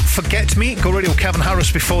Capaldi, Forget Me. Go Radio, Kevin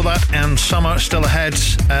Harris before that, and Summer still ahead.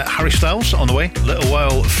 Harry Styles on the way, a little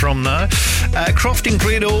while from now. Croft and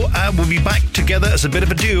Grado will be back together as a bit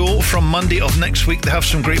of a duo from Monday of next week. They have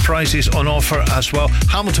some great prizes on offer as well.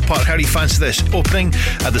 Hamilton Park, how do you fancy this? Opening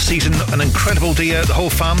the season, an incredible day out, the whole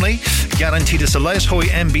family. Guaranteed. It's the Les Hoy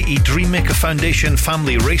MBE Dreammaker Foundation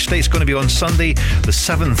Family Race Day. It's going to be on Sunday, the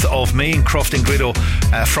 7th of May in Croft and Grado.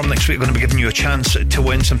 From next week, we're going to be giving you a chance to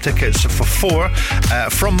win some tickets for 4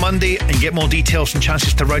 from Monday, and get more details and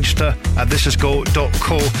chances to register at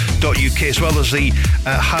thisisgo.co.uk, as well as the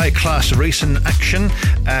high-class racing action.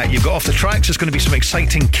 You've got Off the Tracks. There's going to be some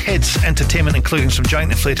exciting kids entertainment, including some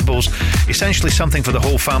giant inflatables, essentially something for the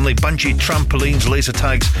whole family. Bungee, trampolines, laser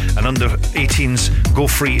tags, and under 18s go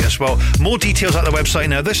free as well. More details at the website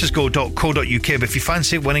now, thisisgo.co.uk. But if you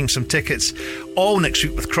fancy winning some tickets all next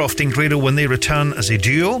week with Croft and Grado when they return as a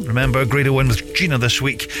duo, remember Grado win with Gina this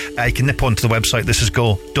week, you can nip onto the website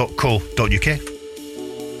thisisgo.co.uk.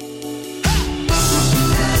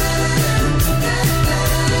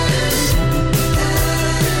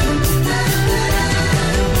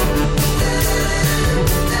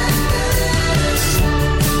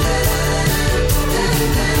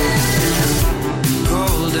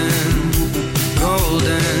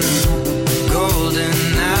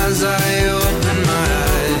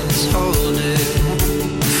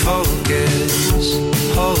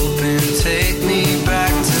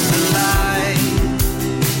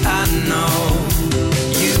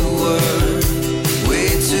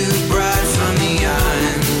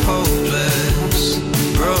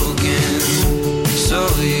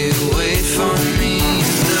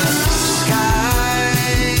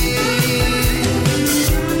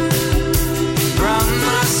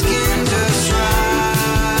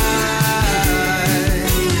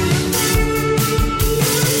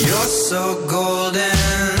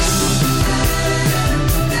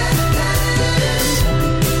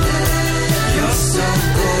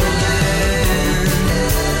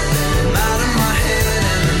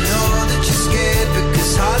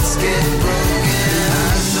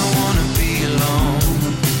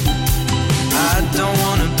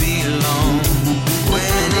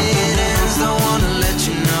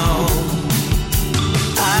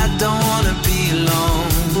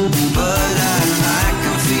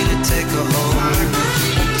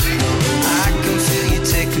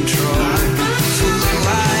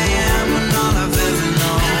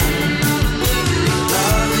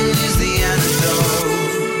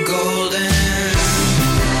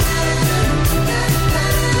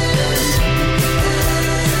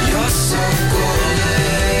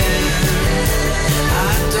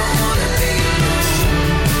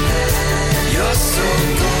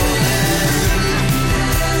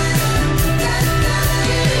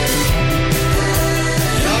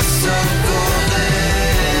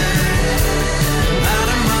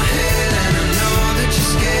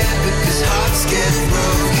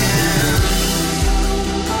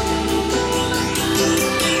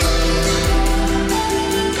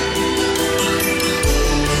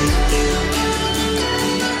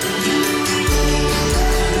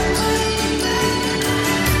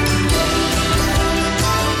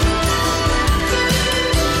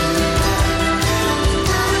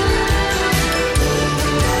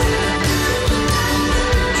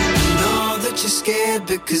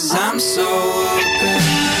 Because I'm so open.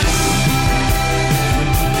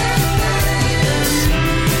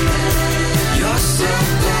 You're so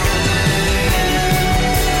golden.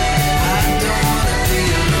 I don't wanna be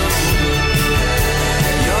alone.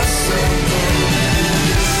 You're so golden.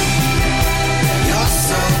 You're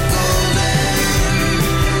so golden.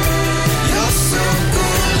 You're so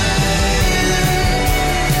golden.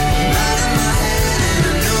 I'm out of my head and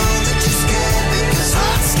I know that you're scared because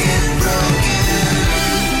hearts get broken.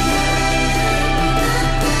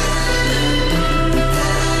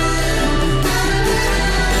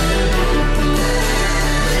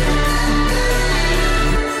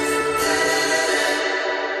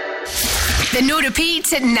 The No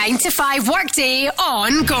Repeat 9 to 5 workday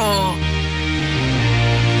on Go.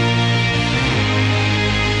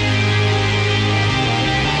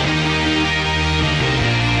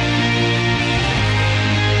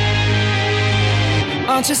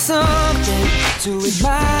 Aren't you something to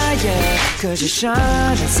admire? Cause you shine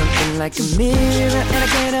at something like a mirror, and I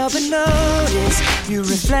can't help but notice you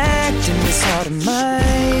reflect in this heart of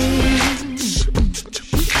mine.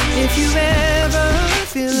 If you ever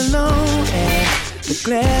feel alone and the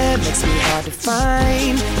glare makes me hard to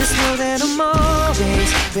find, just know that I'm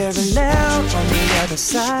always very loud on the other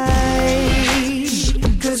side.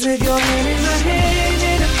 Cause with your hand in my hand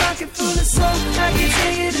and a pocket full of soap, I can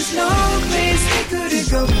tell you there's no place we couldn't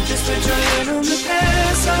go. Just put your hand on the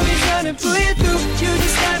past, I'll be trying to pull you through. You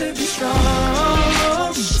just gotta be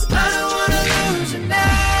strong. I don't wanna lose you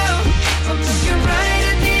now. I'm looking right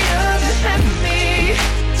at the other half of me.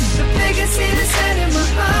 The vacancy that's set in my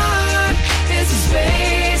heart is a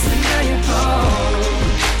space, and now you're home.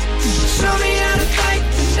 Show me how to fight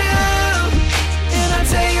for now, and I'll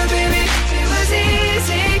tell you, baby, it was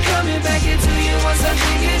easy coming back into you once I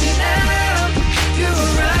figured it out. You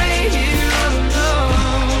were right here all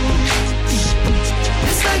alone.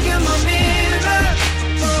 It's like you're my mirror,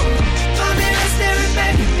 my mirror staring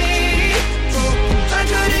back at me. I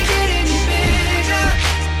couldn't get any bigger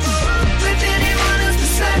with anyone else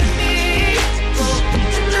beside me.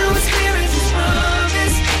 And now it's clear as this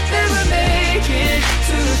promise that we're making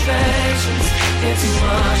two reflections into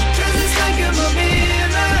one. Cause it's like you're my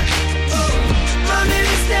mirror, my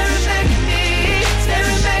mirror staring back at me,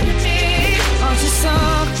 staring back at me. Aren't you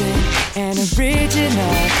something and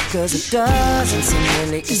original? Cause it doesn't seem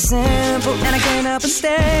really as simple, and I can't help but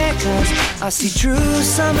stare cause I see true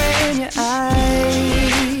summer in your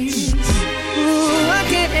eyes. Ooh, I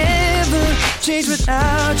can't ever change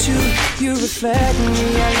without you. You reflect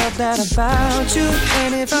me, I love that about you.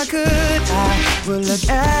 And if I could, I would look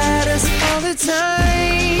at us all the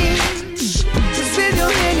time. Cause with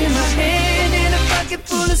your hand in my hand and a pocket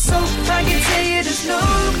full of soap, I can tell you there's no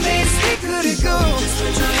place we couldn't go. Just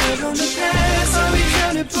put your head on the past, I'll be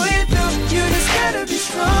trying to pull you through. You just gotta be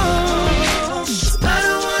strong. I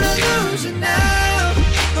don't wanna lose you now.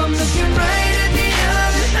 I'm looking right at the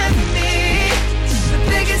other half of me. The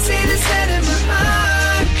vacancy that's set in my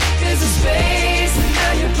heart is a space, and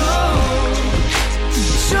now you're home.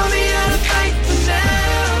 Show me how to fight for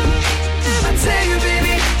now, and I tell you,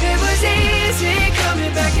 baby, it was easy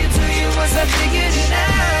coming back into you once I figured it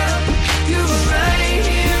out. You were right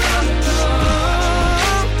here all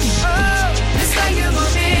along. Oh, it's like you're my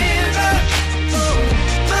mirror,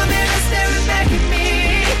 my mirror staring back at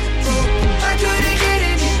me. I couldn't get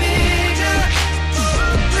any bigger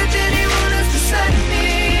with anyone else beside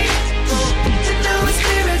me. And now it's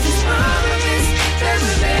clear as this promise that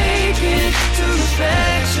we're making two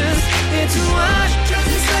reflections into one. Cause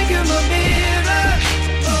it's like you're my mirror,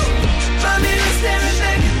 my mirror staring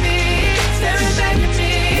back at me, staring back at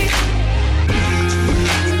me.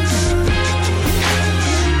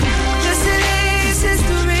 Yesterday's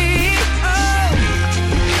history,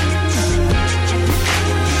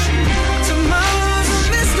 tomorrow's a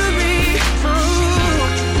mystery.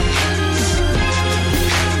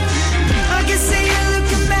 I can see you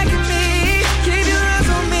looking back at me. Keep your eyes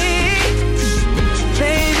on me,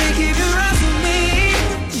 baby, keep your eyes on me.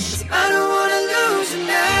 I don't wanna lose you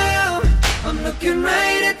now. I'm looking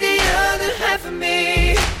right at the other half of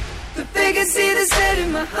me. The vacancy that's set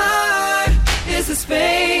in my heart is the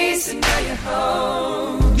space, and now you're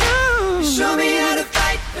home. You show me how to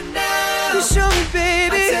fight for now. You show me,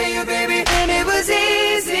 baby. I tell you, baby, and it was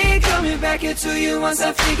easy coming back into you once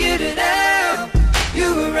I figured it out.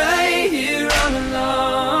 You were right here all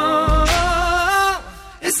along.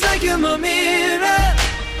 It's like you're my mirror,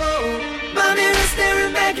 my mirror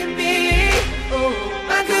staring back at me.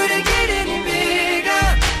 I couldn't get any bigger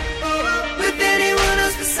with anyone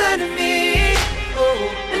else beside of me.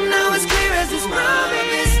 And now it's clear as this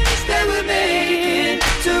promise that we're making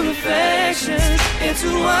two reflections into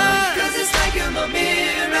one. Cause it's like you're my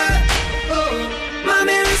mirror, my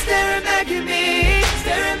mirror staring back at me,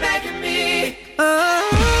 staring back at me.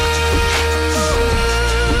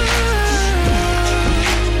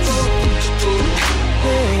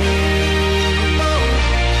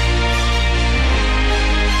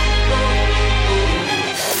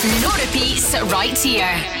 No repeats right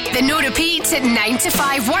here. The No Repeat 9 to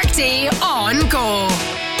 5 workday on Go.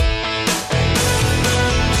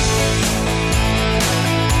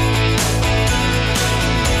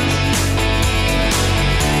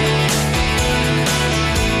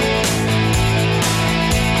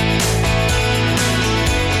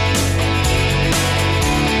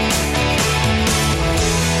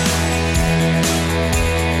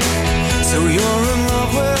 So you're in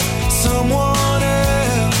love with someone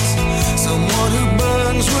else, someone who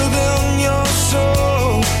burns within your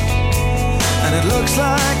soul, and it looks like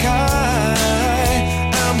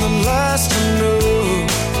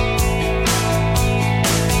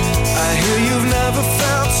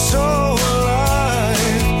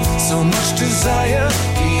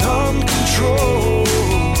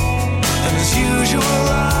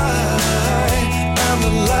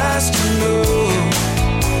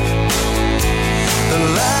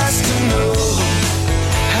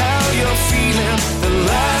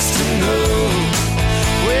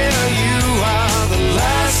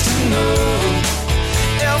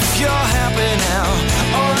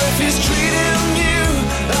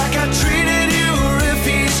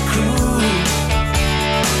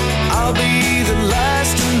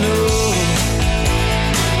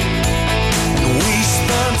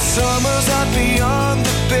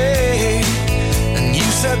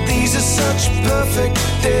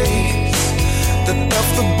days that if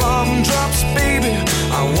the bomb drops, baby,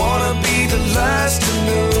 I wanna be the last to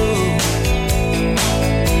know.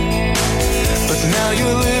 But now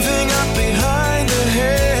you're living up behind the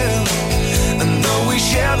hill, and though we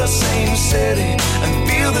share the same city and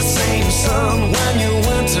feel the same sun, when your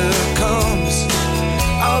winter comes,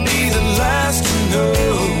 I'll be the last to know.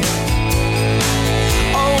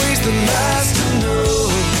 Always the last to know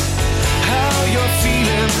how you're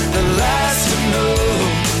feeling, the last to know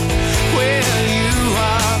where you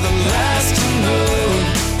are, the last to know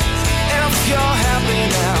if you're happy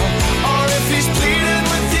now, or if he's pleading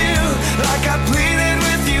with you like I pleaded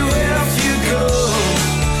with you. If you go,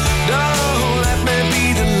 don't let me be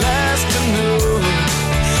the last to know.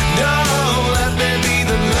 Don't let me be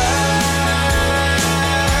the last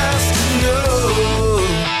to know.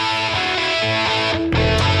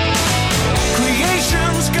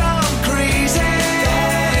 Creation's gone crazy.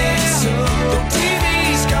 The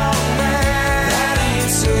TV's gone mad.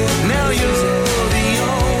 Now you're the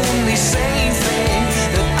only sane thing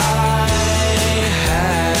that I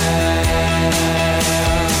have.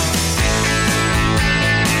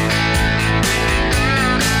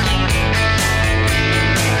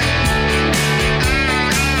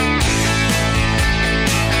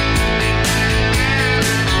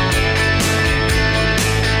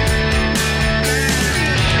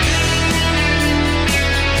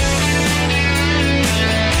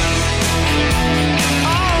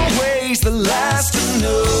 Always the last to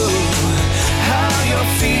know how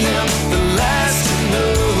you're feeling, the last to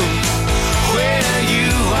know where you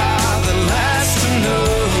are, the last to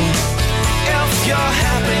know if you're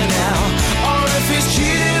happy now, or if he's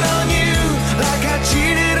cheated on you like I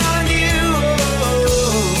cheated on you.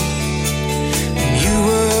 You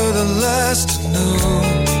were the last to know.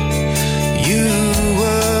 You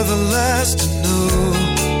were the last to know.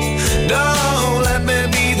 Don't let me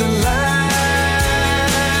be the last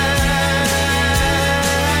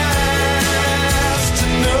to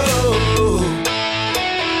know.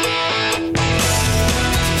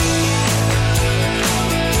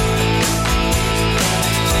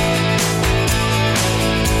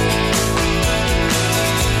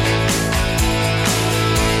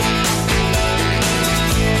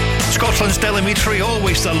 Scotland's Daily Metery,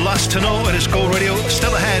 always the last to know. It is Go Radio.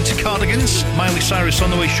 Still ahead, Cardigans, Miley Cyrus on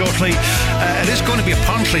the way shortly. It is going to be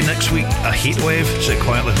apparently next week a heat wave. Say it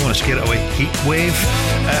quietly, I don't want to scare it away. Heat wave.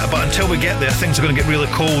 But until we get there, things are going to get really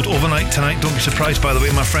cold overnight tonight. Don't be surprised, by the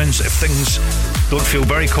way, my friends, if things don't feel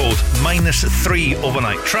very cold. -3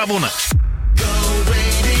 overnight. Travel next.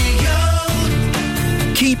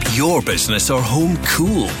 Keep your business or home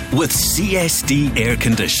cool with CSD Air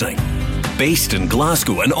Conditioning. Based in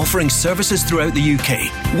Glasgow and offering services throughout the UK,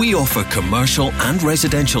 we offer commercial and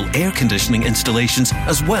residential air conditioning installations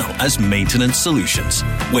as well as maintenance solutions.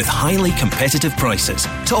 With highly competitive prices,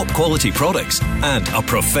 top quality products and a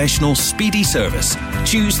professional, speedy service.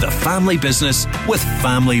 Choose the family business with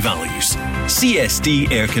family values. CSD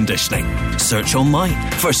Air Conditioning. Search online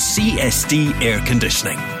for CSD Air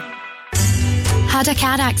Conditioning. Had a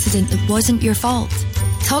car accident that wasn't your fault?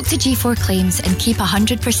 Talk to G4 Claims and keep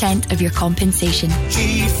 100% of your compensation.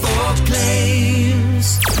 G4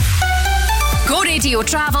 Claims. Go radio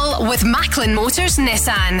travel with Macklin Motors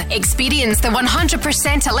Nissan. Experience the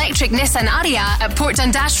 100% electric Nissan Ariya at Port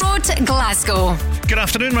Dundas Road, Glasgow. Good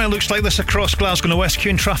afternoon. Well, it looks like this across Glasgow and the West.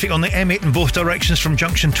 Queuing traffic on the M8 in both directions from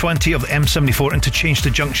junction 20 of the M74 interchange to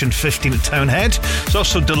junction 15 at Townhead. There's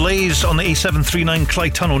also delays on the A739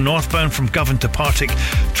 Clyde Tunnel northbound from Govan to Partick.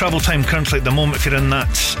 Travel time currently at the moment, if you're in that,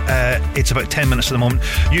 it's about 10 minutes at the moment.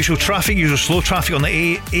 Usual slow traffic on the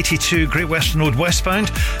A82 Great Western Road westbound,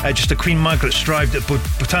 just a Queen Margaret's Drive at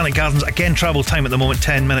Botanic Gardens. Again, travel time at the moment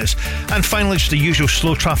 10 minutes. And finally, just the usual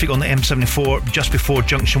slow traffic on the M74 just before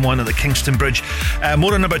junction 1 at the Kingston Bridge.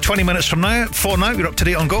 More in about 20 minutes from now. For now, you're up to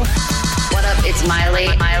date on Go. What up, it's Miley.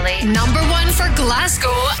 Number 1 for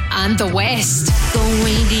Glasgow and the West. Go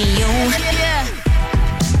radio.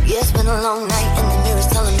 Yeah, it's been a long night and the mirror's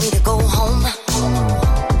telling me to go home.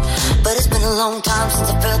 But it's been a long time since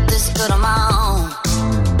I felt this good on my own.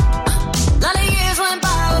 Lot of years went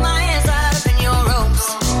by with my hands tied up in your ropes.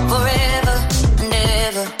 Forever and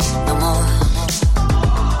ever, no more.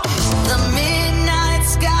 The midnight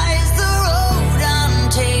sky is the road I'm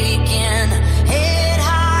taking. Head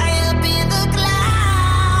high up in the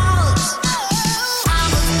clouds. I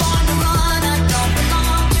was born to run, I don't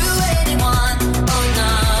belong to anyone. Oh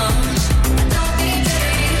no, I don't need to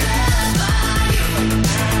be loved by you.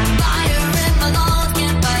 Fire in my lungs,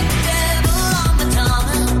 can't fight the devil on my tongue.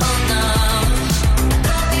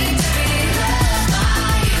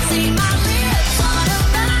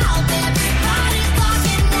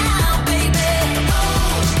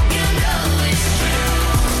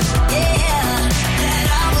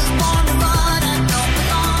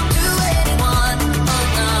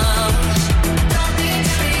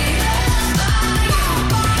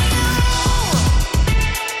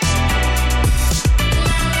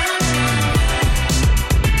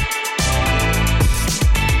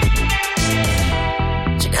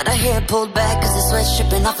 pulled back cause the sweat's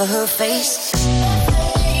dripping off of her face.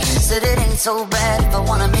 Said it ain't so bad if I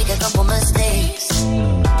wanna make a couple mistakes.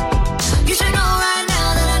 You should know right now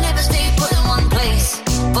that I never stay put in one place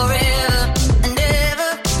forever and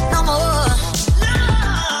ever, no more.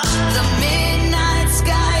 The midnight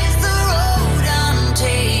sky is the road I'm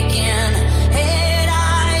taking. Head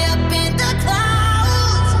high up in the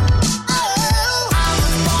clouds. Oh, I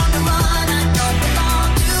was born to run, I don't belong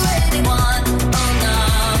to anyone. Oh no,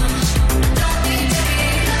 don't need to be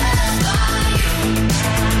loved by you.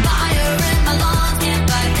 Fire in my lungs, can't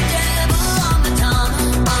fight the devil on my tongue.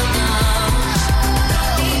 Oh no,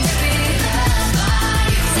 don't need to be loved by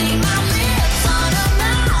you. See my lips on a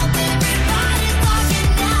mouth, everybody's talking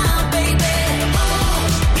now, baby. Oh,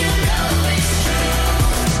 you know it's true.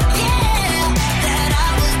 Yeah, that I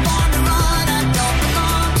was born to run, I don't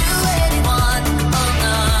belong to anyone. Oh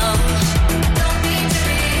no, don't need to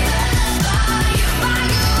be loved by you, by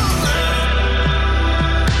you.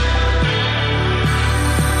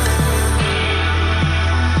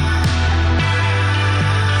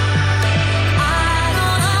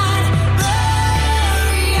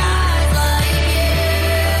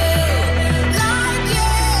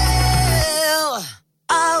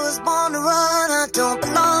 I was born to run, I don't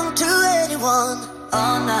belong to anyone.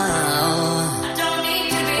 Oh no, I don't need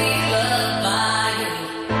to be loved by you.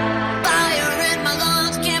 Fire in my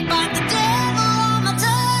lungs, can't fight the devil on my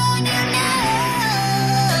tongue. You know,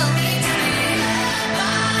 don't need to be loved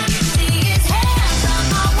by you. See his hands on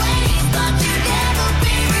my waist, but you never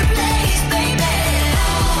be replaced, baby.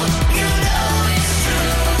 Oh, you know it's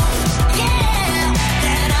true. Yeah,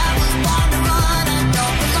 that I was born to run, I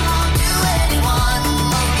don't belong to anyone.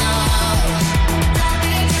 Oh no, don't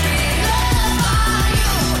need to be loved by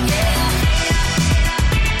you. Yeah.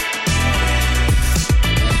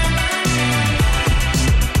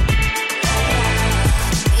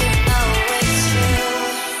 You know it's true.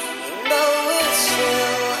 You know it's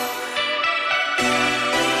true.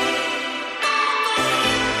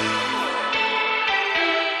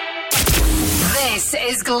 This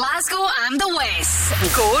is Glasgow and the West.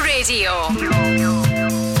 Go Radio.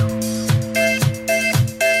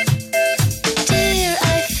 Dear,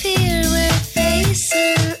 I fear we're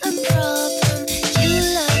facing a problem. You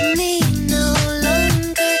love me no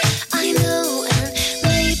longer, I know, and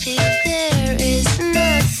maybe there is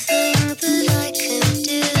nothing that I can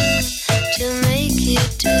do to make you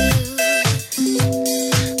do.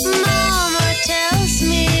 Mama tells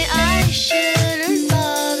me I shouldn't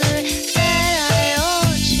bother, that I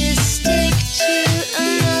ought just stick to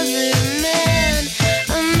another man.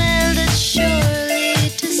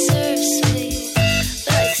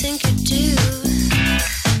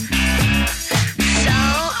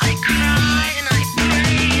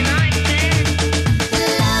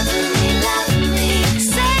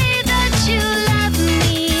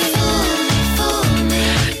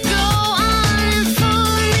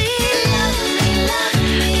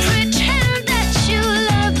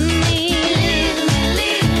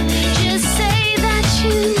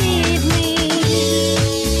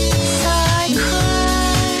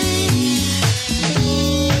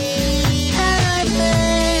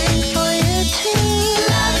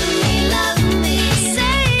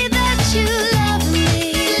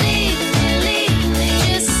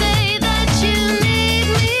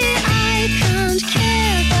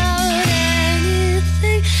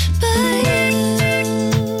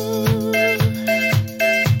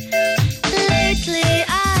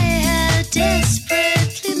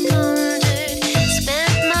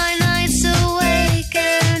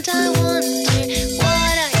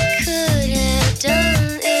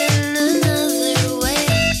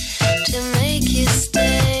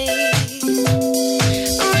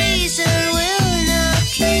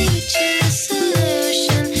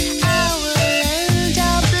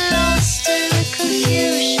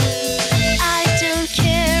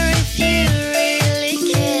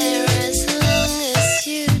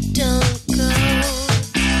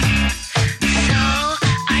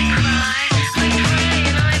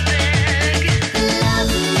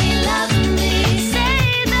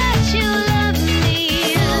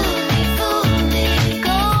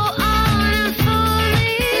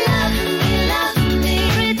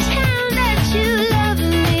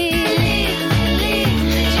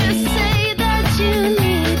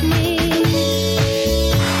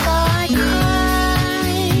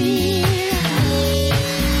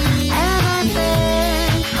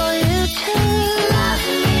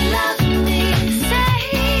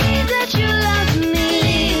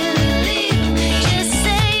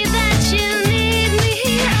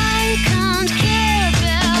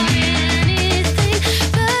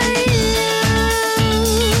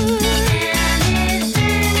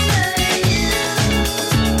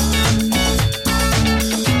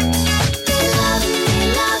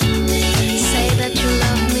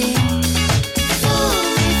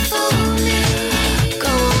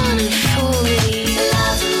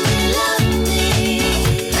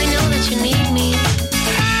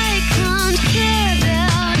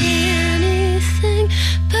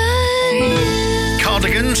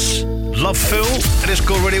 half full.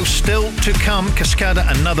 Disco Radio still to come. Cascada,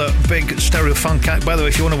 another big Stereo Funk act. By the way,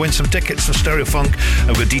 if you want to win some tickets for Stereo Funk,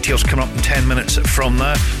 I've got details coming up in 10 minutes from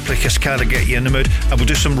now. Play Cascada, get you in the mood. And we'll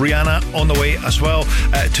do some Rihanna on the way as well.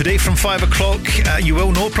 Today from 5 o'clock, you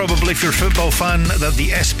will know probably if you're a football fan that the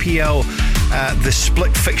SPL, the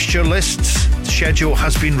split fixture list schedule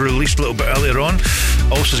has been released a little bit earlier on.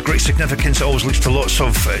 Also has great significance. It always leads to lots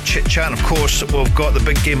of chit chat. And of course, we've got the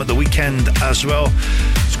big game at the weekend as well.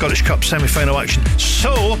 Scottish Cup semi-final action.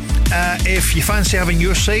 So, if you fancy having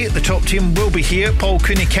your say, the top team will be here. Paul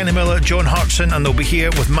Cooney, Kenny Miller, John Hartson, and they'll be here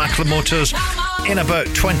with Mackler Motors in about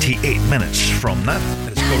 28 minutes from now.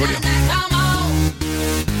 Let's go radio.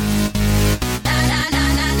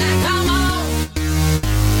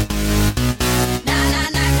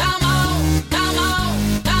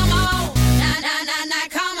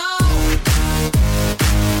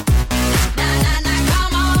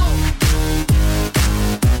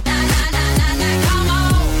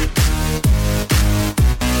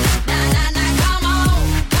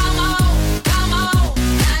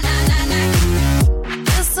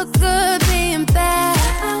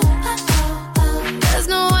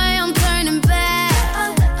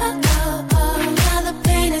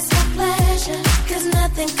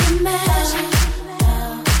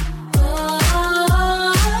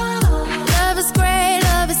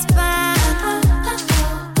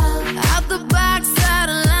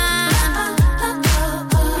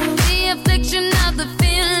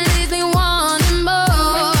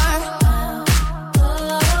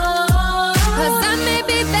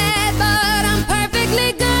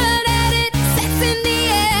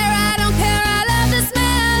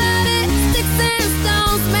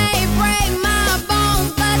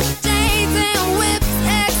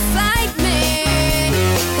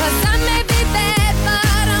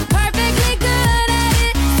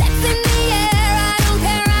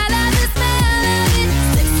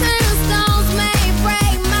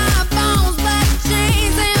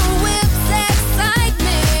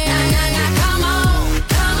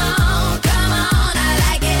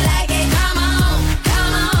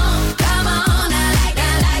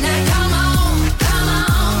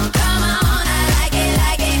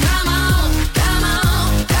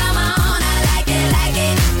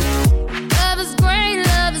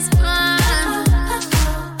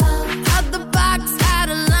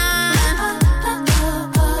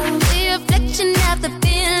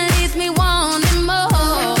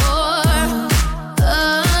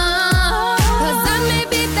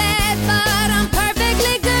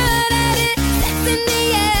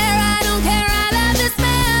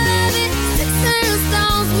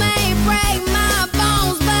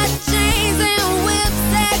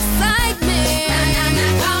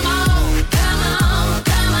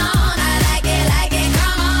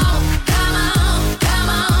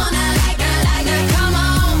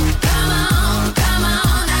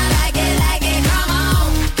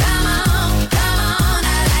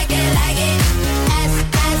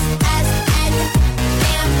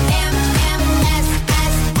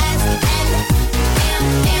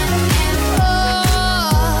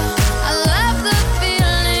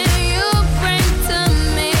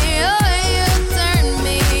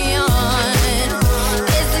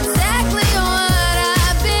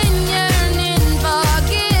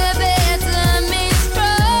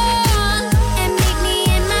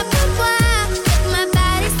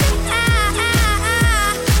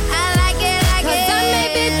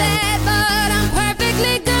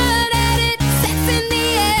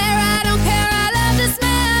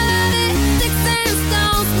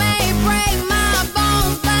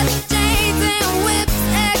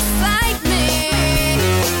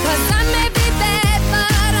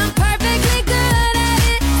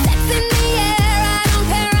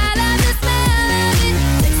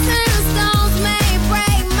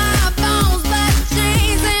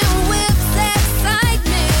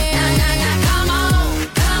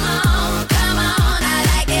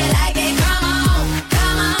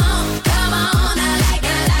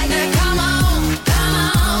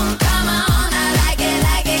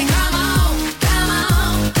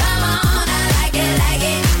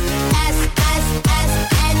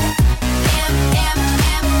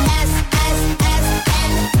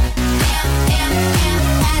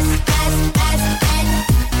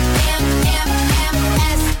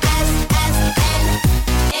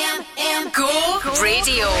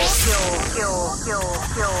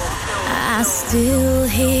 I still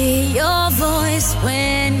hear your voice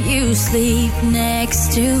when you sleep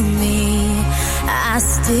next to me. I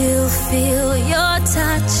still feel your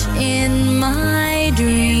touch in my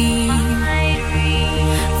dream.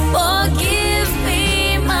 Forgive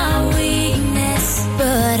me my weakness,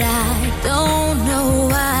 but I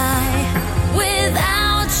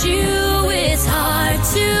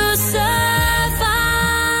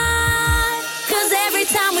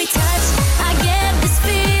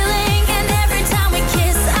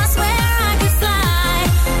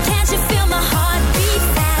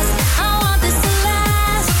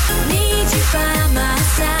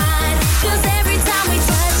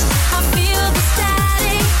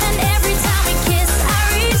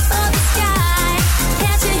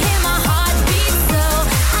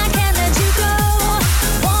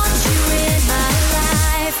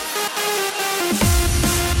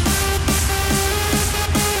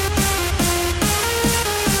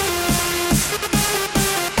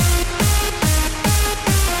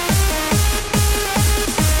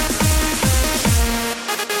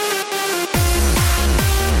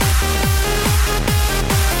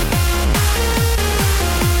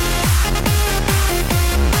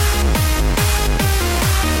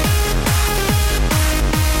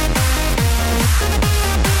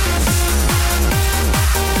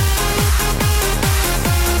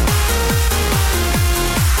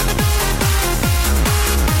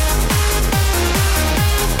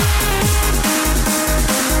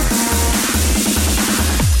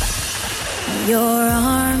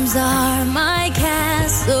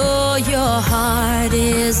heart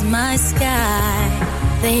is my sky.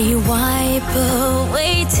 They wipe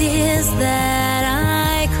away tears that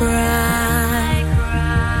I cry.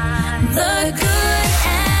 The good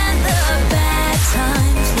and the bad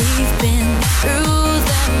times, we've been through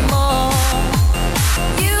them all.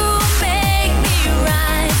 You make me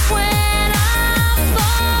rise when I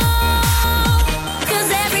fall. 'Cause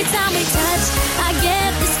every time we touch, I get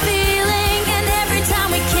this feeling. And every time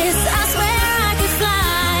we kiss, I swear I could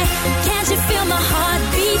fly. Can't you feel my heart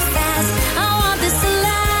beat fast? I want this to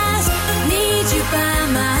last. Need you by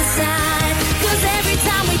my side. 'Cause every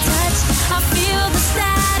time we touch, I feel the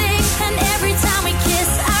static. And every time we kiss,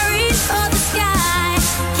 I reach for the sky.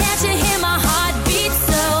 Can't you hear my heart beat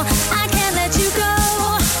so? I can't let you go.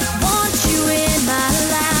 Want you in my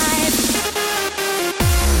life.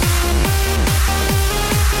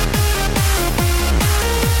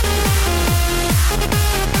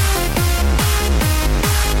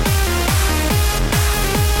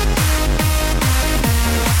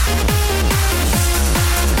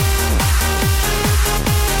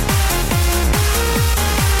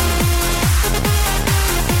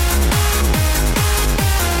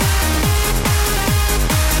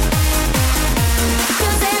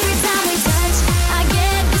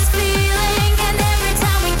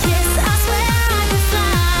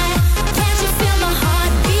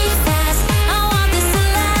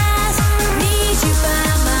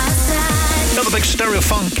 Stereo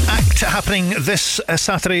Funk act happening this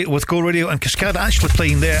Saturday with Go Radio and Cascada actually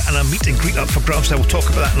playing there, and a meet and greet up for grabs there. We'll talk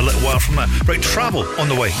about that in a little while from now. Right, travel on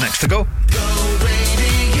the way. Next to go.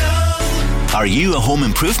 Are you a home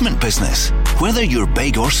improvement business? Whether you're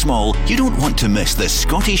big or small, you don't want to miss the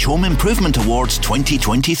Scottish Home Improvement Awards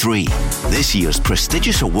 2023. This year's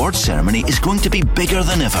prestigious awards ceremony is going to be bigger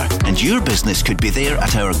than ever, and your business could be there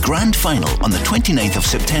at our grand final on the 29th of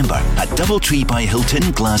September at Doubletree by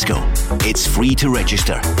Hilton, Glasgow. It's free to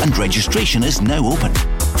register, and registration is now open.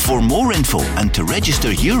 For more info and to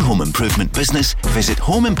register your home improvement business, visit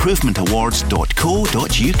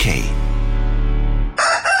homeimprovementawards.co.uk.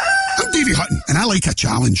 I'm Davey Hutton, and I like a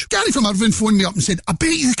challenge. Gary from Irvine phoned me up and said, I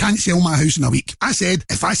bet you can't sell my house in a week. I said,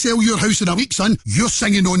 if I sell your house in a week, son, you're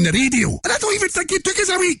singing on the radio. And I don't even think it took us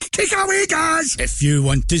a week. Take it away, guys. If you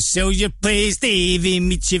want to sell your place, Davey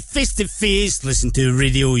meets you face to face. Listen to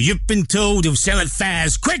radio, you've been told he'll sell it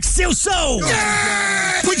fast. Quick sale sold!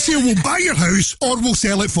 Yeah! Quick Sale will buy your house or we'll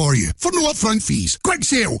sell it for you for no upfront fees. Quick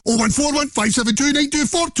Sale,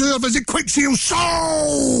 01415729242 or visit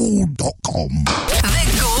quicksalesold.com. The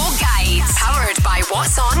Go Guide, powered by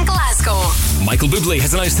What's On Glasgow. Michael Bublé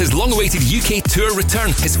has announced his long-awaited UK tour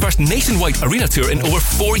return, his first nationwide arena tour in over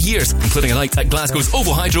 4 years, including a night at Glasgow's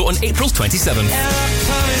OVO Hydro on April 27th. And I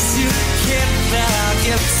promise you, kid, that I'll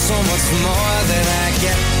get so much more than I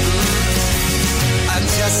get. I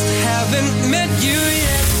just haven't met you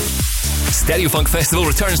yet. Stereo Funk Festival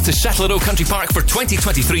returns to Châtellerault Country Park for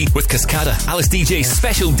 2023 with Cascada, Alice DJ,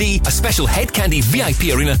 Special D, a special Head Candy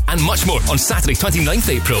VIP arena, and much more on Saturday 29th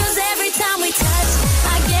April. 'Cause every time we touch,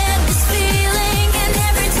 I get this feeling. And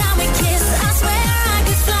every time we kiss, I swear I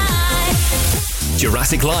could fly.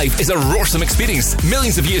 Jurassic Live is a roarsome experience,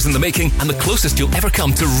 millions of years in the making, and the closest you'll ever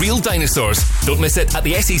come to real dinosaurs. Don't miss it at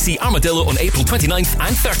the SEC Armadillo on April 29th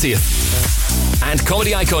and 30th. And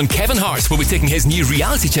comedy icon Kevin Hart will be taking his new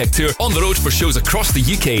reality check tour on the road for shows across the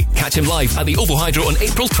UK. Catch him live at the OVO Hydro on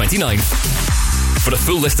April 29th. For a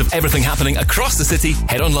full list of everything happening across the city,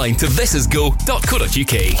 head online to thisisgo.co.uk.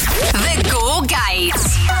 The Go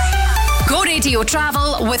Guides. Go Radio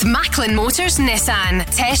Travel with Macklin Motors Nissan.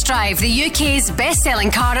 Test drive the UK's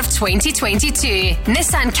best-selling car of 2022.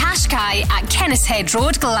 Nissan Qashqai at Kennishead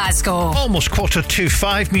Road, Glasgow. Almost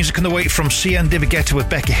 4:45. Music on the way from CN David Guetta with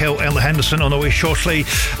Becky Hill, Ella Henderson on the way shortly.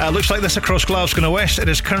 Looks like this across Glasgow and West. It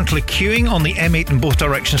is currently queuing on the M8 in both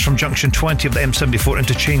directions from junction 20 of the M74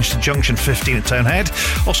 interchange to junction 15 at Townhead.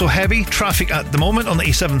 Also heavy traffic at the moment on the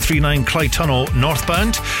A739 Clyde Tunnel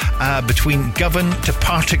northbound between Govan to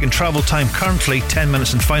Partick, and travel time currently 10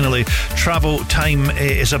 minutes. And finally, travel time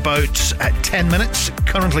is about 10 minutes.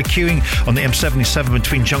 Currently queuing on the M77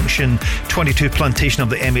 between junction 22 Plantation of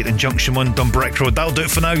the M8 and junction 1 Dumbreck Road. That'll do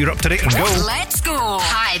it for now. You're up to date and go. Let's go.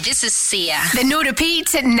 Hi, this is Sia. The no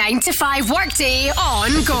repeat 9 to 5 workday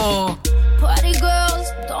on Go. Party girls,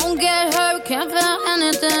 don't get hurt, can't feel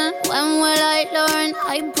anything. When will I learn?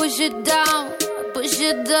 I push it down, push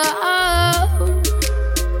it down.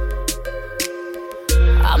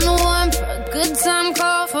 I'm the one for a good time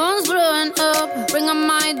call, phone's blowing up. Ring on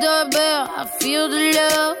my doorbell, I feel the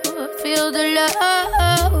love, feel the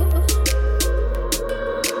love.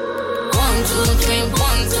 1, 2, 3,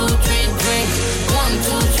 1, 2, 3, drink. 1,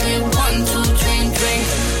 2, 3, 1, 2, 3, drink.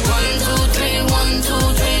 1, 2, 3.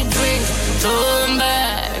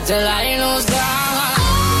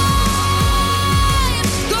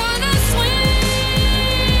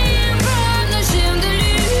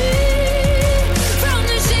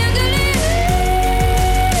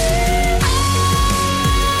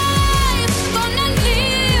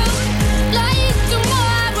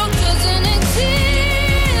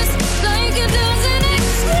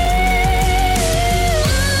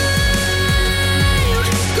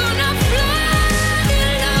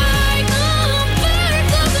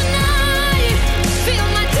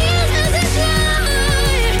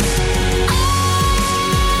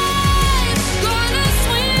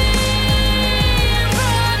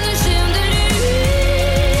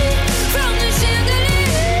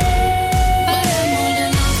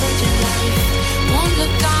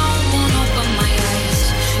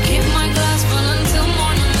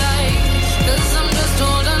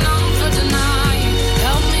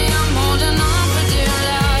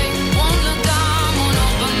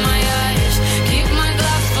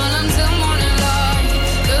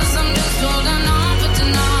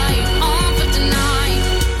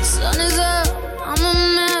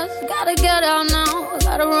 Gotta get out now,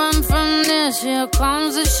 gotta run from this. Here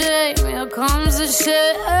comes the shame, here comes the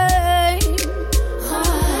shame. 1,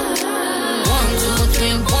 2, 3,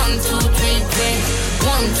 1, 2, 3, drink.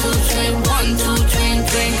 1, 2, 3, 1, 2, 3,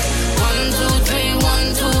 drink. 1, 2, 3,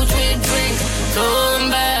 1, 2, 3, drink. Going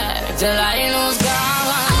back till I lose God.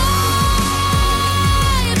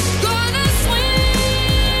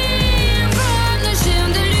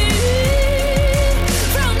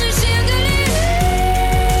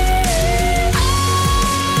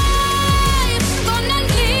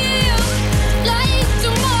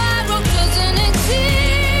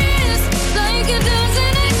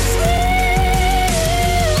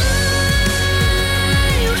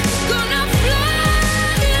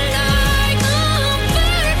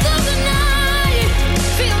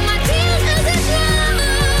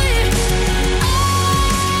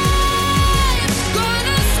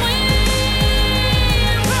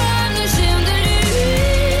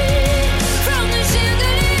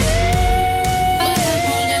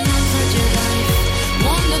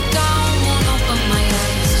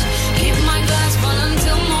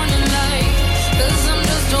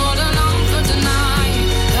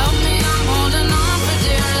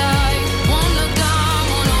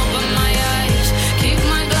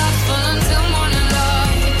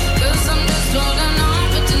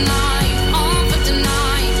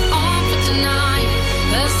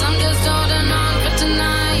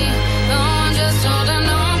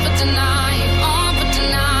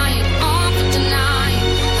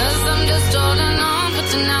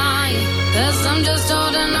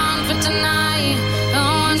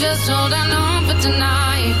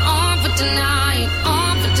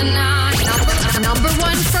 Number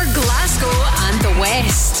 1 for Glasgow and the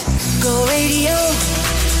West. Go radio,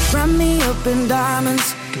 wrap me up in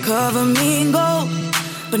diamonds, cover me in gold,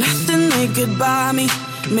 but nothing they could buy me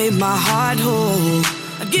made my heart whole.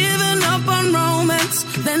 I'd given up on romance,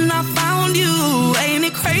 then I found you. Ain't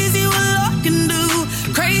it crazy what love can do?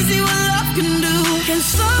 Crazy what love can do. Can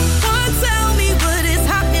someone tell me what is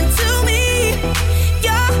happening to me?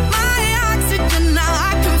 You're my oxygen, now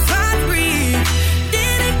I can find breathe.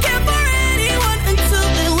 Didn't care for anyone until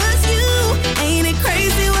it was you. Ain't it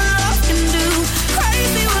crazy what love can do?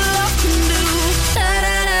 Crazy what love can do. Da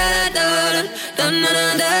da da da da da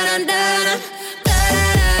da da da.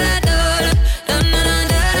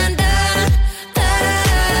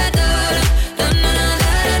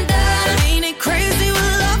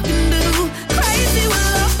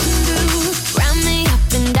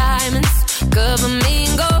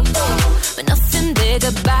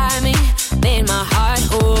 By me, made my heart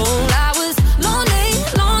whole. I was lonely,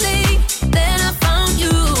 lonely, then I found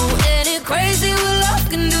you. And it's crazy what love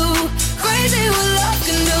can do. Crazy what love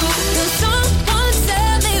can do. Can someone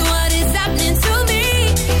tell me what is happening to me?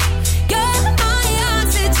 You're my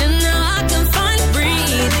oxygen, now I can finally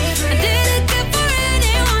breathe. I didn't care for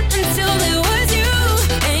anyone until it was you.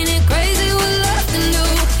 Ain't it crazy what love can do?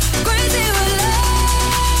 Crazy what love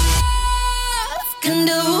can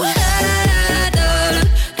do.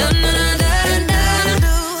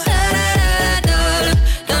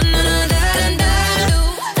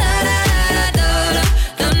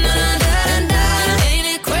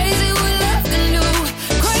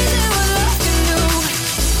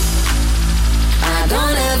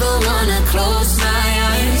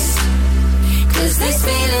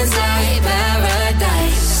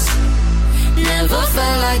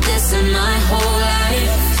 Like this in my whole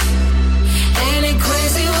life. Ain't it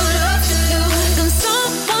crazy what love can do? Can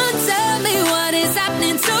someone tell me what is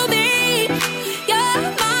happening to me? You're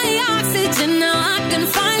my oxygen, now I can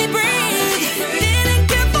finally breathe. Didn't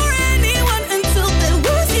care for anyone until there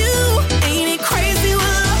was you. Ain't it crazy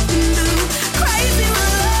what love can do? Crazy what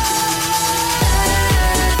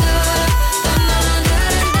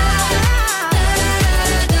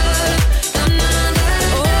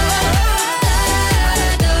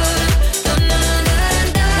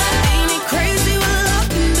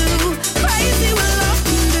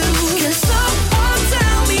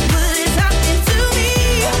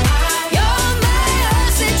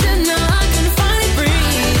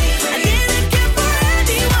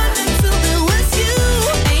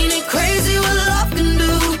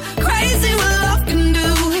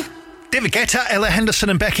Guetta, Ella Henderson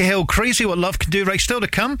and Becky Hill, Crazy What Love Can Do. Right, still to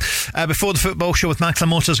come. Before the football show with Mackling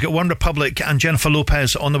Motors, got One Republic and Jennifer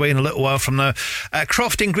Lopez on the way in a little while from now.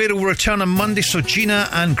 Crofty and Grado will return on Monday, so Gina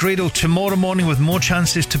and Grado tomorrow morning with more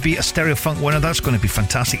chances to be a Stereo Funk winner. That's going to be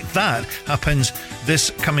fantastic. That happens this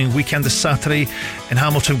coming weekend, this Saturday in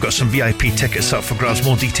Hamilton. We've got some VIP tickets up for grabs.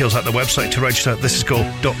 More details at the website to register.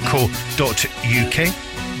 thisisgo.co.uk.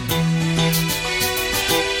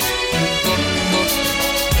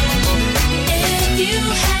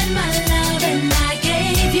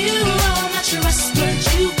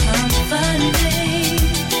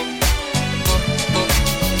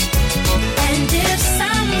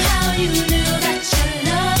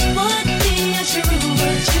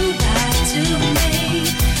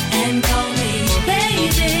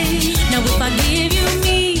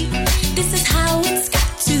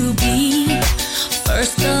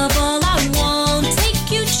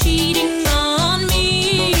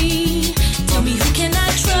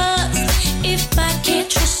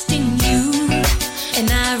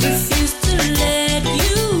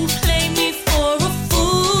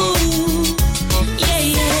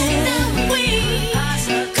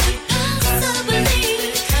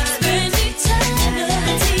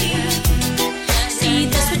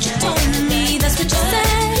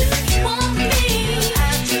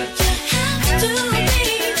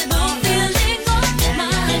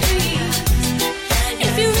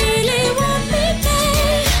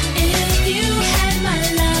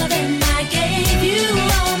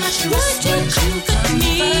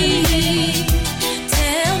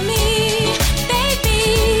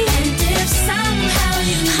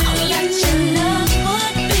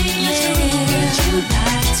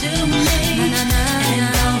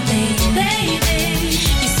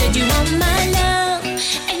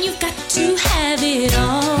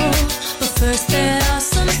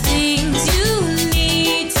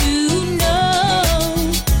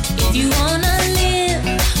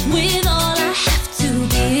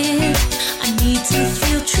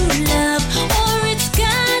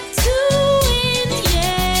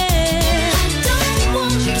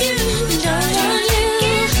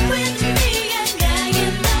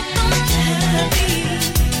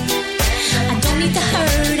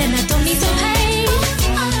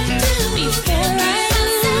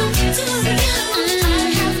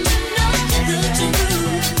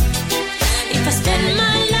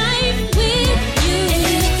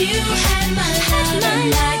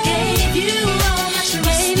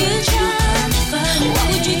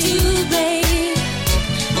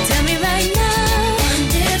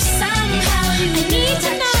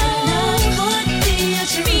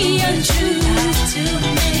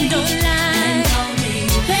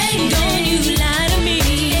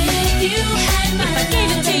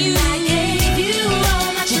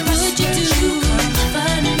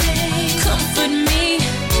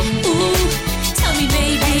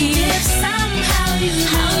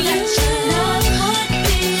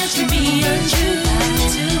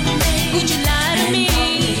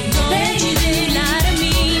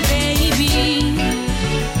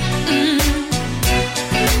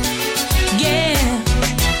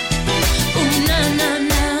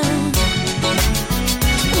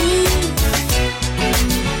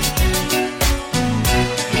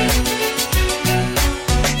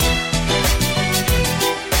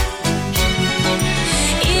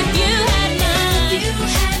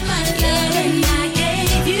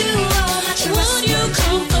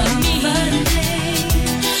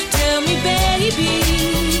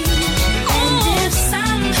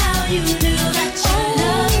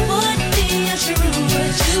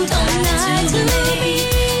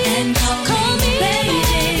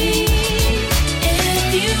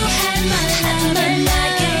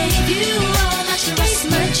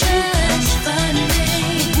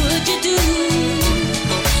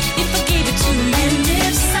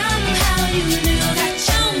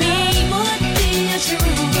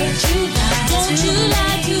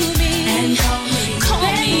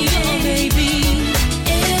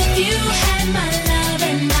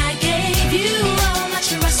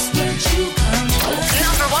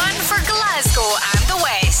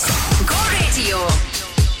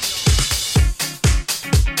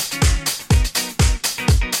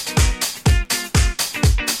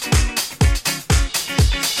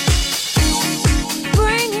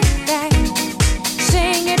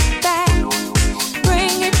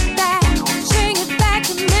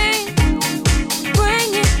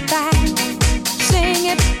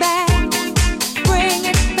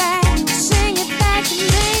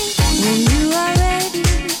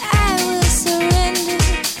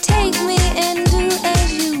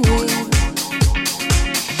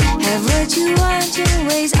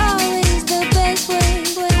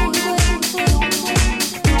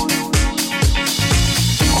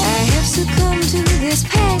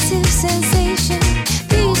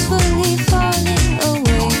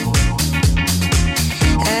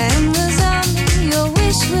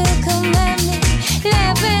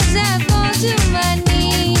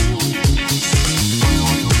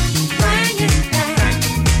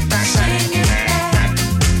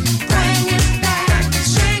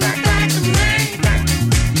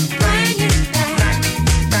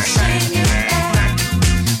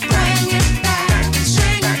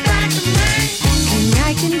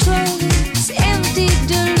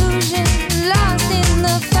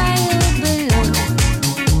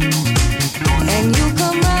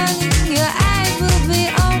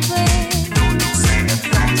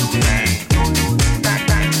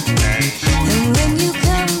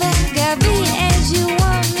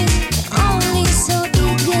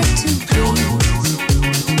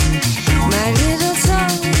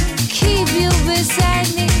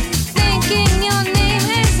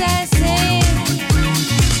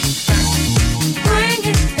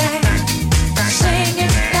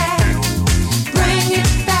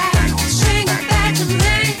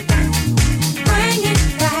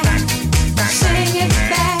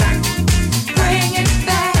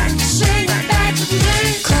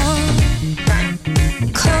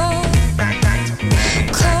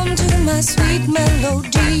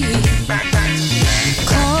 melody.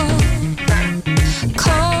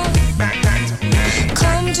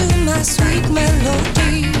 Come to my sweet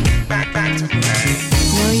melody.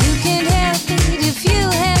 No, you can't help it if you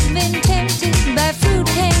have been tempted by fruit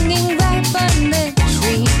hanging ripe on the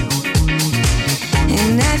tree.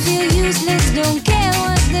 And I feel useless, don't care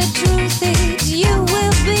what the truth is. You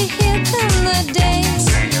will be here come the day.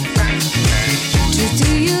 Truth,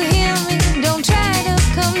 do you hear me? Don't try to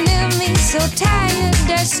come near me. So tired,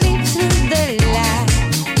 I sleep through the light.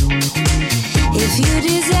 If you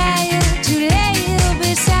desire to lay here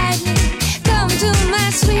beside me, come to my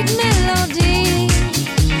sweet melody.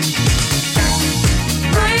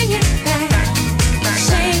 Bring it back,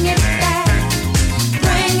 sing it back,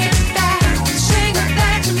 bring it back, sing it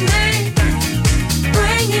back to me.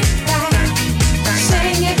 Bring it back,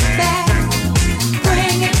 sing it back,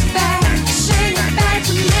 bring it back, sing it back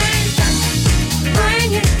to me.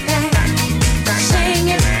 Bring it back, sing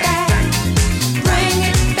it back, bring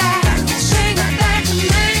it back, sing it back to me.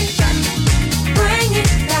 Bring it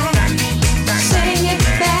back, sing it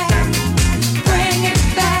back, bring it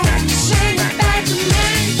back, sing it back to me.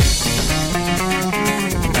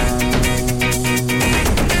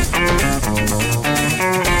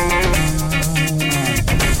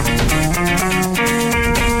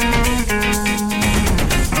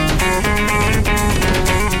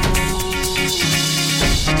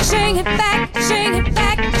 Sing it back, sing it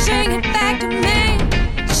back, sing it back to me.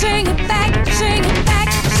 Sing it back, sing it back,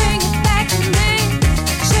 sing it back to me.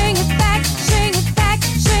 Sing it back, sing it back,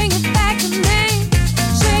 sing it back to me.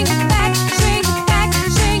 Sing it back, sing it back,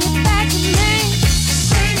 sing it back to me.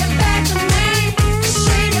 Sing it back to me,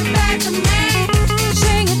 sing it back to me.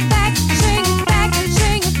 Sing it back, sing it back,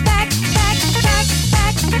 sing it back, back, back,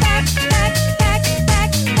 back, back, back, back,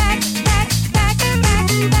 back, back, back, back, back,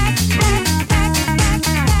 back.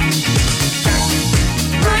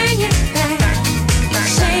 Bring it back,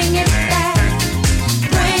 sing it back,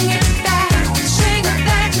 bring it back, sing it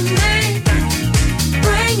back to me.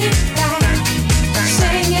 Bring it back,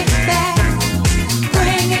 sing it back,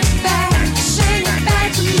 bring it back, sing it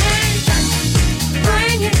back to me.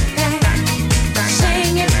 Bring it back,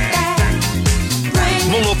 sing it back, bring it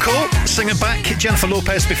Lolo Cole, sing it back. Jennifer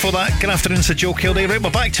Lopez before that. Good afternoon to Joe Kilday. Right, we're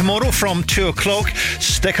back tomorrow from 2 o'clock.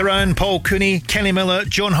 Stick around. Paul Cooney, Kenny Miller,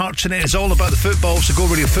 John Hartson. It is all about the football. So Go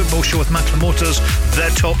Radio Football Show with Macklin Motors. Their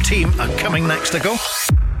top team are coming next to go.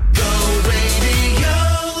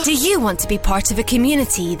 Do you want to be part of a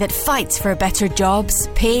community that fights for better jobs,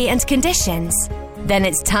 pay and conditions? Then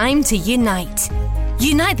it's time to unite.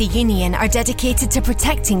 Unite the Union are dedicated to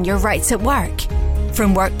protecting your rights at work.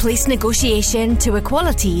 From workplace negotiation to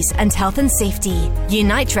equalities and health and safety,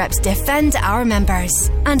 Unite reps defend our members.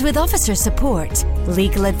 And with officer support,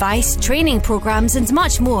 legal advice, training programmes and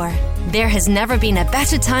much more, there has never been a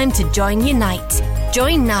better time to join Unite.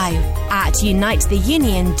 Join now at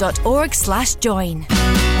unitetheunion.org/join.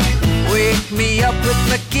 Wake me up with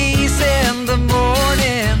McGee's in the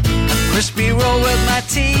morning. A crispy roll with my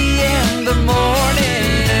tea in the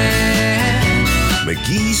morning.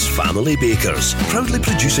 McGee's Family Bakers, proudly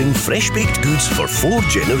producing fresh-baked goods for 4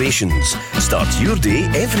 generations. Start your day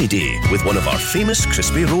every day with one of our famous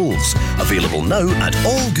crispy rolls. Available now at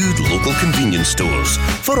all good local convenience stores.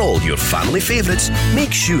 For all your family favourites,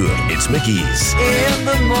 make sure it's McGee's. In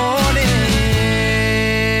the morning.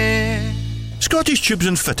 Scottish Tubes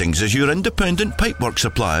and Fittings is your independent pipework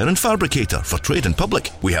supplier and fabricator for trade and public.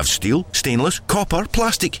 We have steel, stainless, copper,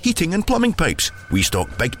 plastic, heating and plumbing pipes. We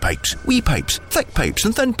stock big pipes, wee pipes, thick pipes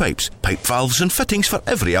and thin pipes, pipe valves and fittings for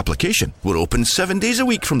every application. We're open 7 days a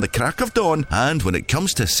week from the crack of dawn, and when it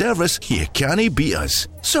comes to service, you can't beat us.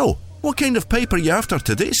 So, what kind of pipe are you after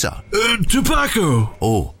today, sir? Tobacco.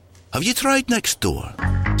 Oh, have you tried next door?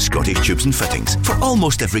 Scottish Tubes and Fittings. For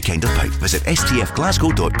almost every kind of pipe, visit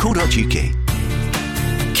stfglasgow.co.uk.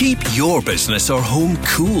 Keep your business or home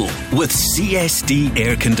cool with CSD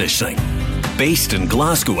Air Conditioning. Based in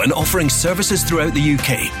Glasgow and offering services throughout the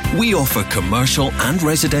UK, we offer commercial and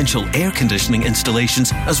residential air conditioning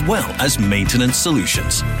installations as well as maintenance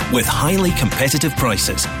solutions. With highly competitive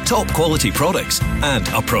prices, top quality products and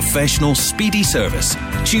a professional, speedy service.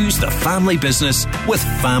 Choose the family business with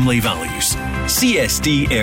family values. CSD Air